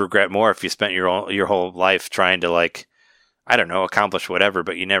think you would regret more if you spent your whole life trying to accomplish whatever,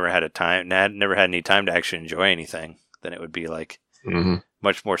 but you never had any time to actually enjoy anything. Then it would be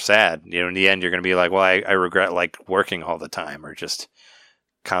much more sad. In the end, you're going to be like, well, I regret working all the time or just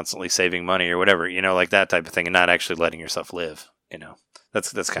constantly saving money or whatever, like that type of thing, and not actually letting yourself live.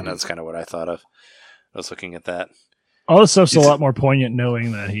 That's kind of what I thought of. I was looking at that. All this stuff's a lot more poignant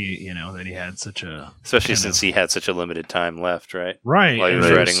knowing that he had such a... Especially since he had such a limited time left, right? Right. While he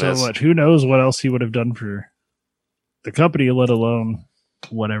was writing so much. Who knows what else he would have done for the company, let alone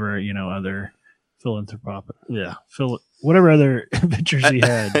whatever, other philanthropic... Yeah. Whatever other ventures he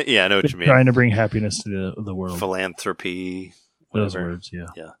had. Yeah, I know what you mean. Trying to bring happiness to the world. Philanthropy. Whatever. Those words, yeah.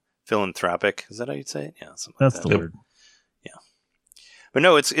 Yeah. Philanthropic. Is that how you'd say it? Yeah. That's the word. But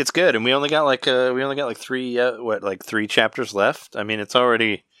no, it's good, and we only got three chapters left. It's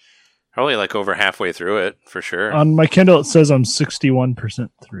already probably over halfway through it for sure. On my Kindle, it says I'm 61%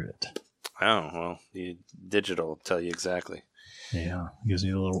 through it. Oh well, the digital will tell you exactly. Yeah, gives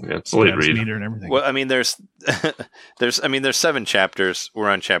you a little meter and everything. Well, there's 7 chapters. We're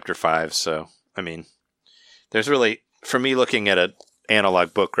on chapter 5, so there's really, for me looking at an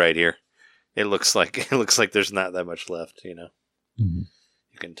analog book right here, it looks like there's not that much left. Mm-hmm.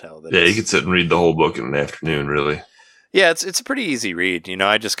 You can tell that. Yeah, you could sit and read the whole book in an afternoon, really. Yeah, it's a pretty easy read.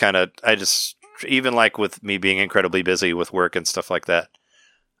 I just even with me being incredibly busy with work and stuff like that,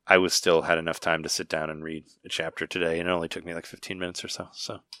 I was still had enough time to sit down and read a chapter today, and it only took me 15 minutes or so.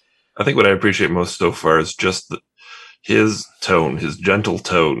 So I think what I appreciate most so far is just his tone, his gentle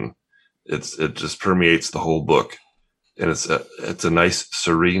tone. It just permeates the whole book, and it's a nice,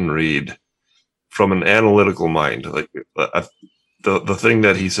 serene read from an analytical mind. The thing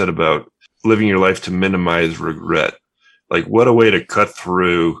that he said about living your life to minimize regret, what a way to cut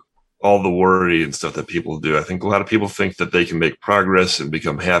through all the worry and stuff that people do. I think a lot of people think that they can make progress and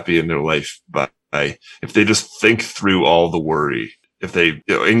become happy in their life by if they just think through all the worry, if they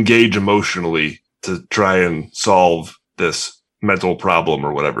engage emotionally to try and solve this mental problem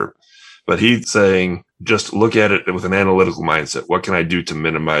or whatever. But he's saying, just look at it with an analytical mindset. What can I do to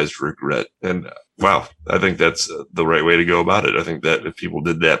minimize regret? And wow, I think that's the right way to go about it. I think that if people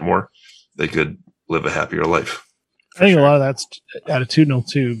did that more, they could live a happier life. I think a lot of that's attitudinal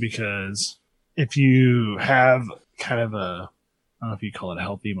too, because if you have kind of I don't know if you call it a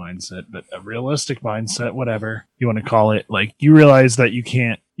healthy mindset, but a realistic mindset, whatever you want to call it, you realize that you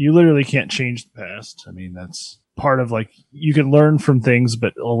literally can't change the past. That's part of you can learn from things,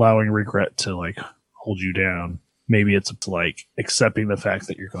 but allowing regret to hold you down. Maybe it's accepting the fact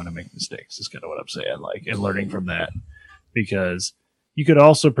that you're going to make mistakes is kind of what I'm saying, and learning from that, because you could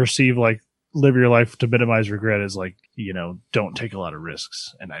also perceive live your life to minimize regret as don't take a lot of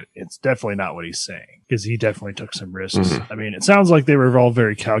risks. And it's definitely not what he's saying, because he definitely took some risks. Mm-hmm. It sounds like they were all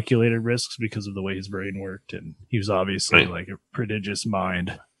very calculated risks because of the way his brain worked. And he was obviously a prodigious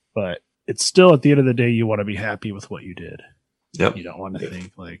mind, but it's still at the end of the day, you want to be happy with what you did. Yep. You don't want to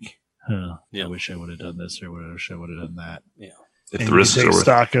think I wish I would have done this or I wish I would have done that. Yeah. If and the risks you take are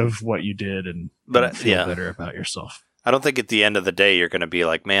stock of what you did and feel better about yourself. I don't think at the end of the day you're going to be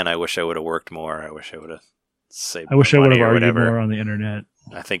like, man, I wish I would have worked more. I wish I would have saved. I wish I would have argued more on the internet.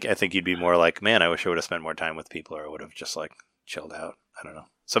 I think you'd be more like, man, I wish I would have spent more time with people, or I would have just chilled out. I don't know.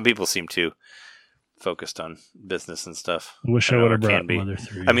 Some people seem too focused on business and stuff. I wish I would have brought Mother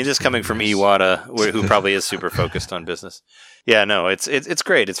 3. This coming from Iwata, who probably is super focused on business. Yeah, no, it's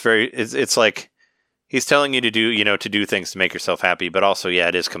great. It's very, it's He's telling you to do things to make yourself happy, but also, yeah,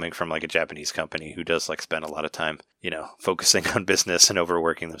 it is coming from like a Japanese company who does like spend a lot of time, focusing on business and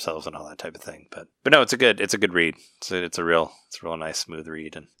overworking themselves and all that type of thing. But no, it's a good read. It's a real nice, smooth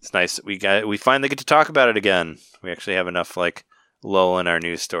read, and it's nice that we finally get to talk about it again. We actually have enough like lull in our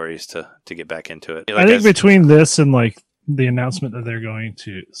news stories to get back into it. I think between this and like the announcement that they're going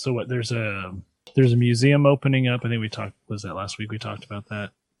to, there's a museum opening up. I think was that last week we talked about that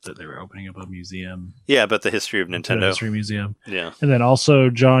they were opening up a museum. Yeah, about the history of Nintendo. The history museum. Yeah. And then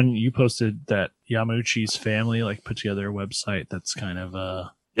also, John, you posted that Yamauchi's family like put together a website that's kind of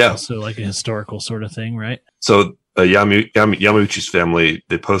also like a historical sort of thing, right? So Yamauchi's family,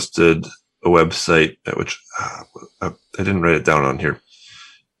 they posted a website which I didn't write it down on here,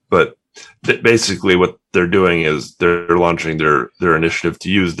 but basically what they're doing is they're launching their initiative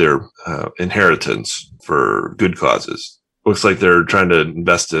to use their inheritance for good causes. Looks like they're trying to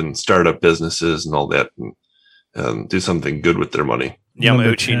invest in startup businesses and all that, and do something good with their money.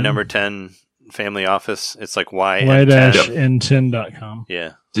 Yamauchi number 10 family office. It's like y-n10.com.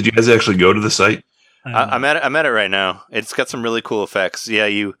 Yeah. Did you guys actually go to the site? I'm at it right now. It's got some really cool effects. Yeah,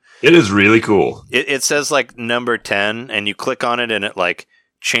 it is really cool. It says like number 10, and you click on it, and it like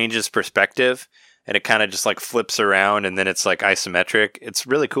changes perspective, and it kind of just like flips around, and then it's like isometric. It's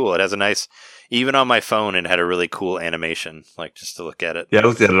really cool. It has a nice. Even on my phone, it had a really cool animation, like just to look at it. Yeah, I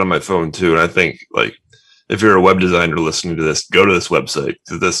looked at it on my phone too, and I think like if you're a web designer listening to this, go to this website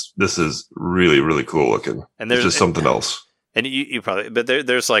because this is really, really cool looking. And there's just something else. And you probably, but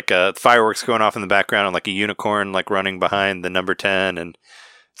there's like fireworks going off in the background and like a unicorn like running behind the number 10, and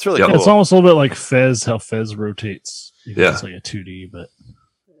it's really cool. It's almost a little bit like Fez, how Fez rotates. It's like a 2D, but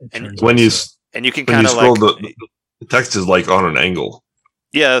when you can kind of like the text is like on an angle.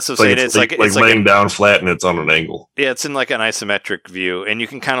 Yeah, that's what I'm saying. It's like laying down flat and it's on an angle. Yeah, it's in like an isometric view, and you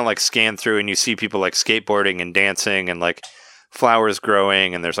can kind of like scan through and you see people like skateboarding and dancing and like flowers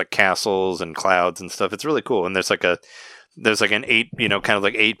growing, and there's like castles and clouds and stuff. It's really cool. And there's like an 8, kind of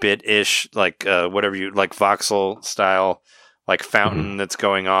like 8-bit ish, like whatever you like voxel style, like fountain that's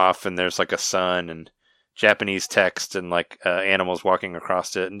going off, and there's like a sun and Japanese text and like animals walking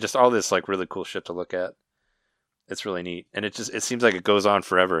across it, and just all this like really cool shit to look at. It's really neat, and it seems like it goes on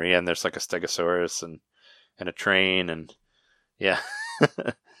forever. Yeah, and there's like a Stegosaurus and a train, and yeah.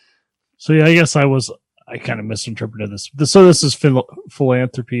 So yeah, I guess I kind of misinterpreted this. So this is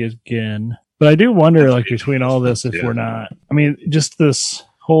philanthropy again, but I do wonder, like between all this, if we're not. I mean, just this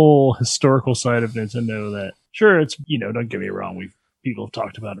whole historical side of Nintendo. That sure, it's don't get me wrong, people have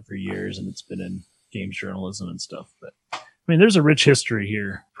talked about it for years, and it's been in games journalism and stuff, but. I mean, there's a rich history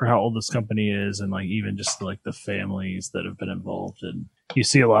here for how old this company is, and like even just like the families that have been involved, and you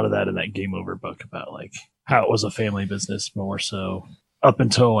see a lot of that in that Game Over book about like how it was a family business more so up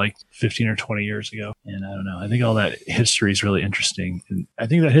until like 15 or 20 years ago. And I don't know, I think all that history is really interesting, and I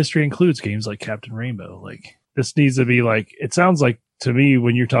think that history includes games like Captain Rainbow. Like this needs to be like, it sounds like to me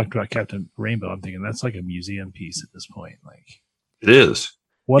when you're talking about Captain Rainbow, I'm thinking that's like a museum piece at this point. Like it is.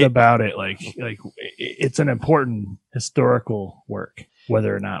 What about it? Like it's an important historical work,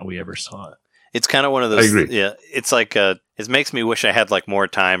 whether or not we ever saw it. It's kind of one of those. I agree. Yeah, it's like it makes me wish I had like more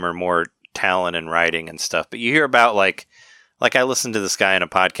time or more talent in writing and stuff. But you hear about like I listened to this guy in a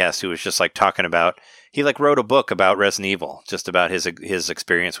podcast who was just like talking about he like wrote a book about Resident Evil, just about his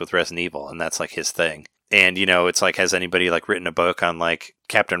experience with Resident Evil, and that's like his thing. And, it's like, has anybody like written a book on like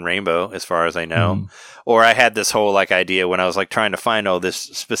Captain Rainbow, as far as I know? Or I had this whole like idea when I was like trying to find this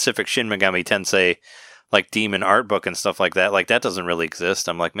specific Shin Megami Tensei like demon art book and stuff like that. Like that doesn't really exist.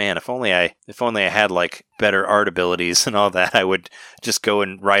 I'm like, man, if only I had like better art abilities and all that, I would just go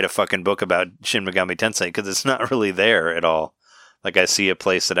and write a fucking book about Shin Megami Tensei, because it's not really there at all. Like I see a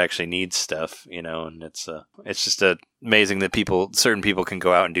place that actually needs stuff, and it's just amazing that certain people can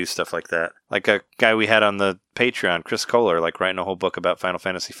go out and do stuff like that. Like a guy we had on the Patreon, Chris Kohler, like writing a whole book about Final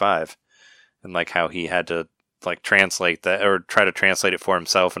Fantasy V, and like how he had to like translate that or try to translate it for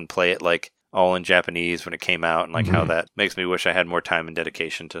himself and play it like all in Japanese when it came out, and like how that makes me wish I had more time and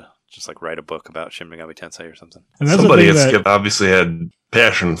dedication to just like write a book about Shin Megami Tensei or something. And somebody at Skip obviously had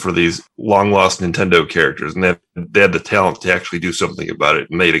passion for these long lost Nintendo characters, and they had the talent to actually do something about it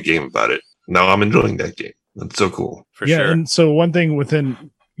and made a game about it. Now I'm enjoying that game. That's so cool. For sure. And so one thing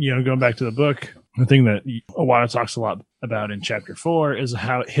within, going back to the book, the thing that Iwata talks a lot about in chapter 4 is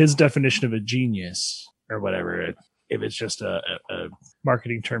how his definition of a genius or whatever, if it's just a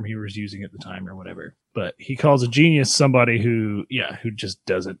marketing term he was using at the time or whatever. But he calls a genius somebody who just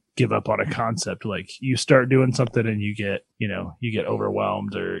doesn't give up on a concept. Like you start doing something and you get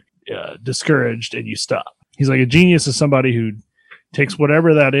overwhelmed or discouraged and you stop. He's like, a genius is somebody who takes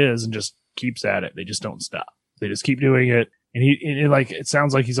whatever that is and just keeps at it. They just don't stop. They just keep doing it. And it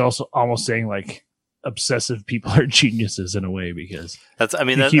sounds like he's also almost saying like obsessive people are geniuses in a way, because that's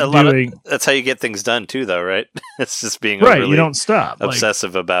how you get things done too, though, right? It's just being right. You don't stop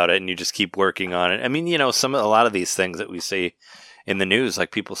obsessive about it, and you just keep working on it. I mean, a lot of these things that we see in the news,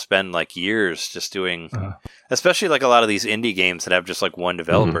 like people spend like years just doing, especially like a lot of these indie games that have just like one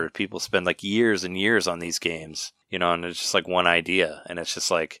developer. Mm-hmm. People spend like years and years on these games, and it's just like one idea, and it's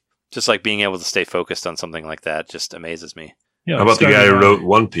just like being able to stay focused on something like that just amazes me. Yeah, how about the guy who wrote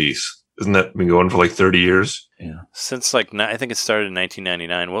One Piece? Isn't that been going for like 30 years? Yeah. Since like, I think it started in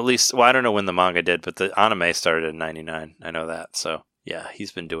 1999. Well, I don't know when the manga did, but the anime started in 99. I know that. So yeah,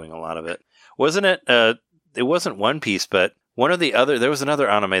 he's been doing a lot of it. Wasn't it? It wasn't One Piece, but there was another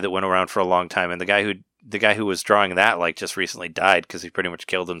anime that went around for a long time. And the guy who was drawing that like just recently died because he pretty much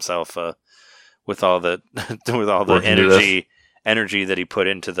killed himself, with all the, energy that he put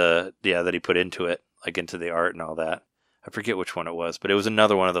into it, like into the art and all that. I forget which one it was, but it was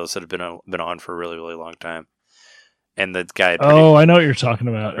another one of those that had been on for a really, really long time. And the guy... I know what you're talking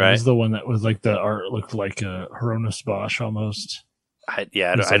about. Right? It was the one that was like the art looked like a Hronis Bosch almost. I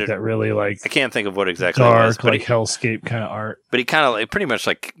can't think of what exactly dark, it was. But like hellscape kind of art. But he kind of pretty much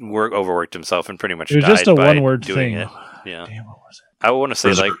like overworked himself and pretty much died. It was just a one-word doing thing. it. Yeah. Damn, what was it? I want to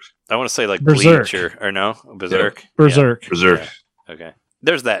say like Berserk. Bleach or no? Berserk? Yeah. Berserk. Yeah. Berserk. Yeah. Okay.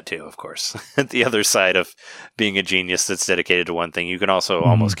 There's that too, of course. The other side of being a genius that's dedicated to one thing, you can also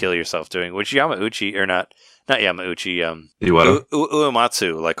almost kill yourself doing, which Uematsu,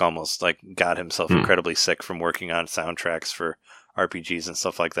 Uematsu, like almost like got himself incredibly sick from working on soundtracks for RPGs and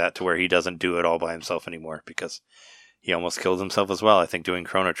stuff like that, to where he doesn't do it all by himself anymore because he almost killed himself as well. I think doing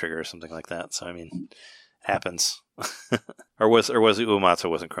Chrono Trigger or something like that. So I mean, it happens. or was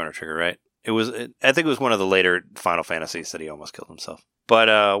Uematsu wasn't Chrono Trigger, right? I think it was one of the later Final Fantasies that he almost killed himself.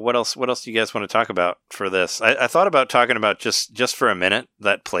 But what else do you guys want to talk about for this? I thought about talking about just for a minute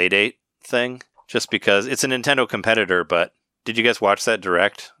that Playdate thing, just because it's a Nintendo competitor. But did you guys watch that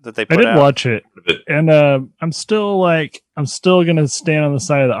direct that they put out? I did watch it, and I'm still gonna stand on the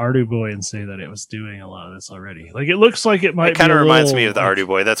side of the Ardu Boy and say that it was doing a lot of this already. Like it looks like it might. It kind of reminds me of the Ardu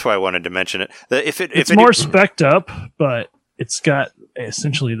Boy. That's why I wanted to mention it. It's more spec'd up, but it's got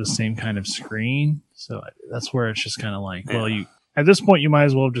essentially the same kind of screen. So that's where it's just kind of like, well, at this point, you might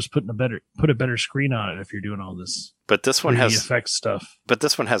as well have just put a better screen on it if you're doing all this. But this one has effects stuff. But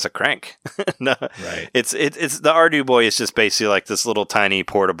this one has a crank. No, right. It's the Ardu Boy is just basically like this little tiny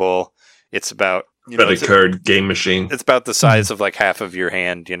portable. It's about credit card game machine. It's about the size of like half of your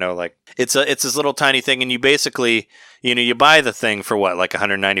hand. Like it's this little tiny thing, and you basically you buy the thing for what, like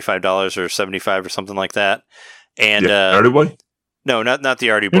 $195 or $75 or something like that. And Ardu Boy? No, not the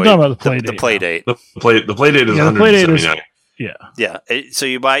Ardu Boy. You're talking about the Playdate. The Playdate. The Playdate is $179. Yeah. So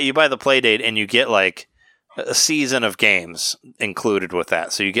you buy the Playdate and you get like a season of games included with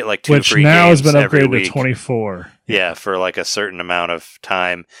that. So you get like 2 free games every week. Which now has been upgraded to 24. Yeah, for like a certain amount of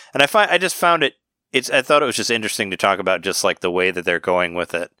time. And I just found it. I thought it was just interesting to talk about, just like the way that they're going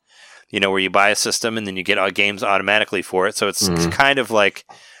with it. Where you buy a system and then you get games automatically for it. So it's kind of like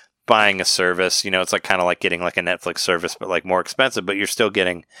buying a service. It's like kind of like getting like a Netflix service, but like more expensive. But you're still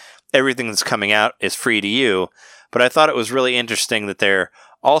getting everything that's coming out is free to you. But I thought it was really interesting that they're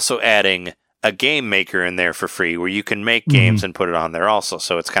also adding a game maker in there for free, where you can make games and put it on there also.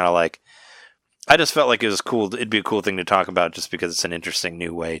 So it's kind of like, I just felt like it was cool. It'd be a cool thing to talk about, just because it's an interesting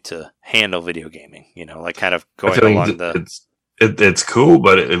new way to handle video gaming. Like kind of going along it's cool,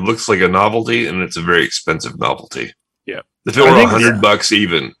 but it looks like a novelty, and it's a very expensive novelty. Yeah, if it were $100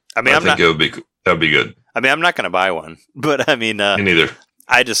 even, I think that'd be good. I mean, I'm not going to buy one, but I mean, me neither.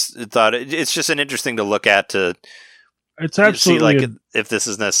 I just thought it's just an interesting to look at, to it's absolutely see like if this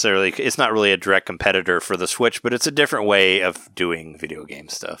is necessarily, it's not really a direct competitor for the Switch, but it's a different way of doing video game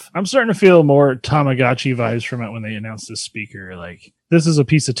stuff. I'm starting to feel more Tamagotchi vibes from it when they announced this speaker. Like, this is a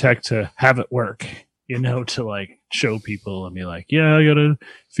piece of tech to have it work, to like show people and be like, yeah, I gotta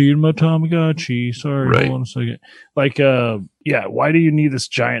feed my Tamagotchi. Sorry, hold on a second. Like, why do you need this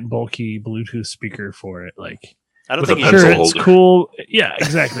giant bulky Bluetooth speaker for it? Like, I don't think it's cool. Yeah,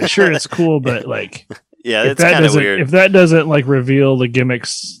 exactly. Sure, it's cool, but like, it's kind of weird. If that doesn't like reveal the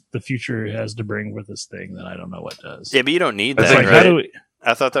gimmicks the future has to bring with this thing, then I don't know what does. Yeah, but you don't need that, right?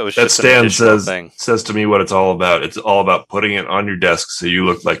 I thought that was just an additional thing. Says to me what it's all about. It's all about putting it on your desk so you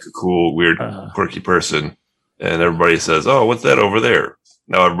look like a cool, weird, quirky person, and everybody says, "Oh, what's that over there?"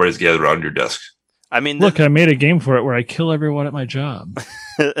 Now everybody's gathered around your desk. I mean, look, I made a game for it where I kill everyone at my job.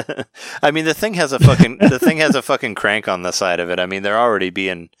 I mean, the thing has a fucking crank on the side of it. I mean, they're already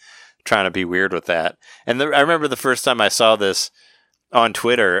trying to be weird with that. And I remember the first time I saw this, on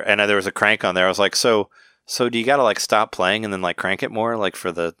Twitter, and there was a crank on there. I was like, so do you got to like stop playing and then like crank it more, like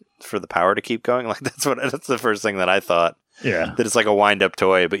for the power to keep going? Like that's the first thing that I thought. Yeah, that it's like a wind up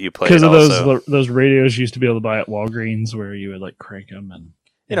toy, but you play because it of those radios you used to be able to buy at Walgreens, where you would like crank them and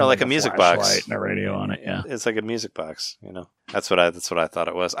like a music box and a radio on it. Yeah, it's like a music box. That's what I thought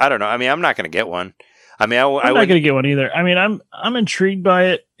it was. I don't know. I mean, I'm not going to get one. I mean, I'm not going to get one either. I mean, I'm intrigued by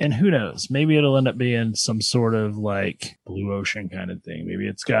it, and who knows? Maybe it'll end up being some sort of like Blue Ocean kind of thing. Maybe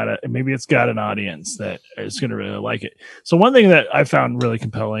it's got an audience that is going to really like it. So one thing that I found really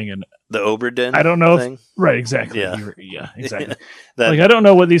compelling, and the Oberdin, I don't know thing? Right, exactly. Yeah, Exactly. I don't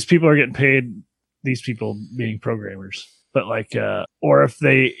know what these people are getting paid. These people being programmers, but like, or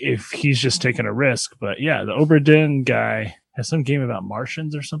if he's just taking a risk. But yeah, the Oberdin guy has some game about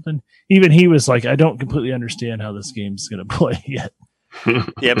Martians or something. Even he was like, I don't completely understand how this game's going to play yet.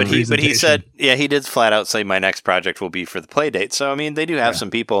 Yeah, but he said, he did flat out say my next project will be for the Playdate. So I mean, they do have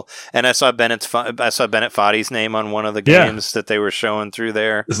some people, and I saw Bennett Foddy's name on one of the games that they were showing through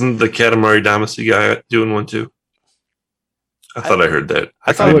there. Isn't the Katamari Damacy guy doing one too? I thought I heard that.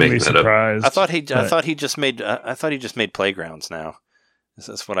 I wouldn't be surprised. I thought he just made Playgrounds now.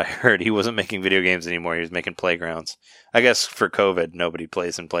 That's what I heard. He wasn't making video games anymore. He was making Playgrounds. I guess for COVID, nobody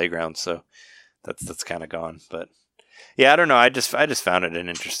plays in Playgrounds, so that's kind of gone. But yeah, I don't know. I just found it an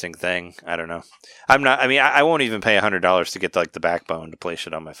interesting thing. I don't know. I won't even pay $100 to get like the backbone to play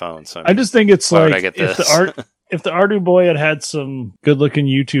shit on my phone. So I just think it's like if the Ardu Boy had some good-looking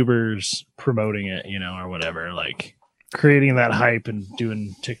YouTubers promoting it, or whatever, like creating that hype and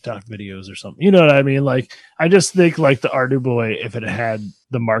doing TikTok videos or something. You know what I mean? Like, I just think like the Ardu Boy, if it had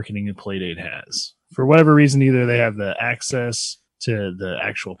the marketing that Playdate has, for whatever reason, either they have the access to the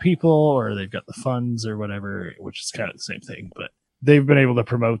actual people or they've got the funds or whatever, which is kind of the same thing, but they've been able to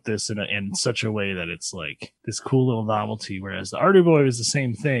promote this in such a way that it's like this cool little novelty. Whereas the Ardu Boy was the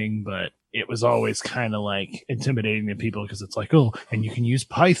same thing, but it was always kind of like intimidating to people because it's like, oh, and you can use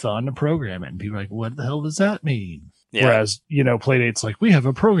Python to program it. And people are like, what the hell does that mean? Yeah. Whereas, Playdate's like, we have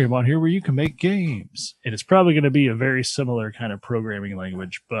a program on here where you can make games. And it's probably going to be a very similar kind of programming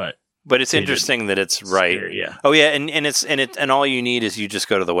language, but it's interesting that it's right. Scary, yeah. Oh yeah, and all you need is you just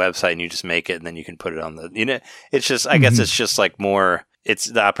go to the website and you just make it and then you can put it on the it's just I guess it's just like more it's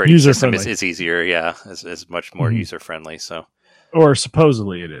the operating system is easier, yeah. It's much more user friendly, so or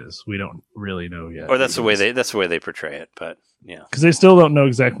supposedly it is. We don't really know yet. Or that's the way they portray it, but yeah. Because they still don't know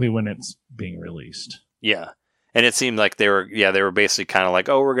exactly when it's being released. Yeah. And it seemed like they were basically kind of like,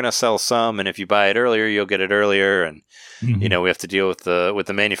 oh, we're going to sell some, and if you buy it earlier, you'll get it earlier, and we have to deal with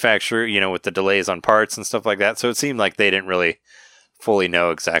the manufacturer, with the delays on parts and stuff like that. So it seemed like they didn't really fully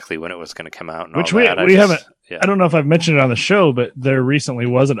know exactly when it was going to come out. And which all we that. haven't. Yeah. I don't know if I've mentioned it on the show, but there recently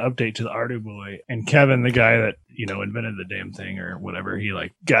was an update to the Ardu Boy, and Kevin, the guy that invented the damn thing or whatever, he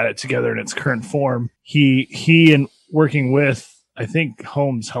like got it together in its current form. He and working with, I think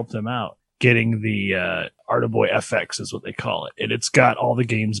Holmes helped him out getting the Ardu Boy FX is what they call it, and it's got all the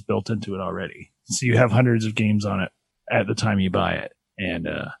games built into it already. So you have hundreds of games on it at the time you buy it, and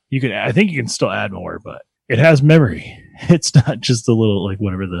I think you can still add more, but it has memory. It's not just a little like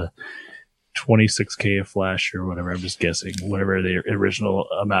whatever the 26K of flash or whatever. I'm just guessing whatever the original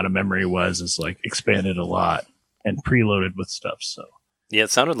amount of memory was is like expanded a lot and preloaded with stuff. So yeah,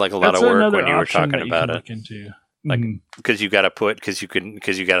 it sounded like a lot of work when you were talking about it. Like, because you got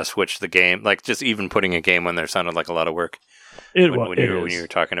to switch the game. Like, just even putting a game on there sounded like a lot of work when you were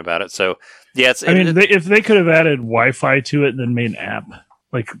talking about it. So, yeah, if they could have added Wi-Fi to it and then made an app,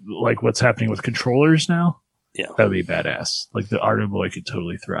 like what's happening with controllers now, yeah, that would be badass. Like, the Ardu Boy could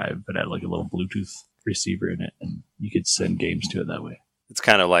totally thrive, but had like a little Bluetooth receiver in it, and you could send games to it that way. It's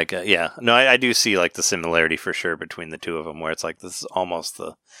kind of like, I do see like the similarity for sure between the two of them, where it's like this is almost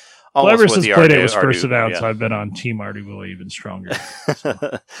the. Ever since Playdate was first announced, I've been on Team Ardu Boy even stronger.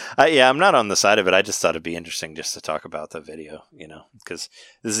 So. I'm not on the side of it. I just thought it'd be interesting just to talk about the video, because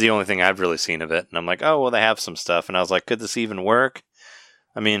this is the only thing I've really seen of it. And I'm like, oh, well, they have some stuff. And I was like, could this even work?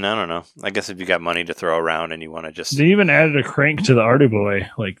 I mean, I don't know. I guess if you got money to throw around and you want to just... They even added a crank to the Ardu Boy.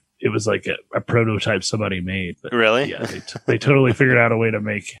 Like, it was like a prototype somebody made. But really? Yeah, they totally figured out a way to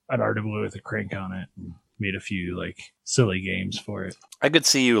make an Ardu Boy with a crank on it. And made a few like silly games for it. I could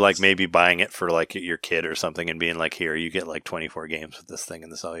see you like maybe buying it for like your kid or something and being like, here, you get like 24 games with this thing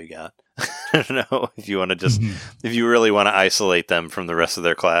and this is all you got. I don't know if you want to just, if you really want to isolate them from the rest of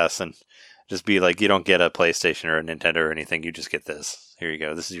their class and just be like, you don't get a PlayStation or a Nintendo or anything. You just get this. Here you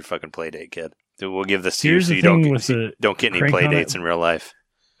go. This is your fucking Playdate, kid. We'll give this to you so you don't get any Playdates in real life.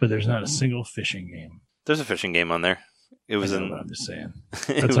 But there's not a single fishing game. There's a fishing game on there. It was I'm just saying.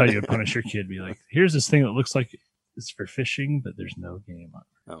 That's how you would punish your kid. Be like, here's this thing that looks like is for fishing, but there's no game on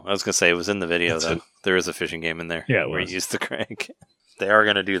it. Oh, I was gonna say it was in the video That's though. it. There is a fishing game in there. Yeah, it where was. you use the crank. They are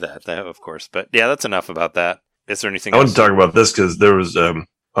gonna do that, of course. But yeah, that's enough about that. Is there anything I want else? to talk about this because there was on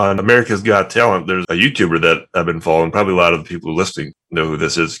America's Got Talent. There's a YouTuber that I've been following. Probably a lot of the people listening know who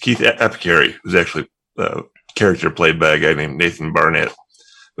this is. Keith Apicary, who's actually a character played by a guy named Nathan Barnett.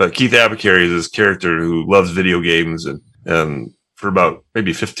 But Keith Apicary is this character who loves video games, and for about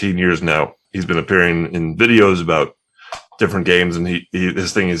maybe 15 years now, he's been appearing in videos about different games. And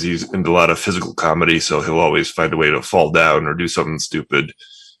his thing is he's into a lot of physical comedy, so he'll always find a way to fall down or do something stupid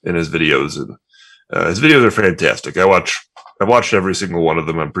in his videos. And his videos are fantastic. I've watched every single one of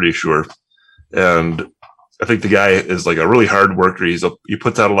them, I'm pretty sure. And I think the guy is like a really hard worker. He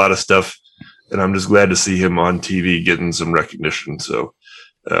puts out a lot of stuff, and I'm just glad to see him on TV getting some recognition. So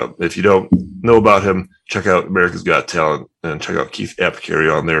if you don't know about him, check out America's Got Talent and check out Keith Apicary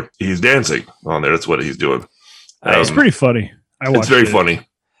on there. He's dancing on there. That's what he's doing. It's pretty funny. It's very funny.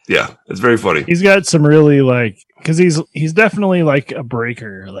 Yeah, it's very funny. He's got some really because he's definitely like a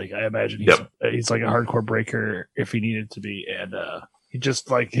breaker. Like I imagine he's like a hardcore breaker if he needed to be, and he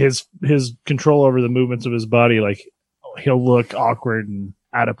just like his control over the movements of his body. Like he'll look awkward and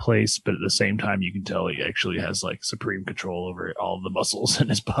out of place, but at the same time, you can tell he actually has like supreme control over all of the muscles in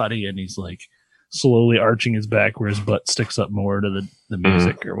his body, and he's like slowly arching his back where his butt sticks up more to the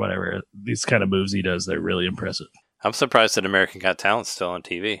music or whatever. These kind of moves he does, they're really impressive. I'm surprised that American Got Talent's still on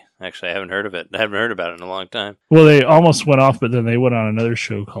TV. Actually, I haven't heard of it. I haven't heard about it in a long time. Well, they almost went off, but then they went on another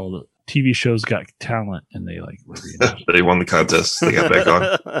show called TV Shows Got Talent, and they were They won the contest. They got back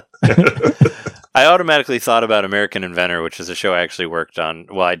on. I automatically thought about American Inventor, which is a show I actually worked on.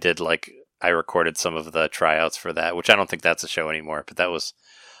 Well, I recorded some of the tryouts for that, which I don't think that's a show anymore. But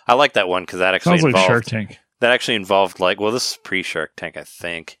I like that one because that actually sounds like Shark Tank. That actually involved this is pre-Shark Tank, I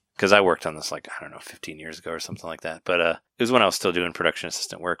think. Because I worked on this 15 years ago or something like that. But it was when I was still doing production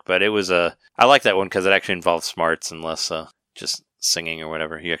assistant work. But it was I like that one because it actually involved smarts and less just singing or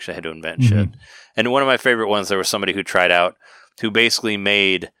whatever. You actually had to invent shit. And one of my favorite ones, there was somebody who tried out who basically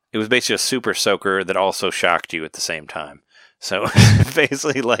it was basically a super soaker that also shocked you at the same time. So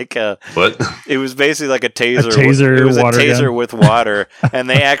basically what? It was basically like a taser. It was a taser gun. with water, and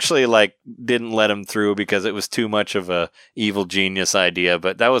they actually didn't let him through because it was too much of a evil genius idea.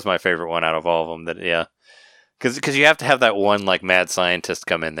 But that was my favorite one out of all of them. Because you have to have that one mad scientist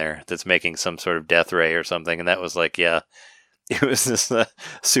come in there that's making some sort of death ray or something, and that was it was this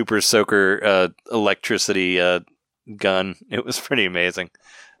super soaker electricity gun. It was pretty amazing,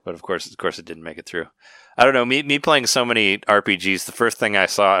 but of course it didn't make it through. I don't know. Me playing so many RPGs, the first thing I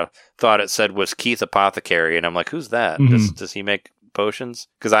thought it said was Keith Apothecary, and I'm like, who's that? Does he make potions?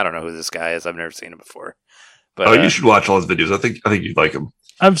 Because I don't know who this guy is. I've never seen him before. But you should watch all his videos. I think you'd like him.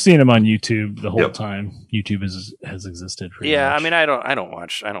 I've seen him on YouTube the whole time. YouTube has existed for yeah. much. I mean, I don't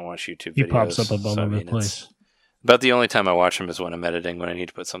watch YouTube videos. He pops up above the place. But the only time I watch him is when I'm editing, when I need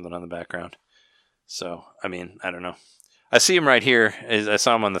to put something on the background. So I mean, I don't know. I see him right here. I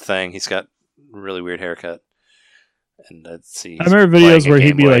saw him on the thing. He's got really weird haircut, and let's see. I remember videos where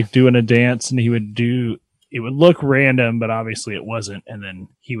he'd be doing a dance, and it would look random, but obviously it wasn't. And then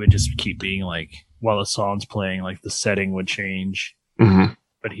he would just keep being while the song's playing, the setting would change,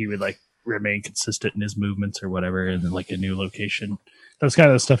 but he would remain consistent in his movements or whatever, and then a new location. That's kind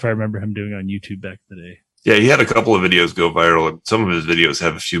of the stuff I remember him doing on YouTube back in the day. Yeah, he had a couple of videos go viral, and some of his videos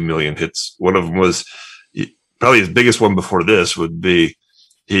have a few million hits. One of them was probably his biggest one before this would be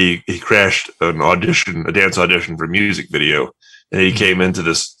he crashed a dance audition for a music video, and he came into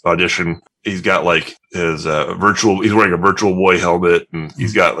this audition. He's got his he's wearing a Virtual Boy helmet, and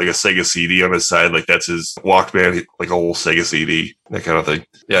he's got a Sega CD on his side, that's his Walkman, a whole Sega CD, that kind of thing.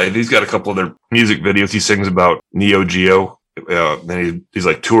 Yeah, he's got a couple of their music videos. He sings about Neo Geo, and he's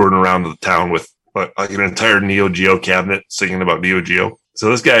touring around the town with an entire Neo Geo cabinet singing about Neo Geo. So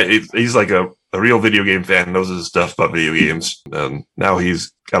this guy, he's a real video game fan, knows his stuff about video games, and now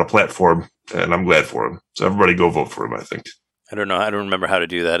he's got a platform, and I'm glad for him. So everybody go vote for him, I think. I don't know. I don't remember how to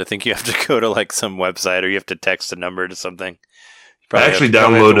do that. I think you have to go to some website, or you have to text a number to something. I actually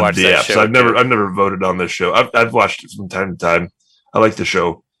downloaded the app, so I've never voted on this show. I've watched it from time to time. I like the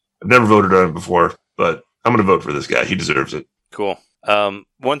show. I've never voted on it before, but I'm going to vote for this guy. He deserves it. Cool.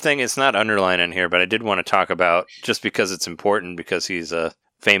 One thing, it's not underlined in here, but I did want to talk about, just because it's important, because he's a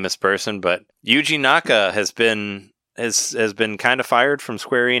famous person, but Yuji Naka has been kind of fired from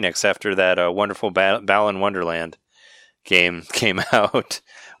Square Enix after that wonderful Balan Wonderland game came out,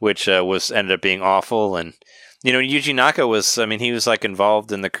 which ended up being awful. And Yuji Naka was, he was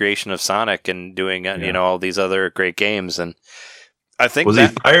involved in the creation of Sonic and doing all these other great games, and I think was he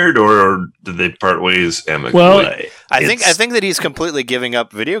fired or did they part ways amicably? Well, I think that he's completely giving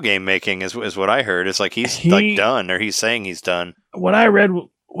up video game making is what I heard. It's like he's like done, or he's saying he's done. What I read,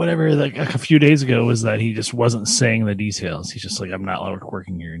 whatever, like a few days ago, was that he just wasn't saying the details. He's just like, I'm not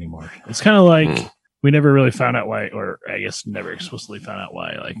working here anymore. It's kind of like we never really found out why, or I guess never explicitly found out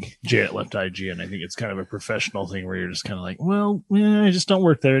why. Like Jarrett left IGN. I think it's kind of a professional thing where you're just kind of like, well, I just don't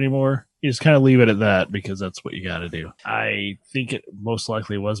work there anymore. You just kind of leave it at that because that's what you got to do. I think it most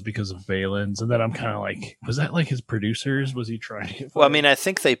likely was because of Valens, and then I'm kind of like, was that like his producers? Was he trying to get fired? Well, I mean, I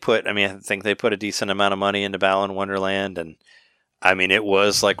think they put a decent amount of money into Balan Wonderland, and I mean, it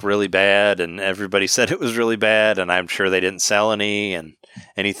was like really bad, and everybody said it was really bad, and I'm sure they didn't sell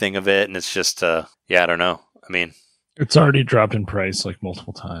anything of it, and it's just, I don't know. I mean, it's already dropped in price like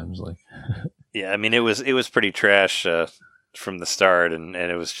multiple times. Like, yeah, I mean, it was pretty trash from the start, and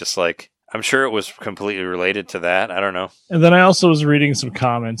it was just like, I'm sure it was completely related to that. I don't know. And then I also was reading some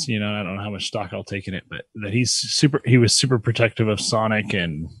comments, I don't know how much stock I'll take in it, but that he was super protective of Sonic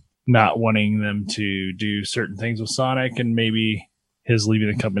and not wanting them to do certain things with Sonic, and maybe his leaving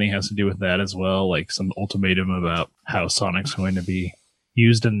the company has to do with that as well, like some ultimatum about how Sonic's going to be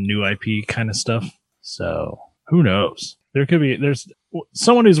used in new IP kind of stuff. So who knows? There's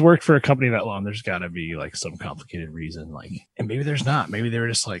someone who's worked for a company that long. There's got to be like some complicated reason, like, and maybe there's not. Maybe they were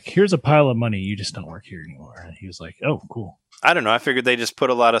just like, here's a pile of money. You just don't work here anymore. And he was like, oh, cool. I don't know. I figured they just put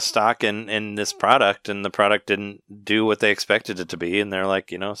a lot of stock in this product, and the product didn't do what they expected it to be. And they're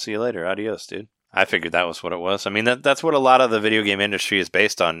like, see you later. Adios, dude. I figured that was what it was. I mean, that's what a lot of the video game industry is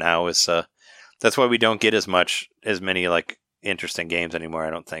based on now. Is that's why we don't get as many like interesting games anymore. I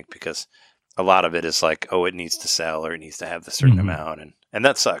don't think, because a lot of it is like, oh, it needs to sell or it needs to have the certain amount, and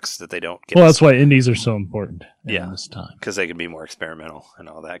that sucks that they don't get. Well, that's why indies are so important. This time, because they can be more experimental and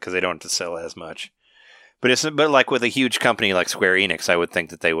all that, because they don't have to sell as much. But like with a huge company like Square Enix, I would think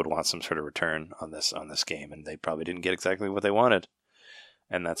that they would want some sort of return on this game, and they probably didn't get exactly what they wanted.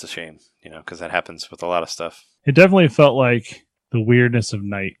 And that's a shame, because that happens with a lot of stuff. It definitely felt like the weirdness of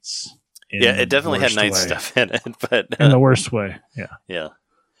Nights. It definitely had Nights stuff in it, but in the worst way. Yeah. Yeah.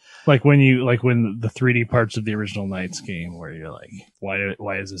 Like when the 3D parts of the original Nights game, where you're like,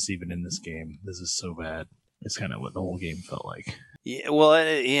 why is this even in this game? This is so bad. It's kind of what the whole game felt like. Yeah. Well,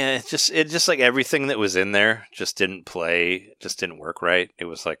 it just like everything that was in there just didn't work right. It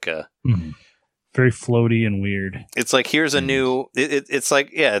was like very floaty and weird. It's like, here's a new. It's like,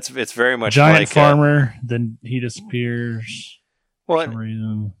 it's very much giant like farmer. Then he disappears. Well, for some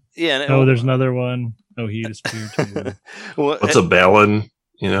reason. Yeah. There's another one. Oh, he disappeared too. What's a Balan?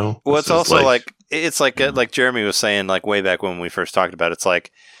 Well, it's also like it's like Jeremy was saying, like way back when we first talked about it,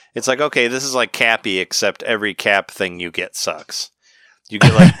 it's like okay, this is like Cappy, except every Cap thing you get sucks. You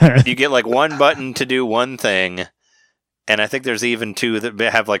get like one button to do one thing. And I think there's even two that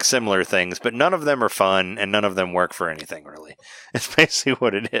have like similar things, but none of them are fun and none of them work for anything really. It's basically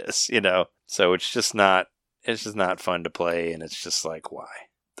what it is, So it's just not fun to play, and it's just like, why?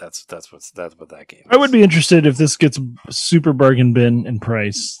 That's what that game is. I would be interested if this gets super bargain bin in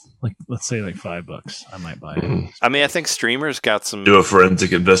price, like let's say like $5. I might buy it. I mean, I think streamers got some. Do a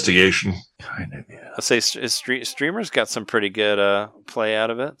forensic investigation. Kind of, yeah. I'll say streamers got some pretty good play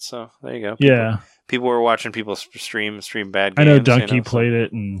out of it. So there you go. People were watching people stream bad games. I know Donkey played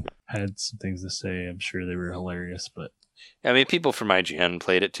it and had some things to say. I'm sure they were hilarious, but I mean, people from IGN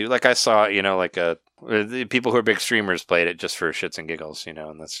played it too. Like I saw, the people who are big streamers played it just for shits and giggles,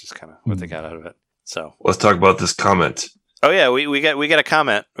 and that's just kind of what they got out of it. So let's talk about this comment. Oh yeah, we got a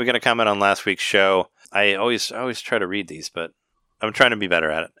comment. We got a comment on last week's show. I always try to read these, but I'm trying to be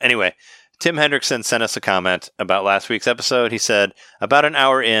better at it. Anyway, Tim Hendrickson sent us a comment about last week's episode. He said, about an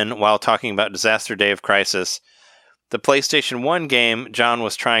hour in, while talking about Disaster Day of Crisis, the PlayStation 1 game John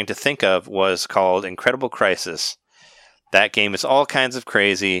was trying to think of was called Incredible Crisis. That game is all kinds of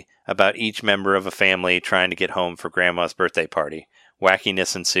crazy about each member of a family trying to get home for grandma's birthday party.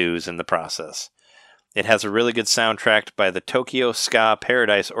 Wackiness ensues in the process. It has a really good soundtrack by the Tokyo Ska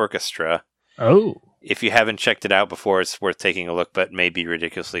Paradise Orchestra. Oh. If you haven't checked it out before, it's worth taking a look, but may be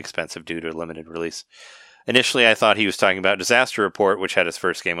ridiculously expensive due to a limited release. Initially, I thought he was talking about Disaster Report, which had its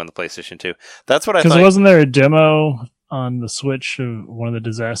first game on the PlayStation 2. That's what I thought. Because wasn't there a demo on the Switch of one of the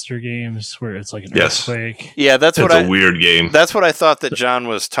Disaster games where it's like an earthquake? Yeah, that's a weird game. That's what I thought that John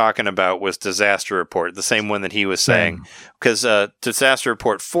was talking about, was Disaster Report, the same one that he was saying. Because Disaster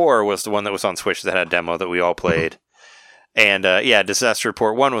Report 4 was the one that was on Switch that had a demo that we all played. And Disaster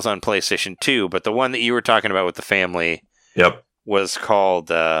Report 1 was on PlayStation 2, but the one that you were talking about with the family was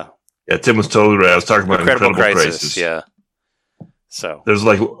called... Tim was totally right. I was talking about Incredible Crisis. Yeah. So there's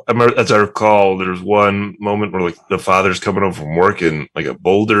like, as I recall, there's one moment where like the father's coming home from work and like a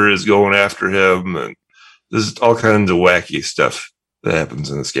boulder is going after him, and there's all kinds of wacky stuff that happens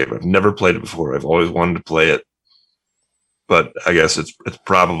in this game. I've never played it before. I've always wanted to play it, but I guess it's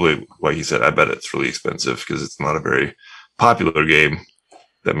probably, like you said, I bet it's really expensive because it's not a very popular game.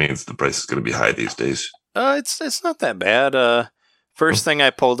 That means the price is going to be high these days. It's not that bad. First thing I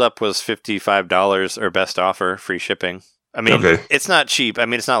pulled up was $55 or best offer, free shipping. I mean, It's not cheap. I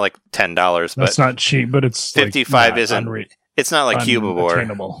mean, it's not like $10. But it's not cheap, but it's 55 isn't. It's not like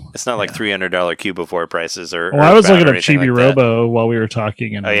Cubivore. It's not like $300 Cubivore prices or. Well, I was looking up Chibi Robo while we were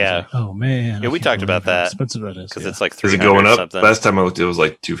talking, and oh man, yeah, we talked about that. Expensive that is because it's like $300. Is it going up? Something. Last time I looked, it was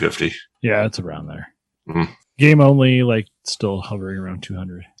like $250. Yeah, it's around there. Game only, like still hovering around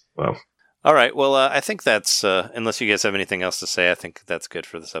 $200. Wow. All right. Well, I think that's unless you guys have anything else to say, I think that's good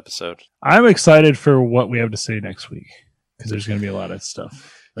for this episode. I'm excited for what we have to say next week because there's going to be a lot of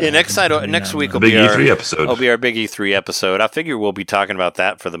stuff. Yeah, next week will be our Big E3 episode. It'll be our Big E3 episode. I figure we'll be talking about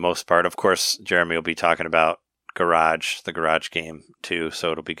that for the most part. Of course, Jeremy will be talking about the Garage game too,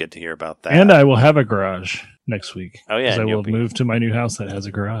 so it'll be good to hear about that. And I will have a garage next week. Oh yeah, because I will move to my new house that has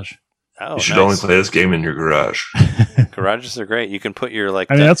a garage. Oh, you should only play this game in your garage. Garages are great. You can put your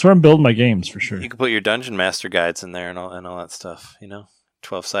that's where I'm building my games for sure. You can put your Dungeon Master guides in there and all that stuff.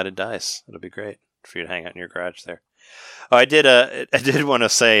 12-sided dice. It'll be great for you to hang out in your garage there. Oh, I did want to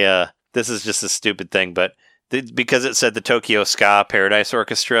say this is just a stupid thing, but because it said the Tokyo Ska Paradise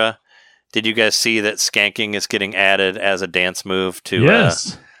Orchestra, did you guys see that skanking is getting added as a dance move to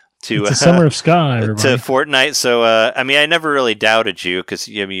it's the Summer of Ska, everybody. To Fortnite? So I mean, I never really doubted you because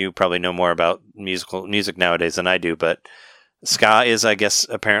you probably know more about music nowadays than I do, but ska is, I guess,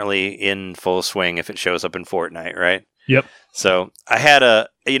 apparently in full swing if it shows up in Fortnite, right? Yep. So I had I've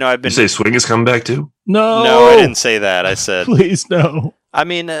been. You say swing is coming back too? No, I didn't say that. I said, please no. I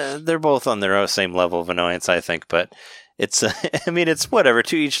mean, they're both on their own same level of annoyance, I think, but it's, I mean, it's whatever,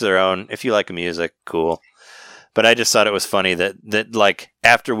 to each their own. If you like music, cool. But I just thought it was funny that like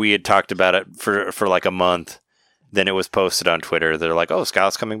after we had talked about it for like a month, then it was posted on Twitter. They're like, "Oh,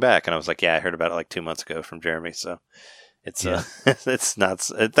 Ska's coming back," and I was like, "Yeah, I heard about it like 2 months ago from Jeremy." So it's it's not.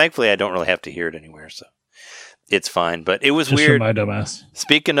 Thankfully, I don't really have to hear it anywhere, so it's fine. But it was just weird. My dumbass.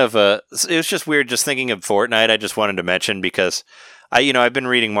 Speaking of, it was just weird. Just thinking of Fortnite, I just wanted to mention because I've been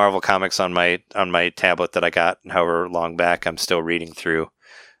reading Marvel comics on my tablet that I got however long back. I'm still reading through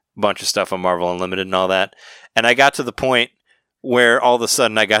a bunch of stuff on Marvel Unlimited and all that. And I got to the point where all of a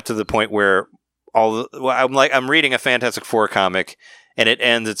sudden I'm reading a Fantastic Four comic and it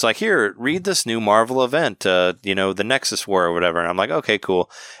ends. It's like, here, read this new Marvel event, the Nexus War or whatever. And I'm like, okay,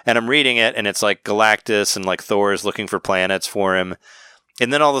 cool. And I'm reading it and it's like Galactus and like Thor is looking for planets for him.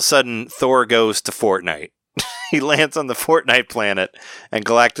 And then all of a sudden Thor goes to Fortnite. He lands on the Fortnite planet and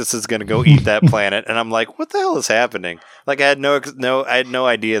Galactus is going to go eat that planet. And I'm like, what the hell is happening? Like I had no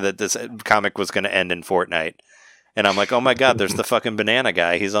idea that this comic was going to end in Fortnite. And I'm like, oh my God, there's the fucking banana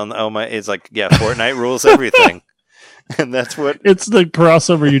guy. He's on it's like, yeah, Fortnite rules everything. And that's what it's the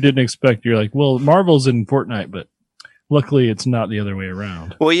crossover you didn't expect. You're like, well, Marvel's in Fortnite, but luckily it's not the other way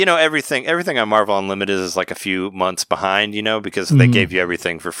around. Well, everything on Marvel Unlimited is like a few months behind, because they gave you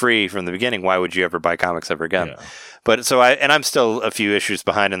everything for free from the beginning. Why would you ever buy comics ever again? Yeah. But so I'm still a few issues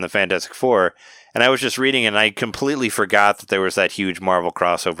behind in the Fantastic Four. And I was just reading and I completely forgot that there was that huge Marvel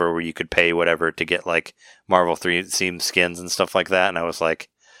crossover where you could pay whatever to get like Marvel 3-themed skins and stuff like that. And I was like,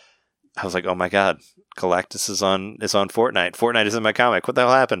 oh my God, Galactus is on Fortnite. Fortnite is in my comic. What the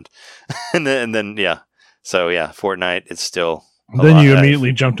hell happened? and then yeah. So yeah, Fortnite is still. Then you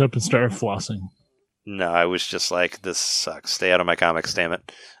immediately jumped up and started flossing. No, I was just like, this sucks. Stay out of my comics, damn it.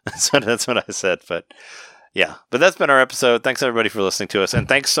 That's what I said. But yeah, but that's been our episode. Thanks everybody for listening to us, and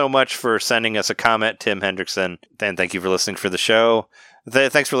thanks so much for sending us a comment, Tim Hendrickson. And thank you for listening for the show.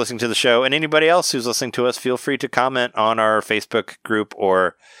 Thanks for listening to the show, and anybody else who's listening to us, feel free to comment on our Facebook group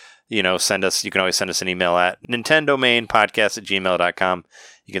or. Send us. You can always send us an email at nintendomainpodcast@gmail.com.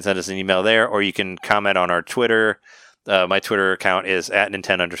 You can send us an email there, or you can comment on our Twitter. My Twitter account is at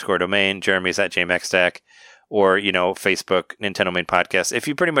Nintendo_domain. Jeremy's at JMaxTack. Or, Facebook, Nintendo Main Podcast. If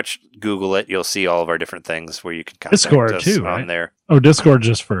you pretty much Google it, you'll see all of our different things where you can contact Discord us too, on right? there. Oh, Discord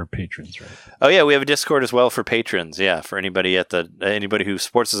just for patrons, right? Oh yeah, we have a Discord as well for patrons. Yeah, for anybody anybody who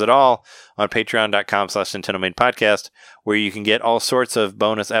supports us at all on patreon.com/Nintendo Main Podcast, where you can get all sorts of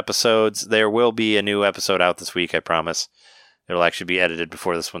bonus episodes. There will be a new episode out this week, I promise. It'll actually be edited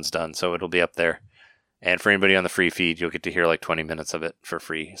before this one's done, so it'll be up there. And for anybody on the free feed, you'll get to hear like 20 minutes of it for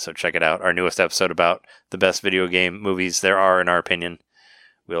free. So check it out. Our newest episode about the best video game movies there are, in our opinion.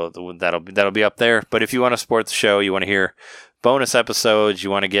 That'll be up there. But if you want to support the show, you want to hear bonus episodes,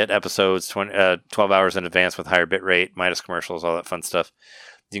 you want to get episodes 12 hours in advance with higher bit rate, minus commercials, all that fun stuff,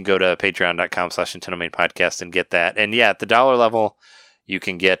 you can go to patreon.com/NintendoMain and get that. And yeah, at the $1 level, you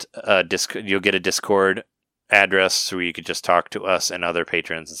can get you'll get a Discord address where you could just talk to us and other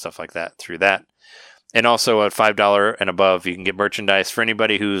patrons and stuff like that through that. And also at $5 and above, you can get merchandise. For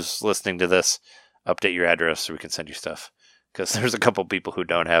anybody who's listening to this, update your address so we can send you stuff. Because there's a couple people who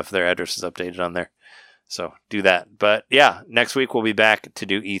don't have their addresses updated on there. So do that. But yeah, next week we'll be back to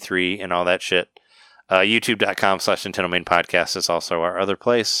do E3 and all that shit. YouTube.com/NintendoMainPodcast is also our other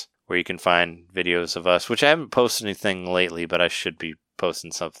place where you can find videos of us, which I haven't posted anything lately, but I should be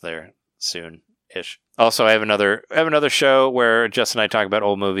posting stuff there soon-ish. Also, I have another show where Jess and I talk about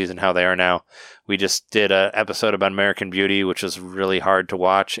old movies and how they are now. We just did an episode about American Beauty, which was really hard to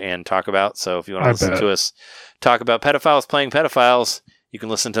watch and talk about. So if you want to listen to us talk about pedophiles playing pedophiles, you can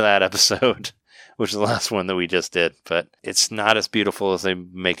listen to that episode, which is the last one that we just did. But it's not as beautiful as they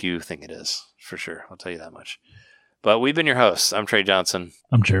make you think it is, for sure. I'll tell you that much. But we've been your hosts. I'm Trey Johnson.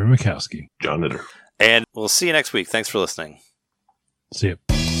 I'm Jerry Mikowski. John Knitter. And we'll see you next week. Thanks for listening. See you.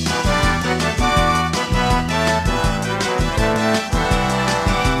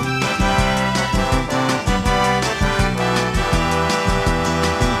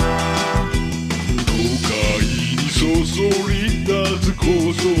高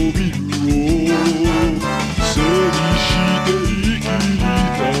層ビルを背にして生き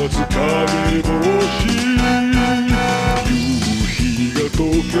立つ影星夕日が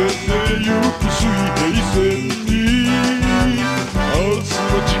溶けてゆく水平線に明日は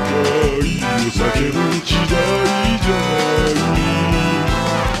近いを叫ぶ時代じゃない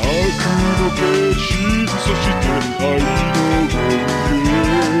悪の化身そして愛の権限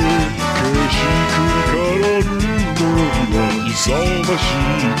景色からぬ勇ましく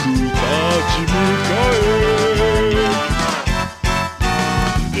立ち向かえ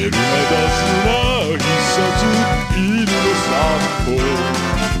寝るな出すな必殺犬の散歩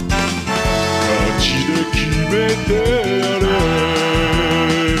勝ちで決めてやれ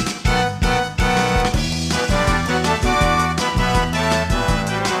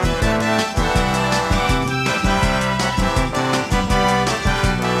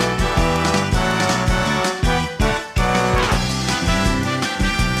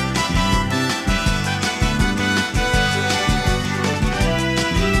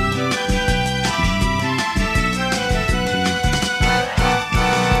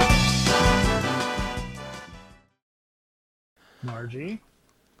Margie?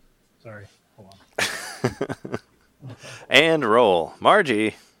 Sorry, hold on. And roll.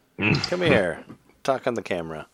 Margie, come here. Talk on the camera.